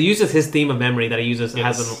it uses his theme of memory that he has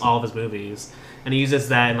in all of his movies, and he uses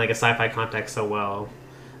that in like a sci-fi context so well,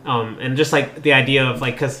 and just like the idea of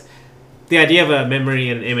because the idea of a memory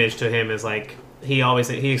and image to him is like he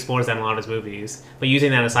explores that in a lot of his movies, but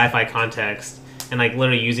using that in a sci-fi context and like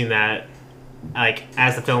literally using that. Like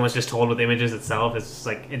as the film is just told with images itself, it's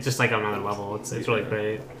just like on another level. It's really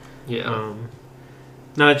great. Yeah.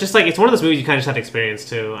 No, it's just like it's one of those movies you kind of just have to experience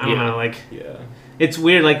too. I don't know, it's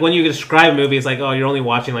weird. Like when you describe a movie, it's like you're only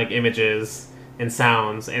watching like images and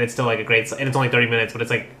sounds, and it's still like and it's only 30 minutes, but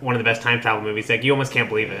it's like one of the best time travel movies. Like you almost can't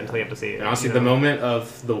believe it until you have to see it. And honestly, the moment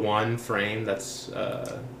of the one frame that's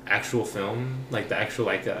actual film, like the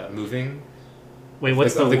actual moving. Wait,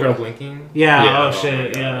 what's the girl blinking? Yeah. Oh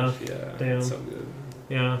shit. Yeah. Damn. It's so good.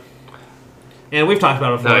 Yeah. And we've talked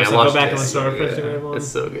about it before, so go back and start first. It's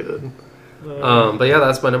so good. But yeah,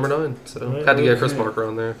 that's my number 9. So had to get a Chris marker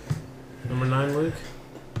on there. Number 9, Luke.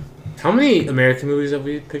 How many American movies have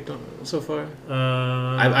we picked on so far?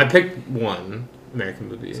 I picked 1 American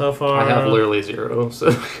movie so far. I have literally 0.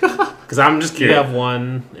 So because I'm just curious. You have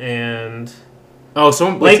 1 and.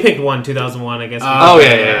 Blake picked 1, 2001, I guess.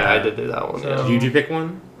 Yeah, I did do that one. So, did you pick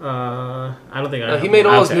 1? I don't think I. He made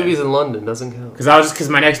all his movies in London. Doesn't count. Because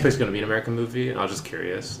my next pick's gonna be an American movie, and I was just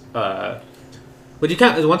curious. Would you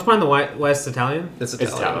count? Is Once Upon the West Italian? It's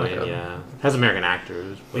Italian. Yeah. It has American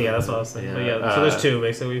actors. But yeah, that's what I was thinking. Yeah. So there's 2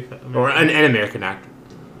 basically. Or an American actor.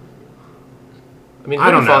 I mean,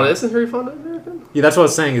 I don't know. Isn't Harry Fonda American? Yeah, that's what I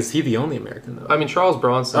was saying. Is he the only American though? I mean, Charles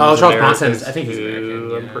Bronson. Charles Bronson. I think he's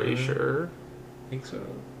American. I'm pretty sure. I think so.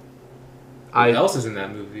 Who else is in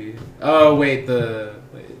that movie? Oh wait. Let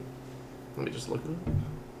me just look at it.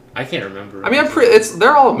 I can't remember. I mean,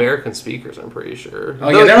 they're all American speakers. I'm pretty sure. Oh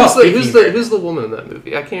yeah, they're all speaking. Who's the woman in that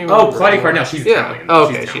movie? I can't remember. Oh, Claudia Cardinal. She's Italian. Oh,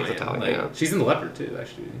 okay, she's Italian. She's in The Leopard too,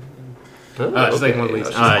 actually. She's like one of the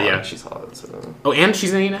leads. She's hot. So. Oh, and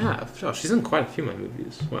she's in 8.5. Oh, she's in quite a few of my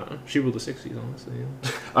movies. Wow, she ruled the '60s, honestly.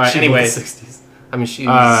 All right. Anyway, the '60s. I mean,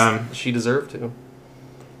 she deserved to.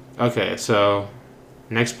 Okay, so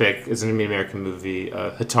next pick is going to be an American movie,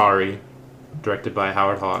 Hatari, directed by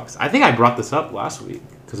Howard Hawks. I think I brought this up last week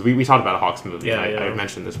because we talked about a Hawks movie. Yeah, I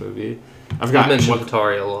mentioned this movie. I forgot. You mentioned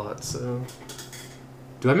Hatari a lot, so.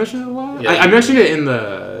 Did I mention it a lot? Yeah, I mentioned it in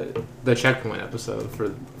the Checkpoint episode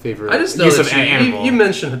for favorite. I just know that you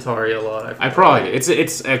mentioned Hatari a lot. I probably did.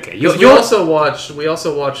 It's okay. We also watched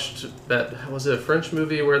that. Was it a French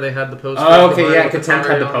movie where they had the poster? Oh, okay, yeah. Contempt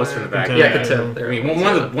had the poster in the back. Yeah, Contempt. I mean,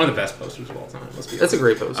 one of the best posters of all time. That's a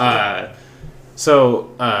great poster.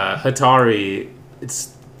 Hatari,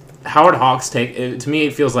 it's Howard Hawks to me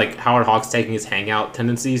it feels like Howard Hawks taking his hangout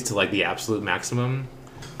tendencies to like the absolute maximum.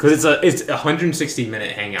 Because it's a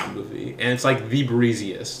 160-minute hangout movie, and it's like the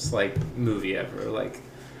breeziest movie ever.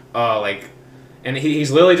 And he's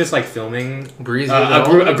literally just like filming a group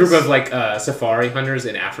of safari hunters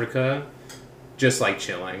in Africa, just like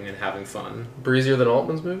chilling and having fun. Breezier than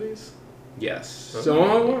Altman's movies? Yes.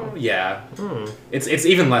 So yeah, it's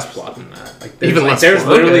even less plot than that. There's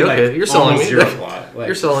literally you're selling me. Zero plot.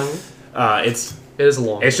 You're selling me. It is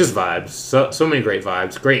long. It's just vibes. So many great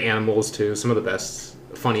vibes. Great animals too. Some of the best.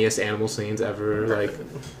 Funniest animal scenes ever, like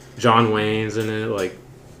John Wayne's in it,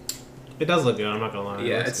 it does look good. I'm not gonna lie.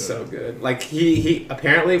 Yeah, it's so good. Like he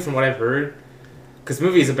apparently, from what I've heard, because the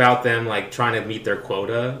movie is about them trying to meet their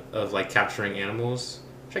quota of capturing animals,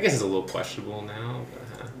 which I guess is a little questionable now.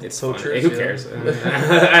 It's so true. Hey, who cares?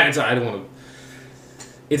 I don't want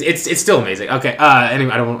to. It's still amazing. Okay.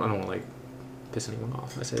 Anyway, I don't want to piss anyone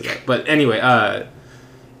off. I say that, but anyway.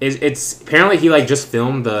 It's apparently he just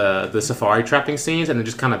filmed the safari trapping scenes and then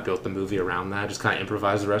just kind of built the movie around that, just kind of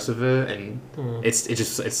improvised the rest of it, and it's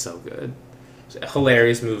so good. It's a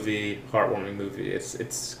hilarious movie, heartwarming movie.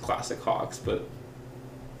 It's classic Hawks, but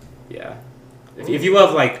yeah, if you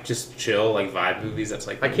love just chill vibe movies, that's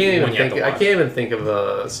I can't even think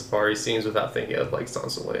of safari scenes without thinking of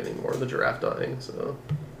Sans Soleil anymore. The giraffe dying. So.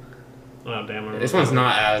 Oh damn! This one's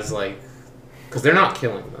not as because they're not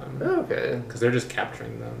killing them. Oh, okay. Because they're just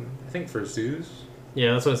capturing them. I think for zoos.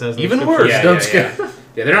 Yeah, that's what it says. Even worse. Yeah.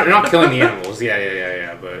 Yeah, they're not killing the animals.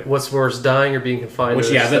 Yeah. But what's worse, dying or being confined? Which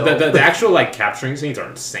to the actual like capturing scenes are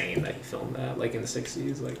insane that he filmed that like in the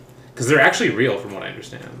 60s, like because they're actually real from what I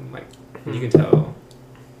understand. Like you can tell.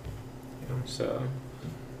 So.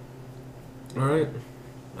 All right.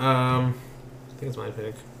 I think it's my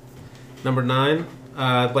pick. Number 9.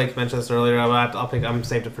 Blake mentioned this earlier. I'm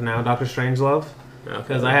saved it for now. Doctor Strangelove.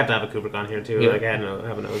 Because I have to have a Kubrick on here too. Yeah. Like I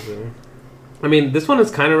have an Ozu. I mean, this one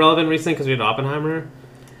is kind of relevant recently because we had Oppenheimer,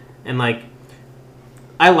 and like,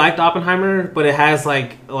 I liked Oppenheimer, but it has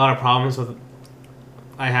like a lot of problems with.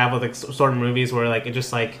 I have with like certain movies where like it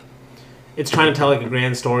just like, it's trying to tell like a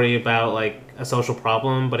grand story about like a social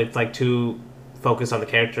problem, but it's like too focused on the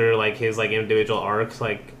character, like his like individual arcs.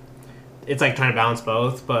 Like, it's like trying to balance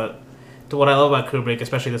both. But to what I love about Kubrick,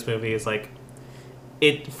 especially this movie, is like.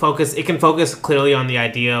 It can focus clearly on the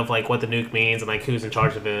idea of like what the nuke means and like who's in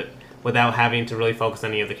charge of it without having to really focus on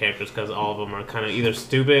any of the characters because all of them are kind of either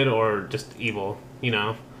stupid or just evil, you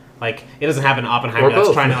know? Like, it doesn't have an Oppenheimer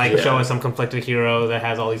that's trying to like show us some conflicted hero that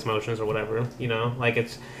has all these emotions or whatever, you know? Like,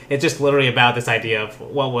 it's just literally about this idea of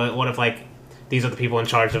what if like these are the people in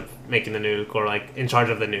charge of making the nuke or like in charge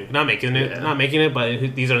of the nuke. Not making it,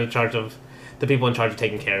 but these are in charge of the people in charge of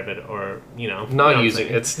taking care of it, or not using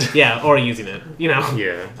it. Yeah, or using it.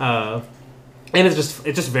 Yeah. And it's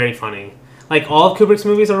just very funny. Like all of Kubrick's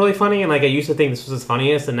movies are really funny, and like I used to think this was his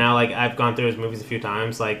funniest, and now like I've gone through his movies a few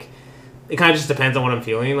times. Like it kind of just depends on what I'm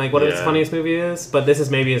feeling, like what his funniest movie is. But this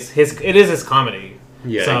is maybe his comedy.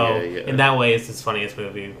 Yeah. So in that way, it's his funniest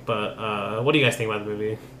movie. But what do you guys think about the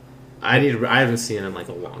movie? I haven't seen it in like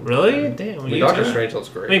a long time. Really? Damn. Doctor Strangelove's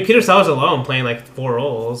great. I mean, Peter Sellers alone playing like 4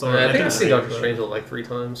 roles. I think I've seen Doctor Strangelove like 3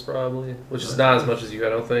 times probably, which is not as much as you, I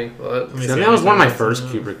don't think. But that was one of my first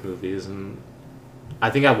Kubrick movies, and I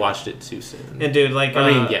think I watched it too soon. And dude, like,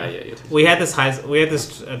 yeah. We had this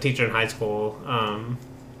teacher in high school,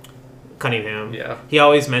 Cunningham. Yeah. He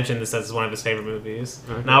always mentioned this as one of his favorite movies,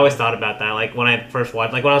 and I always thought about that. Like when I first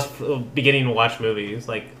watched, like when I was beginning to watch movies,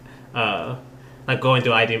 like going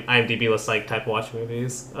through IMDb lists, like type watch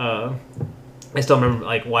movies. I still remember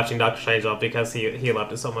like watching Doctor Strangelove because he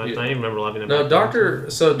loved it so much. Yeah. I even remember loving it. No, Doctor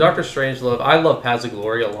Strangelove. I love Paths of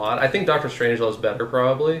Glory a lot. I think Doctor Strangelove is better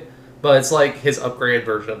probably, but it's like his upgraded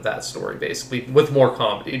version of that story basically with more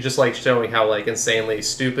comedy, just like showing how like insanely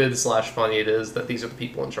stupid / funny it is that these are the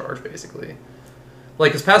people in charge basically.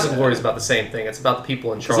 Like, because Paths of Glory is about the same thing. It's about the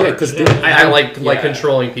people in charge. Yeah, because I like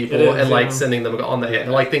controlling people and like sending them on the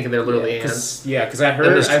and like thinking they're literally ants. Yeah, because I heard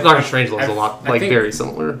Doctor Strangelove is a lot very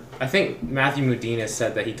similar. I think Matthew Modine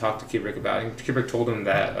said that he talked to Kubrick about it. And Kubrick told him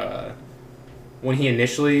that when he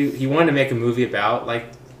wanted to make a movie about like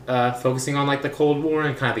focusing on like the Cold War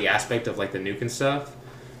and kind of the aspect of like the nuke and stuff.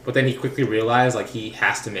 But then he quickly realized, like, he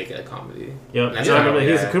has to make it a comedy. Yep.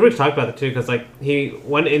 Kubrick talked about it, too, because, like, he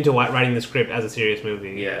went into writing the script as a serious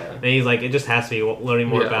movie. Yeah. And he's like, it just has to be learning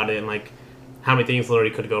more about it and, like, how many things literally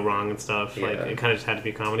could go wrong and stuff. Yeah. Like, it kind of just had to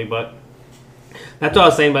be comedy. But that's what I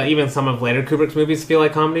was saying about even some of later Kubrick's movies feel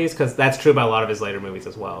like comedies, because that's true about a lot of his later movies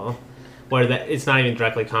as well. Where it's not even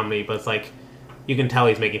directly comedy, but it's like, you can tell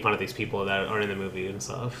he's making fun of these people that are in the movie and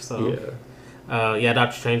stuff. So... Yeah.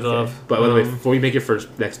 Doctor Strangelove. Okay. But by the way, before you make your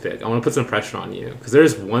next pick, I want to put some pressure on you because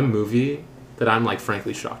there's one movie that I'm like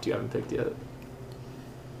frankly shocked you haven't picked yet.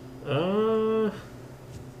 Oh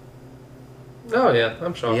yeah,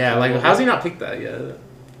 I'm shocked. Yeah, like how's he not picked that yet?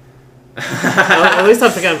 At least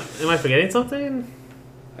I'm forgetting. Am I forgetting something?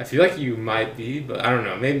 I feel like you might be, but I don't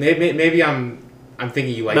know. Maybe I'm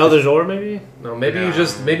thinking you like Mel de Jour, maybe. No, maybe he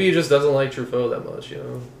just doesn't like Truffaut that much, you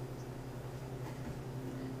know.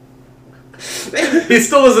 He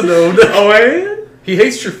still doesn't know. Oh, wait? He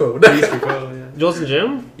hates Truffaut. Yeah. Jules and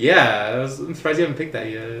Jim? Yeah, I'm surprised you haven't picked that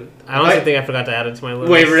yet. I honestly think I forgot to add it to my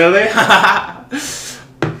list. Wait, really?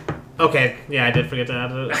 Okay, yeah, I did forget to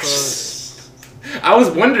add it. So. I was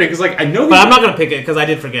wondering, because like, I know... But I'm not going to pick it, because I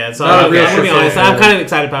did forget. So I'm going to be honest, I'm kind of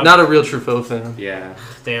excited about it. Not a real Truffaut fan. Yeah.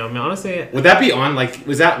 Damn, I mean, honestly... Would that be on, like,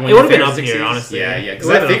 was that one it would have been up here, honestly. Yeah, because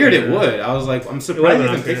I figured it would. I was like, I'm surprised you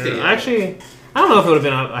haven't picked it yet. Actually... I don't know if it would have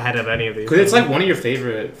been ahead of any of these. Because it's like one of your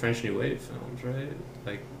favorite French New Wave films, right?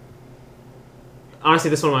 Like, honestly,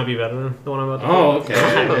 this one might be better. The one I'm about to pick.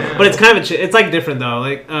 Okay. But it's kind of it's like different though,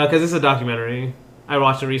 like because this is a documentary. I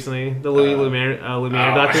watched it recently, the Louis Lumiere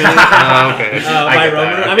documentary. Okay. By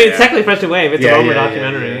Romer. I mean, it's technically French New Wave. It's a Romer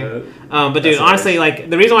documentary. Yeah. But dude, honestly, like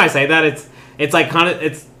the reason why I say that it's like kind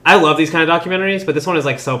of I love these kind of documentaries, but this one is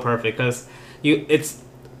like so perfect because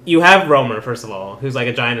you have Romer first of all, who's like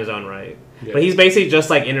a giant in his own right. Yeah. But he's basically just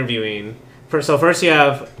like interviewing. So first you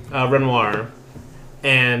have Renoir,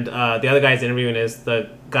 and the other guy he's interviewing is the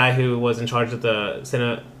guy who was in charge of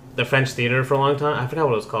the the French theater for a long time. I forgot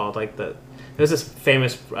what it was called. Like it was this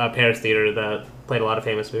famous Paris theater that played a lot of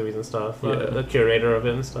famous movies and stuff. The curator of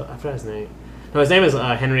it and stuff. I forgot his name. No, his name is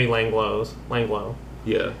Henry Langlois.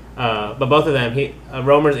 Yeah. But both of them,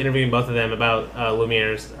 Romer's interviewing both of them about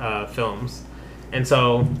Lumiere's films, and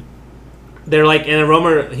so they're like, and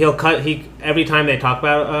Romer, every time they talk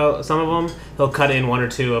about some of them, he'll cut in one or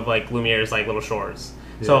two of like Lumiere's like little shorts.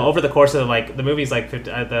 Yeah. So over the course of like the movie's like 50,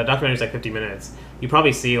 the documentary's like 50 minutes, you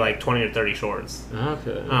probably see like 20 or 30 shorts.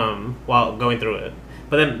 Okay. While going through it,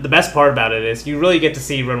 but then the best part about it is you really get to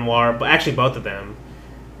see Renoir, but actually both of them.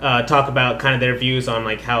 Talk about kind of their views on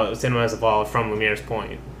like how cinema has evolved from Lumiere's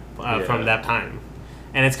point from that time,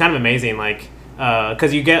 and it's kind of amazing, like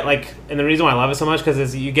because you get like, and the reason why I love it so much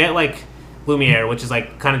because you get like Lumiere, which is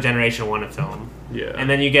like kind of generation one of film, and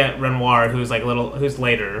then you get Renoir, who's like who's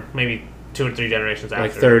later, maybe 2 or 3 generations after,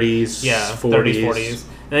 like 30s, 40s,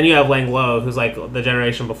 and then you have Langlois, who's like the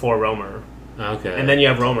generation before Romer. Okay. And then you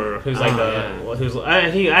have Romer, who's like Romer's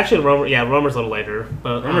a little later,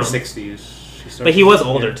 but Romer's 60s. But he was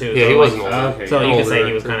older too. Yeah, so he was older. Okay, so you could say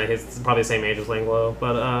he was kind of probably the same age as Langlois.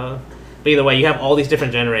 But either way, you have all these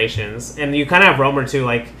different generations, and you kind of have Romer too.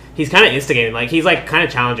 Like he's kind of instigating, like he's like kind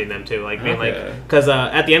of challenging them too, like being like, because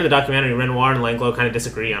at the end of the documentary, Renoir and Langlois kind of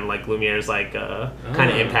disagree on like Lumiere's like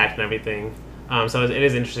kind of impact and everything. So it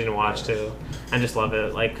is interesting to watch too. I just love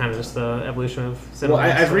it, like kind of just the evolution of cinema. Well,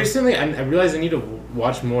 I realized I need to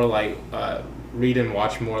watch more like. Read and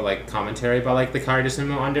watch more like commentary about like the Cahiers du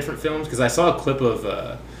Cinema on different films, because I saw a clip of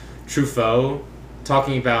Truffaut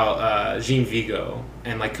talking about Jean Vigo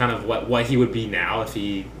and like kind of what he would be now if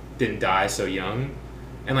he didn't die so young,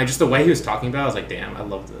 and like just the way he was talking about it, I was like, damn, I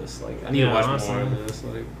love this. Like I need to watch more of this.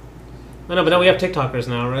 Like I know, but now we have TikTokers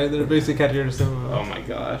now, right? They're basically Cahiers du Cinema. Oh my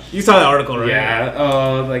gosh, you saw the article, right? Yeah.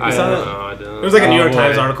 Oh, like I saw that. No, I didn't. It was like a New York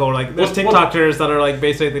Times article. Like there's TikTokers that are like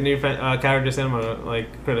basically the new Cahiers du Cinema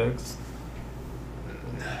like critics.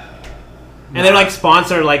 And they're like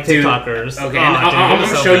sponsored like TikTokers. Dude, okay, I'm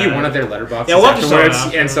gonna show you one of their letterboxes. Yeah, we'll have to show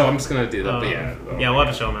them and so I'm just gonna do that. But we'll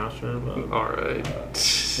have to show them after. But. All right.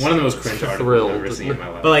 One of the most cringe articles I've ever seen in my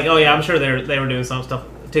life. But like, oh yeah, I'm sure they were doing some stuff.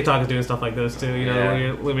 TikTok is doing stuff like this too. You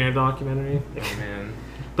know, Lumiere documentary. Oh man.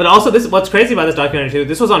 But also, what's crazy about this documentary too?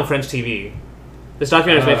 This was on French TV. This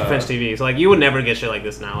documentary was made for French TV, so like you would never get shit like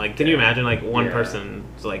this now. Like, can you imagine like one person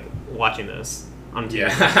like watching this on TV?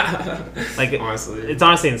 Yeah. Like honestly, it's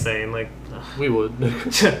honestly insane. Like we would.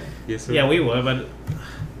 Yes, sir. Yeah, we would,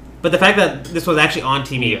 but the fact that this was actually on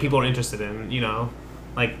TV, people were interested in, you know,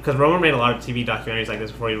 like because Romer made a lot of TV documentaries like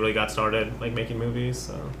this before he really got started, like making movies.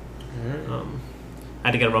 So, I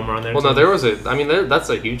had to get Romer on there. Well, no, there was that's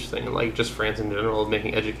a huge thing, like just France in general,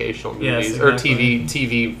 making educational movies or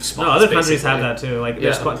TV spots. No, other countries have that too. Like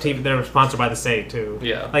they're sponsored by the state too.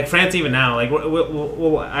 Yeah, like France even now. Like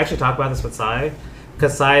we'll actually talk about this with Psy.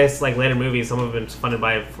 Because Psy's like later movies, some of them been funded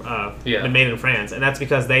by been made in France, and that's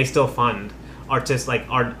because they still fund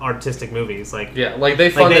artistic movies. Like like they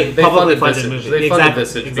funded movies. They funded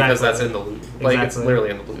Visage because that's in the Louvre. Like it's literally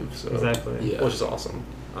in the Louvre. So. Exactly. Which is awesome.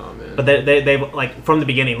 Oh man. But they've like from the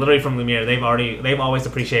beginning, literally from Lumiere, they've always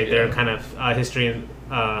appreciated their kind of history and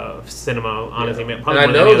cinema. Honestly, and I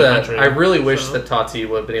know that I really wish that Tati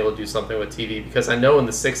would have been able to do something with TV, because I know in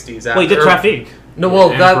the '60s. Well, he did Trafic. No,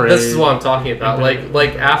 this is what I'm talking about.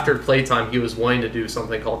 Like after Playtime, he was wanting to do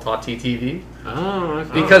something called Tati TV. Oh,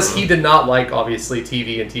 okay. Because he did not like obviously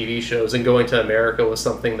TV and TV shows, and going to America was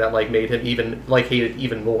something that like made him even like hate it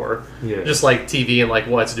even more. Yeah. Just like TV and like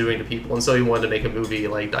what it's doing to people, and so he wanted to make a movie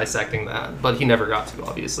like dissecting that, but he never got to,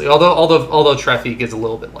 obviously. Although Trafic is a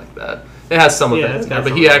little bit like that. It has some of that in there,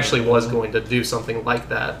 but he actually was going to do something like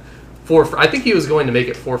that I think he was going to make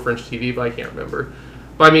it for French TV, but I can't remember.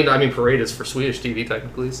 But I mean, Parade is for Swedish TV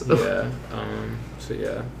technically. So. Yeah. So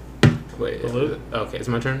yeah. Wait. Okay, it's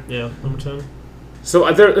my turn. Yeah, number 10.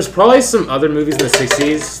 So there's probably some other movies in the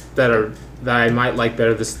 '60s that I might like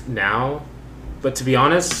better this now, but to be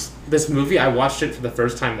honest, this movie I watched it for the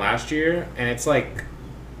first time last year, and it's like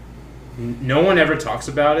no one ever talks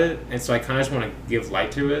about it, and so I kind of just want to give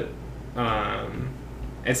light to it.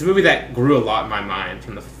 It's a movie that grew a lot in my mind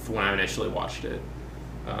from when I initially watched it.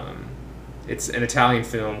 It's an Italian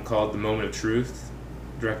film called The Moment of Truth,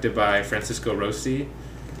 directed by Francisco Rossi,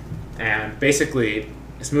 and basically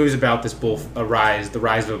this movie's about this the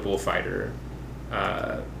rise of a bullfighter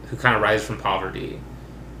who kind of rises from poverty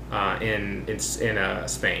in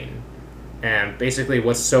Spain. And basically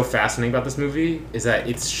what's so fascinating about this movie is that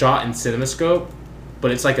it's shot in CinemaScope,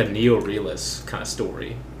 but it's like a neo-realist kind of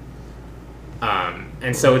story.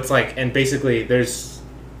 And so it's like, and basically there's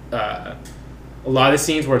a lot of the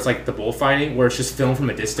scenes where it's like the bullfighting, where it's just filmed from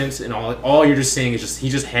a distance, and all you're just seeing is just he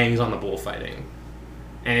just hangs on the bullfighting,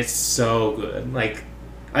 and it's so good. Like,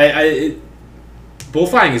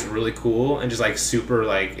 bullfighting is really cool and just like super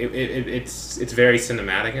like it's very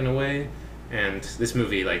cinematic in a way, and this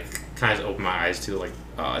movie like kind of opened my eyes to like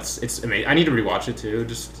it's amazing. I need to rewatch it too,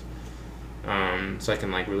 just so I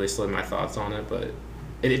can like really slow my thoughts on it. But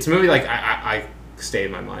it's a movie like I stayed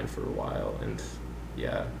in my mind for a while, and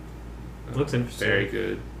yeah, looks interesting. Very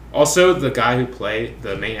good. Also, the guy who played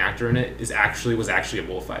the main actor in it was actually a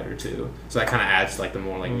bullfighter too, so that kind of adds like the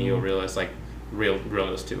more like neo-realist like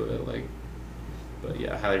realness to it. Like, but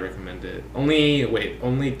yeah, highly recommend it. Only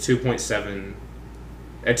 2.7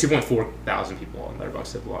 at 2.4 thousand people on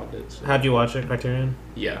Letterboxd have logged it. So. How'd you watch it, Criterion?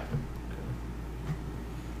 Yeah.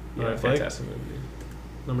 Yeah, right, fantastic movie.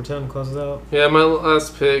 Number 10 closes out. Yeah, my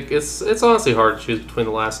last pick. It's honestly hard to choose between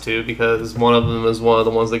the last two because one of them is one of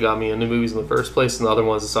the ones that got me into movies in the first place, and the other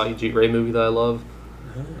one is a Satyajit Ray movie that I love.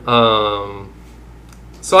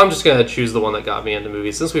 So I'm just gonna choose the one that got me into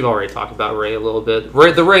movies since we've already talked about Ray a little bit.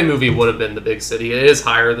 The Ray movie would have been The Big City. It is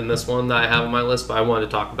higher than this one that I have on my list, but I wanted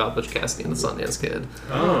to talk about Butch Cassidy and the Sundance Kid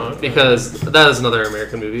because that is another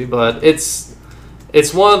American movie, but it's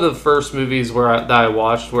one of the first movies that I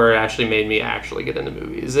watched where it actually made me actually get into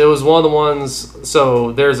movies. It was one of the ones.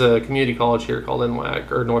 So there's a community college here called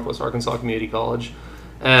NWAC, or Northwest Arkansas Community College,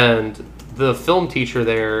 and the film teacher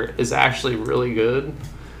there is actually really good.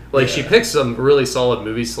 Like she picks some really solid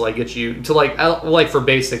movies to like get you to like for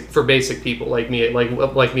basic people like me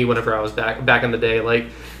whenever I was back in the day like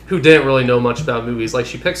who didn't really know much about movies. Like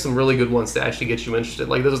she picks some really good ones to actually get you interested.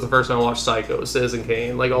 Like this was the first time I watched Psycho, Citizen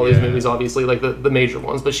Kane, like all these movies obviously like the major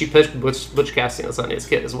ones, but she picked Butch Cassidy and the Sundance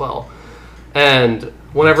Kid as well. And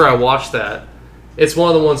whenever I watched that, it's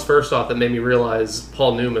one of the ones first off that made me realize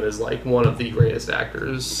Paul Newman is like one of the greatest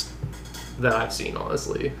actors that I've seen,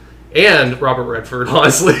 honestly. And Robert Redford,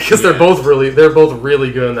 honestly, because they're both really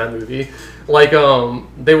good in that movie. Like,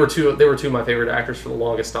 they were two of my favorite actors for the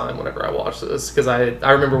longest time. Whenever I watched this, because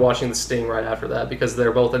I remember watching The Sting right after that because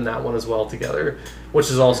they're both in that one as well together, which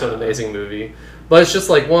is also an amazing movie. But it's just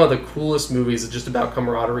like one of the coolest movies. It's just about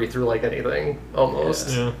camaraderie through like anything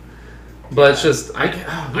almost. Yeah. But it's just I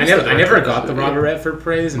never got the Robert Redford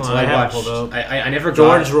praise until I watched. I never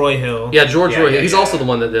George Roy Hill. Yeah, George Roy Hill. He's also the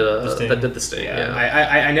one that did the Sting. Yeah.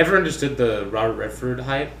 I never understood the Robert Redford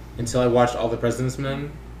hype until I watched All the President's Men.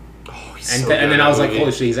 Oh, and then I was like,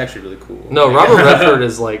 holy shit, he's actually really cool. No, Robert Redford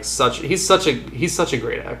is like he's such a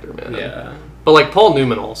great actor, man. Yeah. But like Paul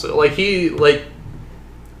Newman also, he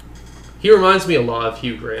reminds me a lot of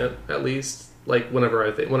Hugh Grant, at least. Like whenever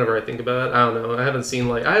I think about it, I don't know. I haven't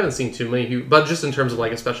seen too many but just in terms of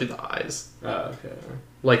like especially the eyes. Oh, okay.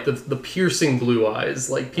 Like the piercing blue eyes.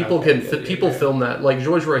 Like people film that. Like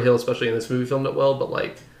George Roy Hill, especially in this movie, filmed it well. But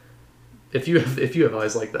like if you have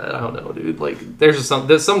eyes like that, I don't know, dude. Like there's some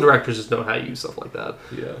directors just know how to use stuff like that.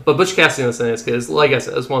 Yeah. But Butch Cassidy and the Sundance Kid is, like I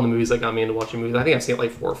said, it's one of the movies that got me into watching movies. I think I've seen it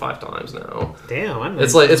like 4 or 5 times now. Damn,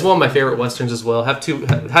 it's one of my favorite westerns as well. Had to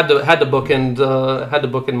bookend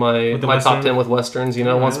my top 10 with westerns. You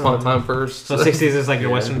know, Once Upon a Time first. So 60s is like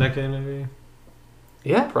your western decade, maybe.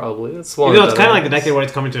 Yeah, probably. It's one. It's kind of like the decade where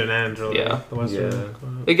it's coming to an end. Really. Yeah, the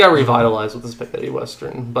western. It got revitalized with the spaghetti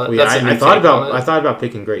western, but I thought about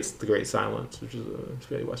picking The Great Silence, which is a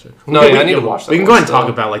spaghetti western. I need to watch that. We can go ahead and talk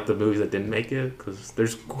about like the movies that didn't make it because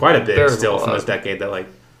there's quite a bit still from this decade that like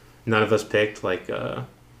none of us picked. Like, all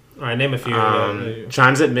right, name a few.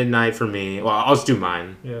 Chimes at Midnight for me. Well, I'll just do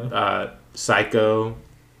mine. Yeah. Psycho,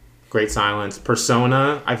 Great Silence,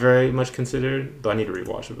 Persona. I very much considered, though I need to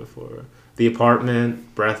rewatch it before. The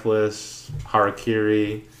Apartment, Breathless,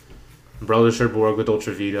 Harakiri, Brothers Cherbourg with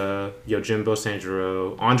Dolce Vita, Yojimbo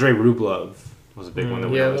Sanjuro, Andrei Rublev was a big one that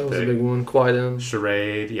we always picked. Yeah, that was a big one. Quiet End.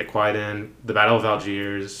 Charade, Quiet End, The Battle of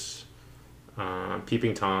Algiers,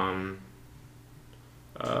 Peeping Tom,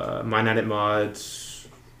 My Night at Maud's,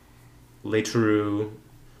 Les True,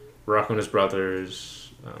 Rocco and His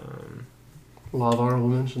Brothers. A lot of honorable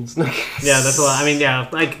mentions. Yeah, that's a lot. I mean, yeah,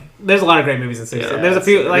 like there's a lot of great movies in 60s. Yeah, there's a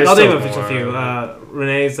few. Like I'll name a few.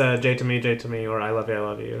 Renee's J to Me, or I Love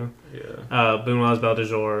You. Yeah. Buñuel's Belle de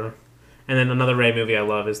Jour, and then another Ray movie I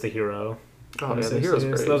love is The Hero. Oh yeah, The Hero's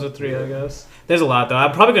great. Those are 3, I guess. There's a lot though.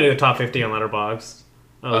 I'm probably gonna do a top 50 on Letterboxd.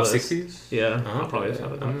 Of 60s? Yeah. I'll probably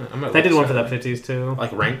have it. I did one for that 50s too.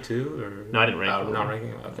 Like rank 2? Or? No, I didn't rank. Not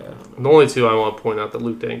ranking? Okay. The only 2 I want to point out that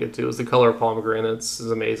Luke didn't get to is The Color of Pomegranates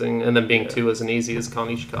is amazing, and then being 2 as an easy as Kan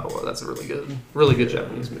Ishikawa. That's a really good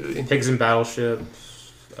Japanese movie. Pigs and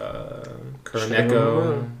Battleships,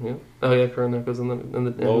 Kuroneko. Yeah. Oh yeah, Kuroneko's in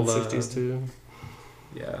the 60s too.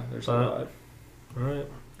 Yeah, there's a lot. All right.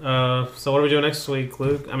 So what are we doing next week,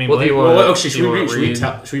 Luke? I mean, what do you want? Well, should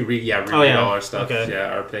we read? Yeah, read all our stuff. Okay.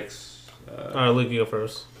 Yeah, our picks. All right, Luke, you go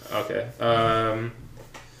first. Okay.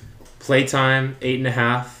 Playtime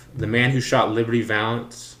 8.5. The Man Who Shot Liberty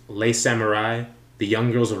Valance, Les Samurai, The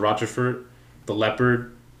Young Girls of Rochefort, The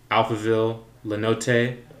Leopard, Alphaville,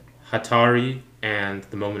 Lenote, Hatari, and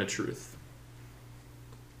The Moment of Truth.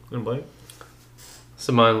 And Blake?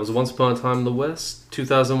 So mine was Once Upon a Time in the West,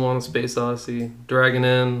 2001: A Space Odyssey, Dragon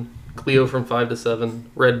Inn, Cleo from 5 to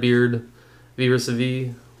 7, Redbeard, Vivre Sa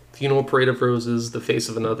Vie, Funeral Parade of Roses, The Face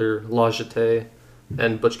of Another, La Jetée,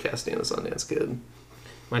 and Butch Cassidy and the Sundance Kid.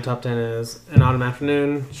 My top 10 is An Autumn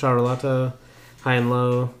Afternoon, Charlotte, High and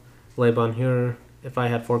Low, Le Bonheur, If I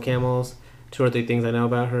Had 4 Camels, 2 or 3 Things I Know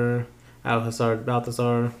About Her, Alcazar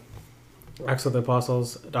Balthazar, Acts of the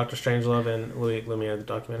Apostles, Dr. Strangelove, and Louis Lumiere, the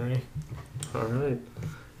documentary. All right.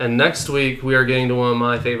 And next week, we are getting to one of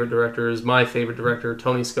my favorite directors. My favorite director,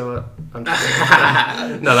 Tony Scott. I'm just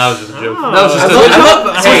kidding. No, that was just a joke. Oh, that was just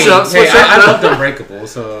a switch up. I loved Unbreakable,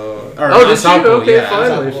 so... Oh, did you? Okay, yeah,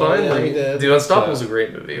 finally. Yeah, Dude, Unstoppable's a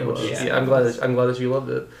great movie. I'm glad that you loved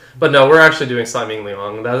it. But no, we're actually doing Tsai Ming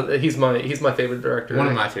Liang. He's my favorite director. One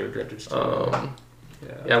of my favorite directors, too.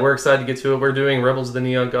 Yeah, we're excited to get to it. We're doing Rebels of the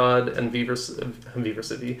Neon God and Viva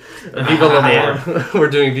City. Viva L'Amour. We're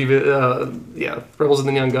doing Rebels of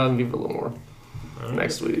the Neon God and Viva L'Amour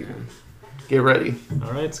next week. Get ready.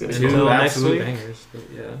 All right, It's gonna be until next week. Bangers, but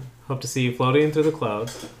yeah. Hope to see you floating through the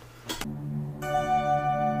clouds.